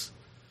else.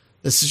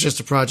 This is just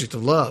a project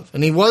of love,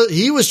 and he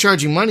was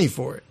charging money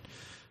for it.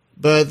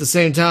 But at the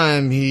same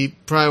time, he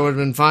probably would have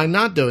been fine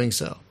not doing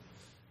so.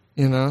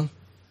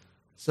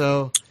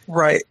 So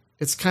right.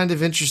 It's kind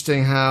of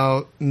interesting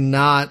how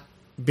not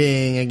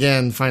being,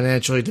 again,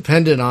 financially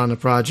dependent on a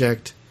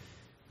project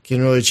can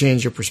really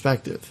change your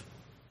perspective.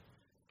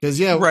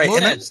 Because,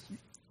 right.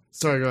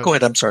 Sorry, go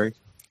ahead. I'm sorry.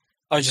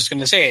 I was just going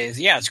to say,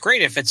 it's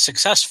great if it's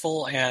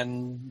successful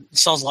and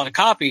sells a lot of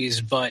copies,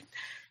 but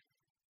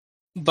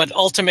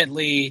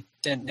ultimately,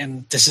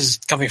 and this is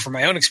coming from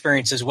my own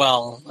experience as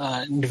well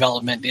in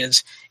development,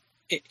 is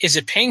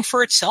it paying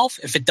for itself?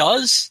 If it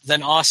does,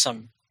 then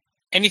awesome.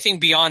 Anything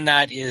beyond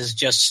that is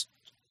just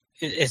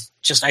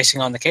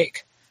icing on the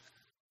cake.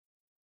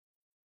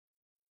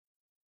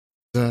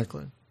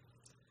 Exactly.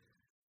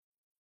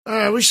 All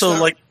right, oh,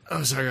 sorry,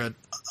 go ahead.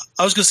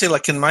 I was going to say,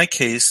 like in my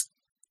case,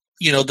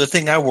 the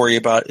thing I worry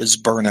about is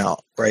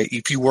burnout, right?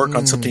 If you work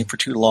on something for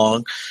too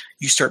long,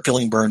 you start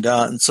feeling burned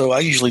out. And so I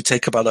usually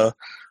take about a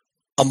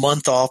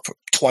month off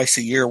twice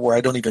a year where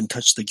I don't even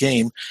touch the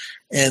game.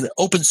 And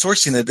open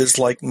sourcing it is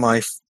like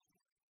my,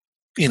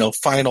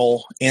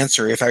 final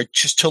answer. If I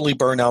just totally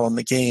burn out on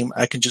the game,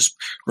 I can just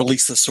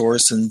release the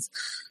source and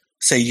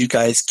say, you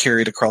guys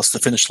carry it across the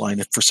finish line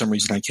if for some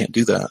reason I can't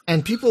do that.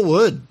 And people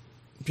would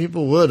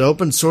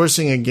open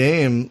sourcing a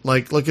game.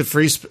 Like look at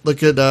Free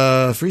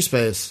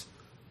Space,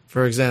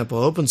 for example.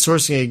 Open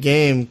sourcing a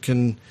game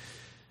can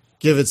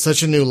give it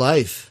such a new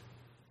life.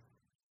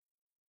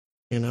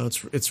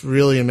 It's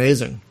really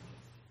amazing.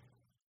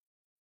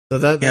 So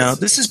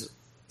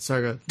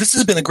sorry, go ahead. This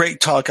has been a great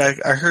talk. I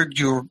heard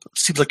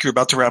seemed like you're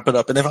about to wrap it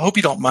up, and I hope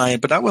you don't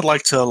mind, but I would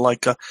like to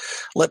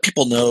let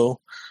people know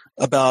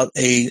about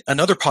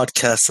another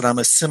podcast that I'm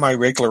a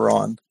semi-regular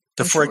on,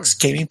 the 4X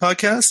Gaming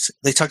Podcast.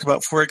 They talk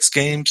about 4X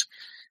games.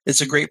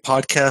 It's a great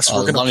podcast.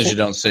 As long as you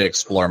don't say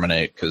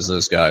Explorminate, because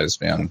those guys,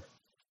 man.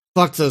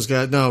 Fuck those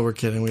guys. No, we're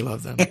kidding. We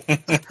love them.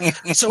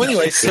 So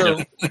anyway,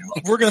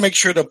 we're going to make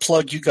sure to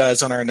plug you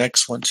guys on our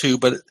next one too.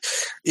 But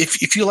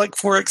if you like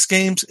 4X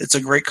games, it's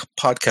a great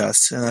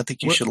podcast, and I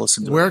think you should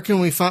listen to it.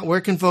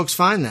 Where can folks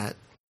find that?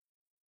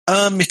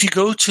 If you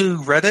go to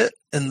Reddit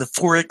and the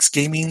 4X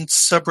Gaming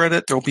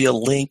subreddit, there'll be a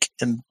link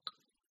that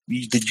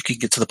you can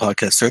get to the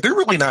podcast there. They're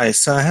really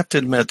nice. I have to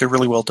admit, they're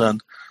really well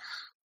done.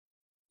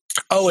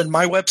 Oh, and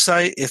my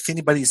website, if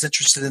anybody's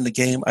interested in the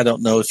game, I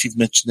don't know if you've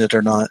mentioned it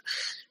or not,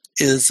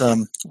 is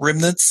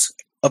Remnants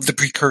of the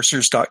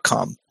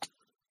Precursors.com.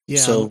 Yeah,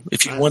 so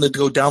if you want to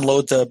go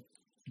download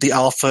the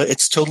alpha,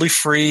 it's totally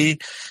free.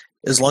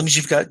 As long as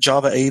you've got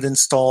Java 8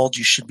 installed,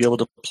 you should be able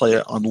to play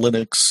it on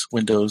Linux,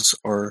 Windows,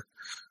 or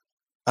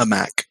a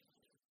Mac.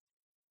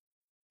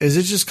 Is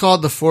it just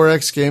called the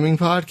 4X Gaming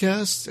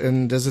Podcast?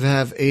 And does it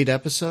have 8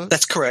 episodes?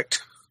 That's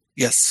correct.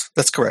 Yes,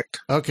 that's correct.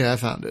 Okay, I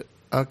found it.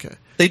 Okay.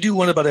 They do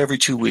one about every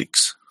 2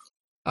 weeks.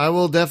 I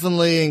will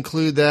definitely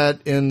include that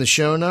in the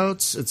show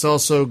notes. It's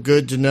also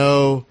good to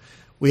know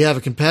we have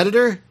a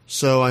competitor,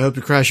 so I hope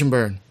you crash and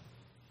burn.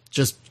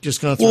 Just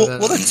going to throw that out.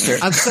 Well, that's fair.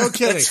 I'm so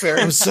kidding. That's fair.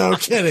 I'm so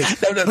kidding.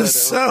 No.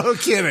 So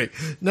kidding.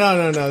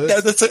 No. No.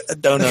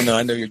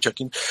 I know you're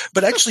joking,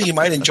 but actually, you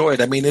might enjoy it.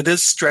 I mean, it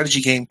is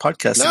strategy game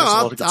podcast. No,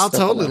 I'll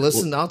totally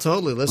listen. I'll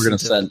totally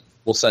listen.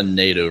 We'll send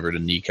Nate over to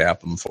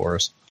kneecap him for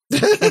us.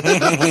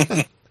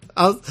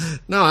 I'll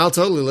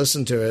totally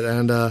listen to it,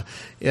 and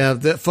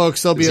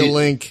folks, there'll be a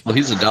link. Well,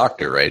 he's a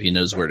doctor, right? He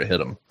knows where to hit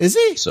them. Is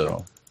he?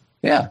 So,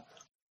 yeah.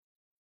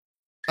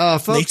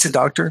 Folks, Nate's a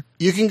doctor.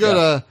 You can go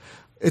to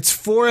it's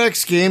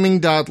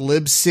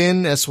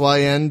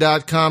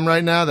 4xgaming.libsyn.com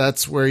right now.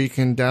 That's where you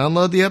can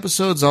download the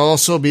episodes. I'll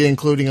also be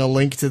including a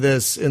link to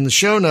this in the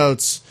show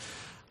notes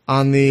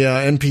on the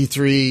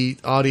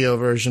MP3 audio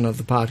version of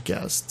the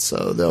podcast.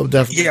 So they'll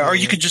definitely or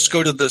you could just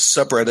go to the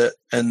subreddit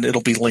and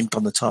it'll be linked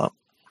on the top.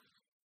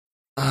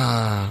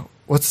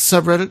 What's the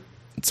subreddit?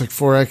 It's like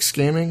 4X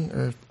Gaming?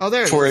 There it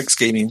 4X is.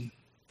 Gaming.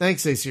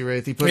 Thanks, AC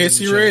Wraith.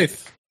 AC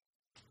Wraith.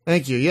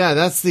 Thank you. Yeah,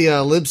 that's the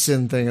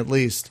Libsyn thing at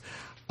least.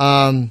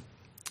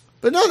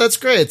 But no, that's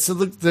great. So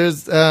look,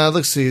 there's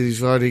let's see.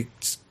 You've already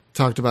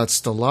talked about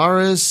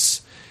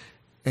Stellaris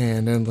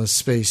and Endless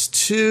Space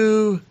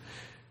 2.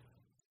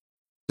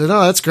 So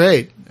no, that's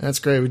great. That's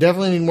great. We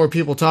definitely need more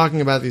people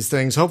talking about these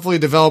things. Hopefully,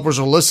 developers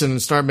will listen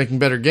and start making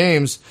better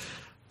games.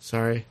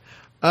 Sorry,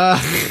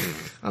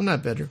 I'm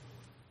not better.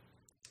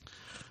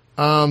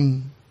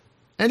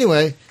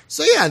 Anyway,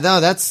 so yeah, no,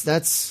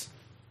 that's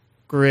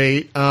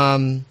great. How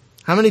many?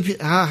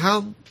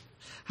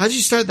 How did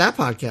you start that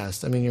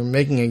podcast? I mean, you're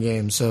making a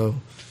game, so.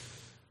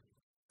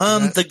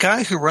 The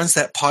guy who runs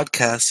that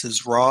podcast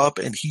is Rob,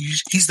 and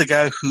he's the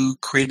guy who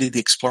created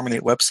the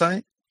Explorminate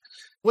website.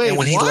 Wait, and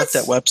when what? he left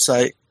that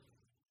website,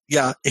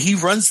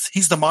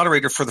 he's the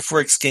moderator for the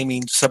 4X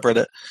Gaming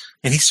subreddit,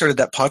 and he started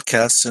that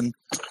podcast, and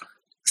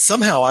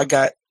somehow I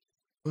got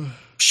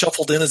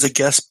shuffled in as a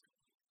guest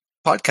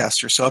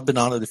podcaster, so I've been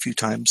on it a few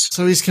times.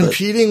 So he's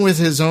competing with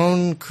his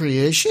own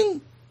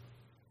creation?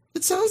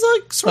 It sounds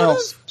like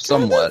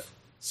somewhat.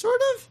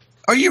 Sort of.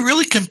 Are you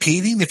really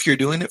competing if you're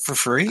doing it for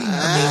free?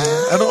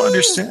 I don't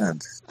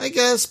understand. I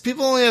guess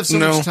people only have so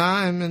much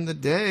time in the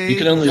day. You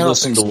can only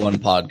listen to one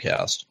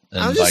podcast.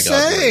 And I'm just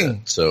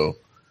saying. So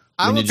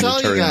I will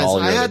tell you guys,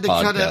 I had to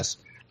cut it.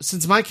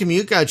 Since my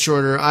commute got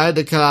shorter, I had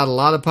to cut out a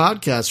lot of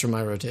podcasts from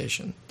my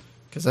rotation.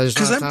 Because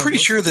I'm pretty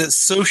sure that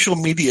social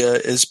media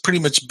is pretty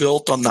much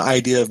built on the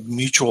idea of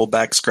mutual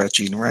back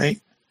scratching, right?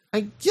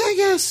 I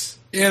guess.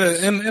 Yeah,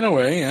 in a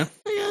way, yeah.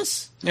 I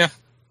guess. Yeah.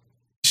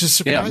 Just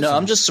surprising.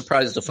 I'm just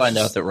surprised to find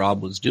out that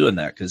Rob was doing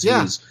that because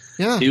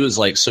he was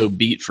like so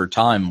beat for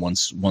time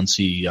once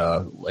he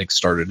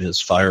started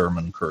his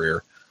fireman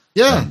career.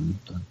 Yeah. And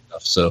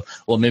stuff. So,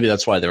 well, maybe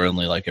that's why they're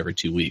only like every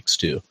 2 weeks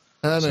too.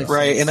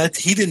 Right, and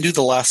he didn't do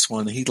the last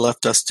one. He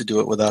left us to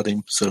do it without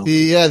him. So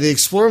the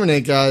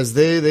Explorminate guys,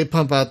 they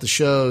pump out the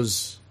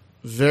shows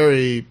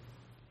very,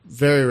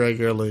 very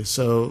regularly.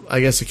 So I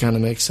guess it kind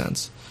of makes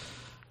sense.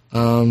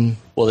 Well,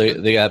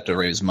 they have to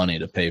raise money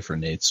to pay for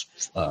Nate's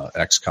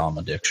XCOM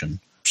addiction.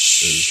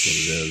 Is what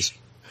it is.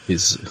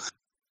 He's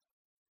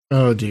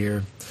oh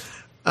dear.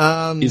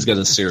 He's got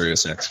a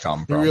serious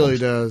XCOM problem. He really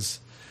does.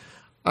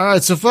 All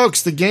right, so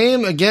folks, the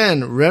game,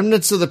 again,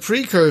 Remnants of the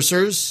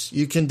Precursors.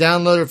 You can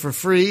download it for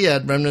free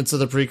at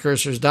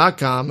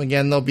remnantsoftheprecursors.com.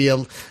 Again, there'll be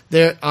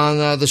there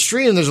on the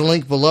stream, there's a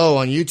link below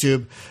on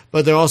YouTube,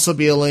 but there'll also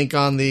be a link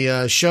on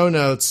the show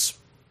notes.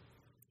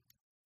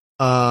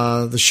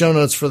 The show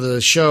notes for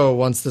the show,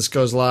 once this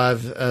goes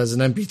live as an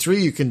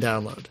MP3, you can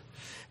download.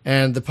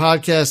 And the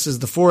podcast is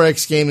the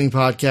 4X Gaming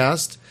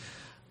Podcast.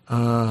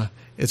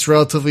 It's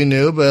relatively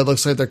new, but it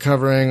looks like they're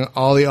covering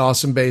all the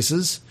awesome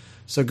bases.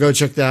 So go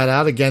check that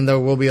out. Again, there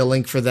will be a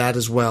link for that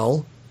as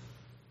well.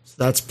 So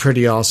that's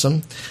pretty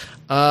awesome.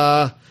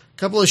 A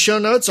couple of show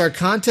notes. Our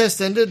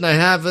contest ended, and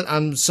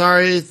I'm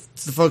sorry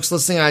to the folks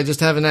listening. I just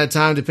haven't had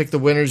time to pick the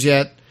winners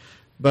yet,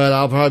 but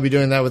I'll probably be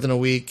doing that within a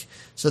week.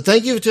 So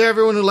thank you to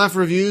everyone who left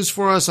reviews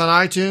for us on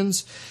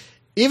iTunes.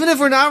 Even if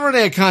we're not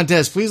running a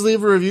contest, please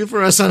leave a review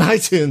for us on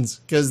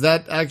iTunes, because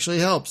that actually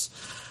helps.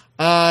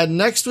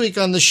 Next week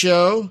on the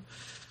show,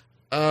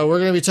 we're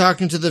going to be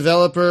talking to the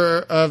developer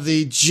of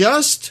the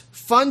just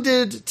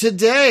funded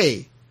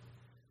today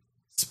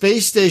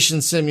Space Station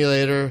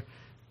Simulator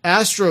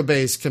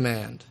Astrobase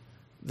Command.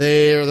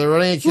 They're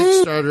running a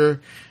Kickstarter,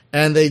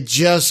 and they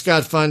just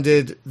got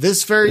funded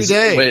this very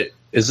day. Wait,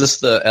 is this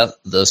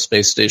the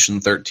Space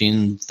Station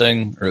 13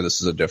 thing, or this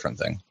is a different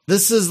thing?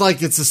 This is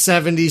like it's a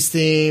 70s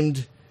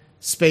themed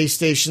space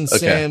station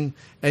sim,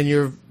 and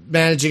you're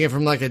managing it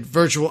from like a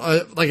virtual,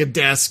 like a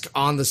desk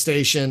on the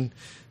station.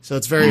 So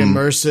it's very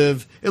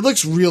immersive. It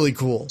looks really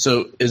cool.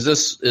 So is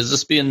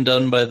this being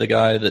done by the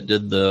guy that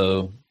did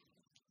the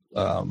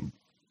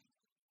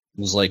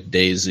was like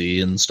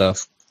Daisy and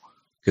stuff?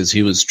 Because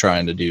he was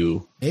trying to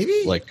do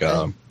maybe like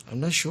I'm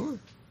not sure,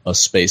 a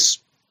Space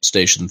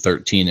Station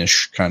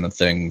 13-ish kind of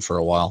thing for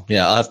a while.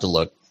 Yeah, I'll have to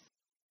look.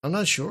 I'm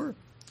not sure.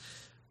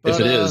 But,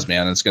 if it is,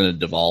 man, it's going to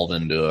devolve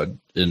into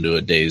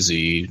a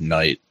Daisy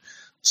night.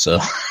 So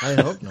I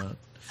hope not.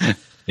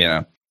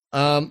 Yeah.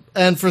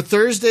 And for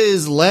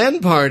Thursday's LAN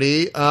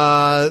party,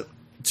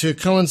 to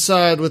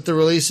coincide with the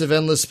release of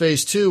Endless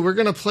Space 2, we're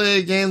going to play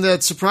a game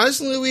that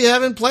surprisingly we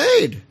haven't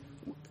played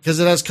because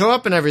it has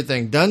co-op and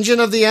everything. Dungeon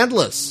of the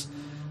Endless.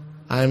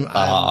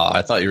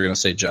 I thought you were going to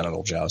say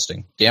genital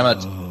jousting. Damn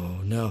it. Oh,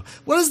 no.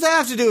 What does that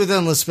have to do with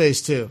Endless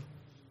Space 2?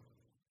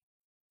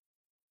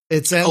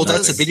 It's endless. Oh,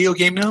 that's a video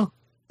game now?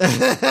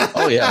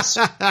 Oh, yes.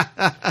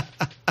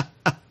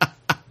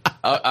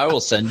 I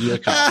will send you a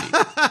copy.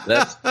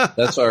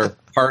 That's our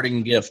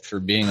parting gift for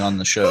being on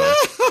the show.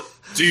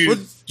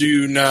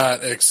 Do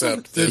not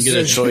accept this. You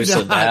get a choice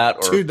of that,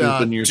 or poop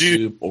in your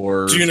soup,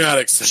 or do not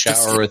accept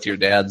shower with your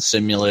dad's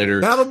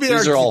simulator.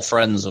 These are all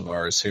friends of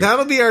ours here.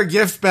 That'll be our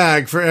gift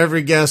bag for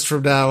every guest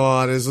from now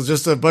on. Is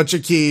just a bunch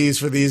of keys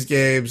for these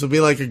games. It'll be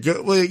like a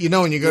good. Well, you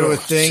know, when you go to a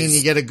thing and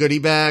you get a goodie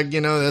bag,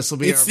 you know, this will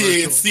be.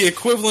 It's the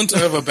equivalent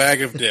of a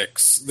bag of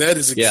dicks. That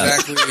is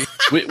exactly.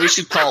 Yeah. we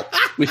should call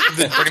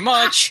pretty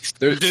much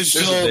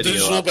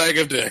digital bag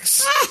of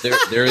dicks.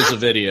 There is a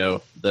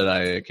video that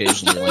I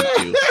occasionally link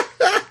to.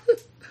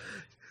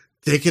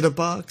 Dick in a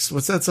Box?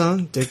 What's that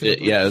song? Dick in a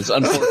Box? Yeah, it's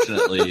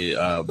unfortunately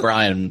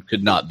Brian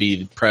could not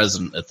be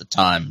present at the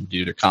time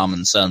due to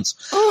common sense.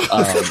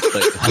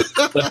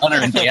 But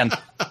Hunter and Dan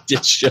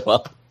did show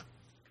up.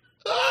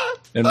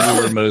 And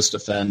we were most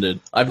offended.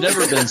 I've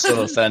never been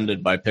so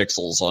offended by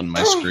pixels on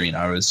my screen.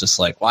 I was just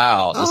like,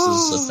 wow, this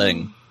is a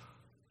thing.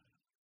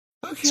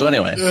 Okay. So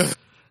anyway,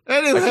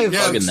 I'm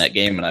plugging that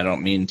game, and I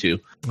don't mean to.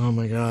 Oh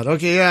my god.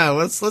 Okay, yeah.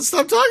 Let's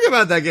stop talking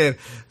about that game.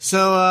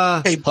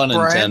 So, hey, pun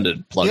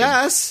intended. Plugging.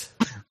 Yes,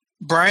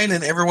 Brian,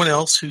 and everyone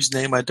else whose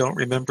name I don't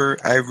remember.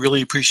 I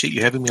really appreciate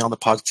you having me on the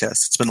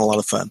podcast. It's been a lot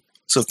of fun.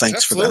 So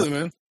thanks for that. Absolutely,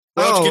 man.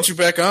 We'll have to get you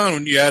back on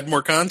when you add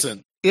more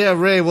content. Yeah,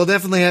 Ray, we'll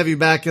definitely have you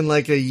back in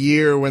like a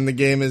year when the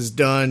game is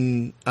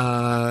done,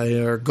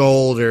 or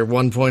gold or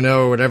 1.0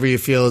 or whatever you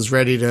feel is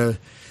ready to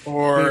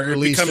Or it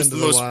released becomes into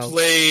the the most wild.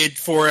 played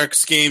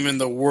 4X game in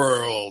the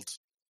world.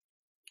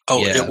 Oh,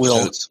 Yeah, it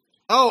will.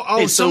 Oh,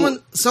 Hey, so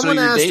someone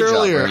your asked day job,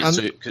 earlier.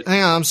 right?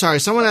 Hang on, I'm sorry.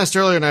 Someone asked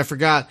earlier and I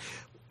forgot.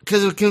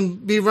 Because it can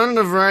be run on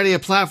a variety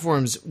of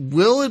platforms.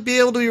 Will it be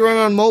able to be run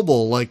on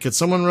mobile? Like, could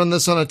someone run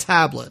this on a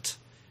tablet?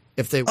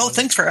 If they Oh,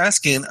 thanks for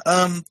asking.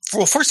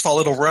 Well, first of all,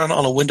 it'll run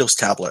on a Windows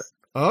tablet.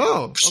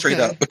 Oh, Straight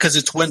okay. up, because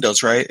it's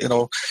Windows, right?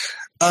 It'll.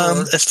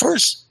 Sure.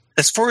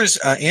 As far as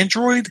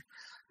Android,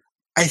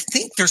 I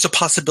think there's a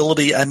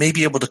possibility I may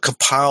be able to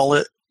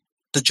compile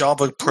the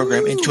Java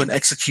program into an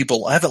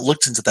executable. I haven't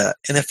looked into that,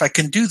 and if I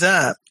can do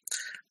that,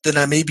 then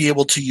I may be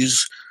able to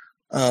use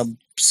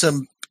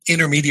some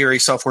intermediary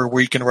software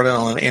where you can run it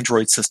on an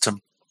Android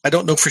system. I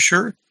don't know for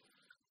sure,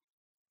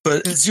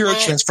 but zero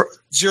chance for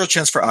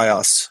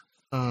iOS.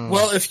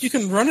 Well, if you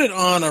can run it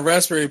on a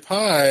Raspberry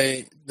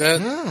Pi,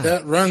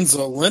 that runs a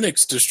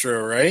Linux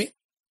distro, right?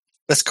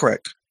 That's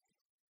correct.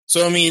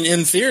 So, I mean,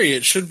 in theory,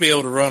 it should be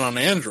able to run on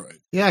Android.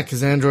 Yeah,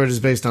 because Android is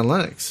based on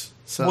Linux.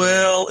 So.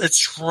 Well,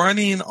 it's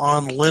running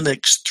on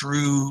Linux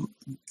through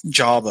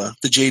Java,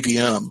 the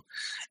JVM,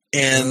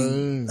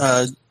 and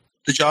the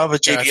Java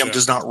JVM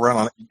does not run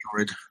on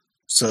Android.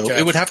 So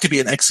it would have to be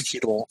an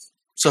executable.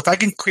 So if I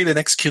can create an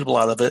executable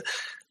out of it,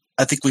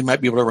 I think we might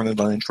be able to run it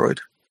on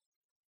Android.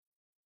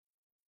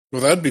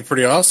 Well, that'd be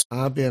pretty awesome.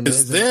 That'd be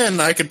Because amazing. then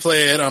I could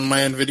play it on my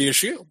NVIDIA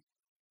Shield.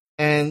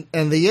 And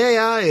the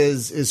AI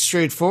is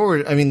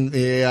straightforward. I mean,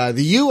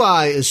 the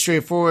UI is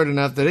straightforward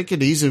enough that it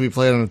could easily be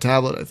played on a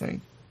tablet, I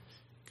think.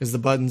 Because the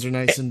buttons are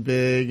nice and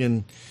big,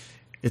 and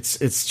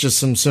it's just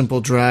some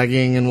simple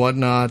dragging and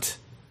whatnot.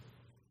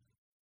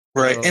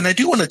 Right. And I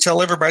do want to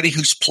tell everybody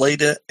who's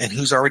played it and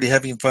who's already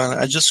having fun,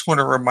 I just want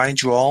to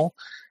remind you all,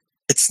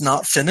 it's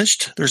not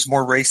finished. There's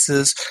more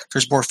races.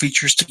 There's more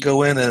features to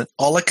go in. And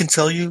all I can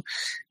tell you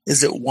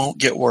is it won't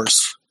get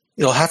worse.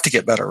 It'll have to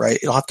get better, right?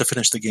 It'll have to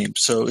finish the game.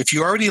 So if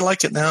you already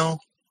like it now,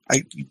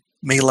 you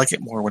may like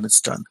it more when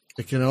it's done.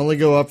 It can only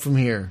go up from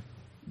here,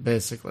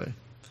 basically.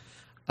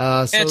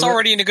 And it's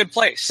already in a good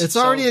place. It's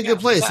already in a good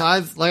place.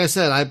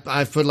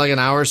 I've put like an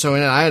hour or so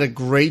in it. I had a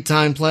great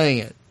time playing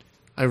it.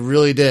 I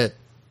really did.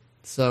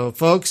 So,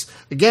 folks,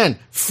 again,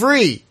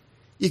 free.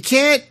 You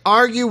can't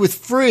argue with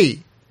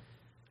free.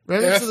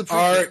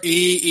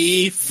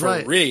 Free.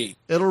 Right.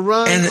 It'll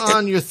run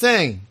on your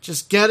thing.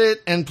 Just get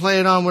it and play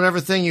it on whatever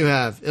thing you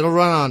have. It'll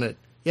run on it.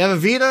 You have a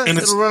Vita,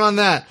 it'll run on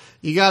that.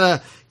 You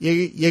got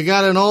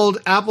an old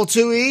Apple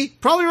IIe,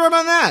 probably run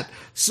on that.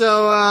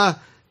 So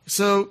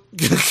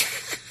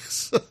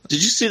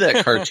Did you see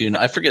that cartoon?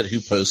 I forget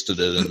who posted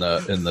it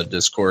in the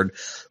Discord,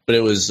 but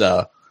it was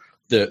there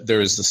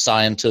was the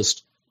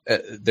scientist.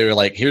 They're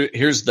like,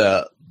 here's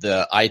the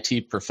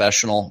IT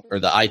professional or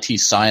the IT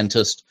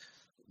scientist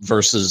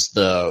versus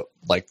the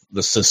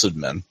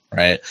sysadmin,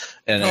 right?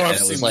 And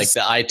it was like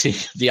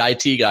the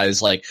IT guy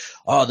is like,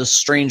 oh, this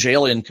strange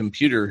alien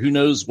computer, who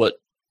knows what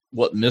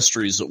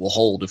mysteries it will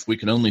hold if we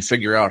can only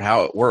figure out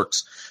how it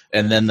works.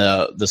 And then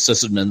the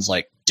sysadmin's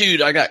like,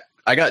 dude, I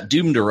got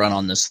Doom to run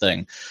on this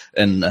thing.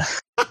 And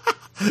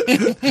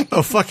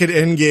oh, fucking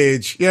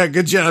N-Gage. Yeah,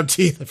 good job,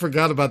 Teeth. I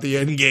forgot about the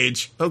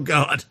N-Gage. Oh,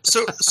 God.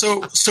 So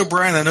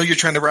Brian, I know you're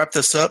trying to wrap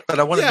this up, but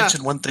I want to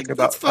mention one thing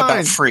about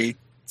free.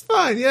 It's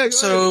fine, yeah.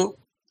 So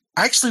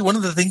actually, one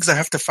of the things I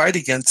have to fight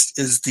against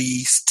is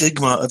the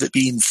stigma of it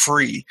being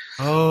free.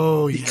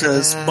 Oh, yeah.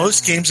 Because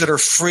most games that are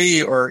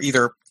free are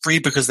either free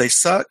because they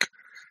suck,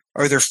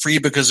 or they're free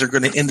because they're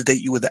going to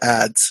inundate you with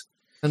ads.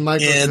 And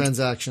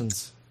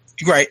microtransactions.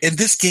 Right, and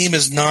this game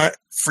is not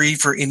free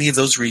for any of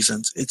those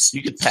reasons.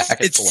 You could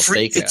pack it full of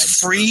fake ads. It's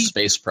free.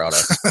 Space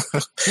product.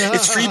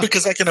 It's free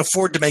because I can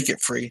afford to make it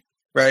free,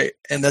 right?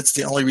 And that's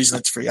the only reason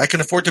it's free. I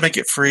can afford to make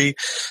it free,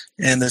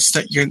 and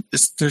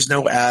there's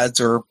no ads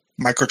or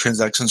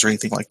microtransactions or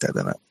anything like that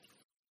in it.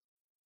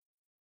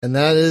 And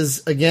that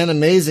is, again,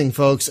 amazing,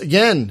 folks.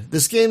 Again,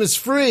 this game is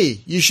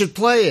free. You should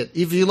play it.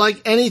 If you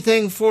like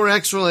anything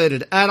 4X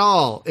related at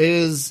all, it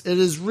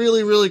is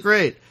really, really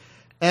great.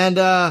 And,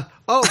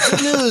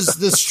 good news.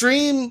 The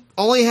stream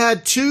only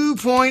had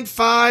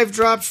 2.5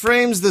 dropped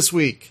frames this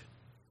week.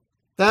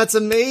 That's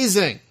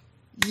amazing.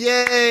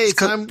 Yay.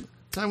 Time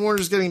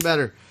Warner's getting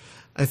better,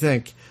 I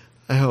think.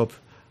 I hope.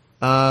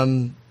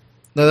 No,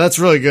 that's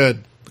really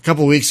good. A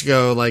couple weeks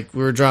ago,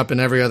 we were dropping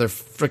every other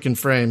freaking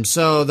frame.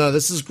 So, no,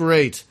 this is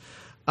great.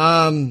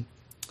 So,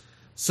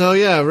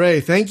 yeah,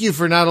 Ray, thank you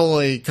for not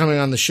only coming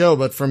on the show,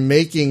 but for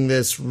making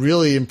this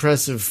really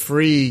impressive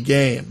free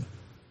game.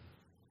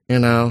 You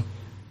know?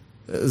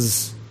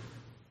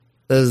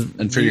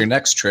 And for your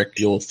next trick,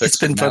 you'll fix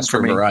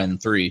Master of Orion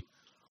 3.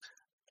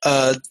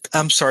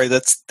 I'm sorry,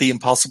 that's the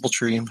impossible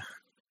dream.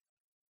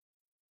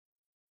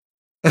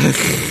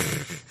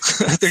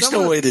 There's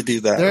no way to do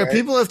that. There are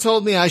people who have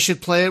told me I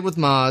should play it with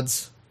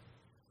mods,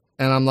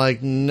 and I'm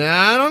like, nah,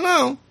 I don't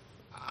know.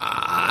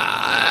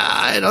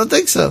 I don't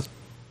think so.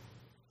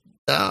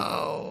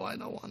 No, I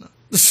don't want to.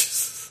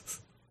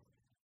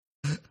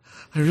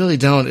 I really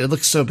don't. It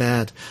looks so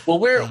bad. Well,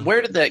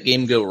 where did that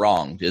game go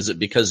wrong? Is it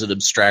because it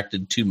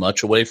abstracted too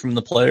much away from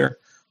the player?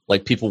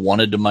 Like people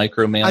wanted to I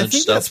micromanage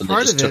think stuff that's and they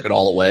part just of took it. it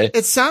all away.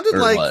 It sounded Or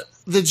like what?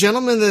 the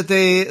gentleman that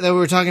we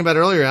were talking about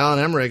earlier, Alan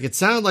Emmerich. It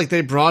sounded like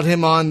they brought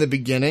him on the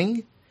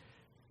beginning,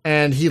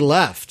 and he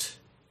left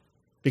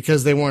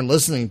because they weren't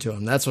listening to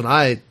him. That's what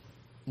I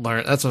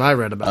learned. That's what I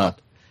read about.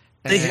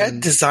 They had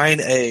design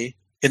A,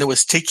 and it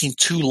was taking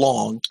too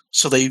long,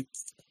 so they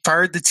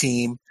fired the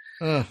team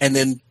and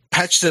then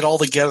patched it all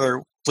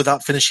together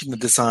without finishing the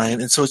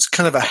design, and so it's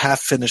kind of a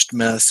half-finished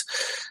mess.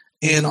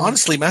 And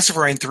honestly, Master of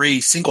Orion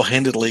 3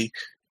 single-handedly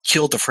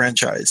killed the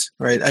franchise,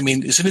 right? I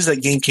mean, as soon as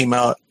that game came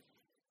out,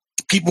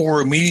 people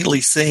were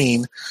immediately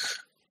saying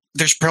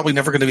there's probably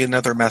never going to be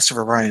another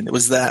Master of Orion. It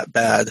was that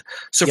bad.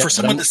 So for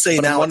someone to say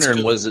now, I'm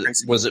wondering, it's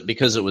crazy. was it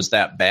because it was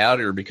that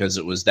bad or because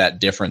it was that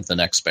different than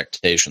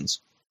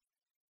expectations?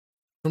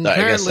 I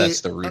guess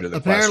that's the root of the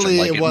question.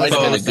 Like, it might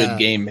have been a good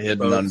game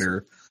hidden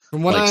under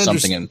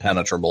something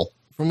impenetrable.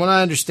 From what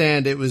I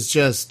understand, it was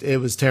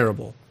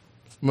terrible.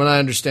 From what I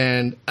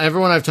understand,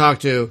 everyone I've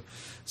talked to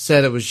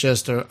said it was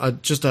just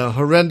a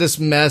horrendous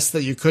mess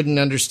that you couldn't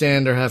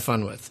understand or have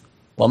fun with.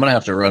 Well, I'm going to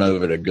have to run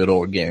over to Good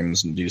Old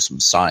Games and do some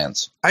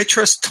science. I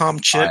trust Tom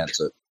Chick,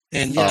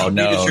 and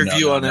read his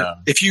review on it.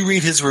 If you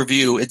read his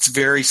review, it's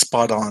very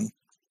spot on.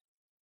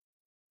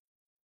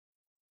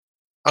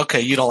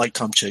 Okay, you don't like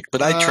Tom Chick,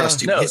 but I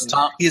trust him. No,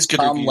 he has good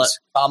reviews.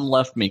 Tom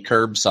left me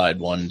curbside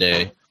one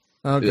day.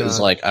 Oh, it was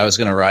like I was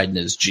going to ride in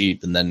his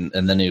Jeep, and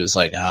then he was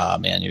like,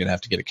 man, you're going to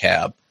have to get a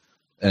cab.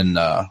 And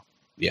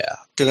yeah.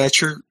 Did I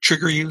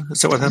trigger you?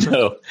 Is that what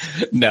happened?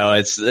 No,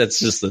 it's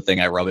just the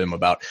thing I rub him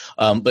about.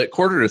 But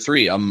Quarter to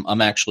Three,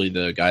 I'm actually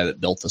the guy that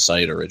built the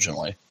site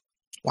originally.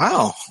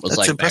 Wow, it was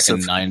that's impressive.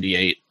 Back in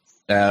 '98.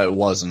 It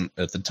wasn't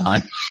at the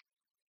time.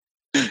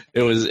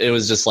 It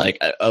was just like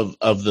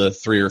of the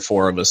 3 or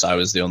 4 of us, I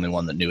was the only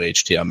one that knew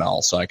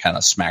HTML, so I kind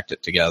of smacked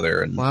it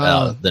together. And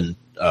then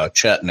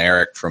Chet and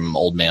Eric from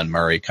Old Man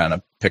Murray kind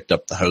of picked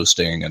up the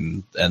hosting,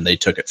 and they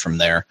took it from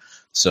there.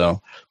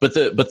 So, but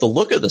the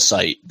look of the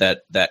site,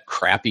 that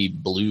crappy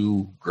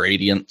blue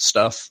gradient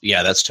stuff,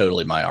 yeah, that's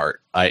totally my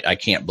art. I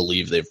can't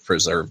believe they've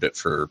preserved it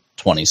for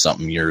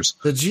 20-something years.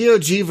 The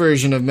GOG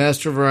version of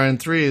Master of Orion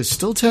 3 is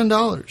still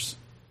 $10.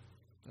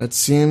 That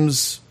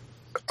seems...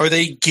 Are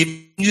they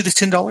giving you the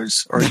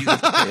 $10, or are you going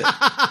to pay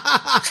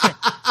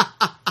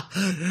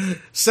it?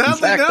 Sadly, in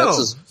fact,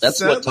 no.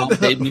 That's what Tom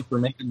paid me for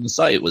making the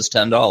site, was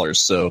 $10.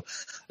 So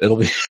it'll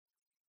be...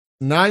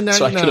 $9.99.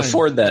 So I could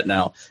afford that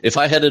now. If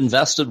I had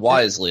invested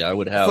wisely, I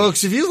would have.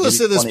 Folks, if you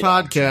listen to this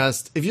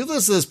podcast,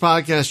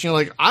 and you're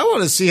like, I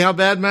want to see how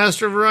bad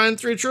Master of Orion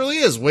 3 truly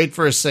is, wait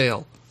for a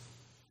sale.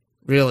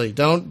 Really,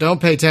 don't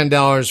pay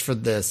 $10 for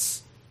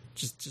this.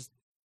 Just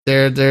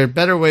there are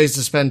better ways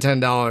to spend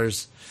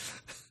 $10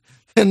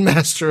 than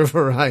Master of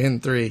Orion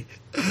 3.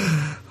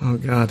 Oh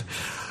God.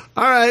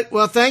 All right.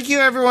 Well, thank you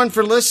everyone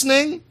for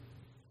listening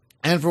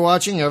and for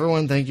watching.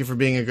 Everyone, thank you for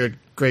being a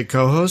great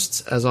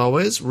co-hosts, as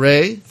always.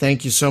 Ray,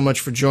 thank you so much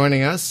for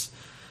joining us.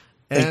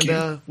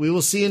 And we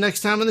will see you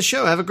next time on the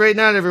show. Have a great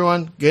night,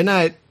 everyone. Good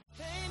night.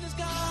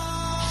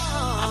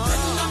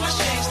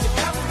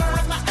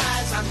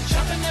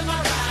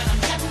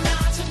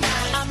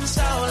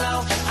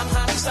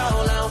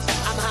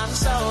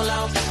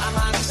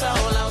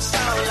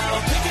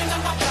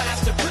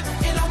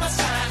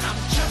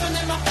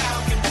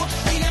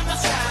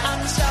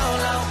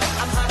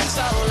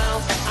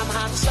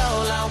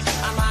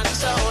 I'm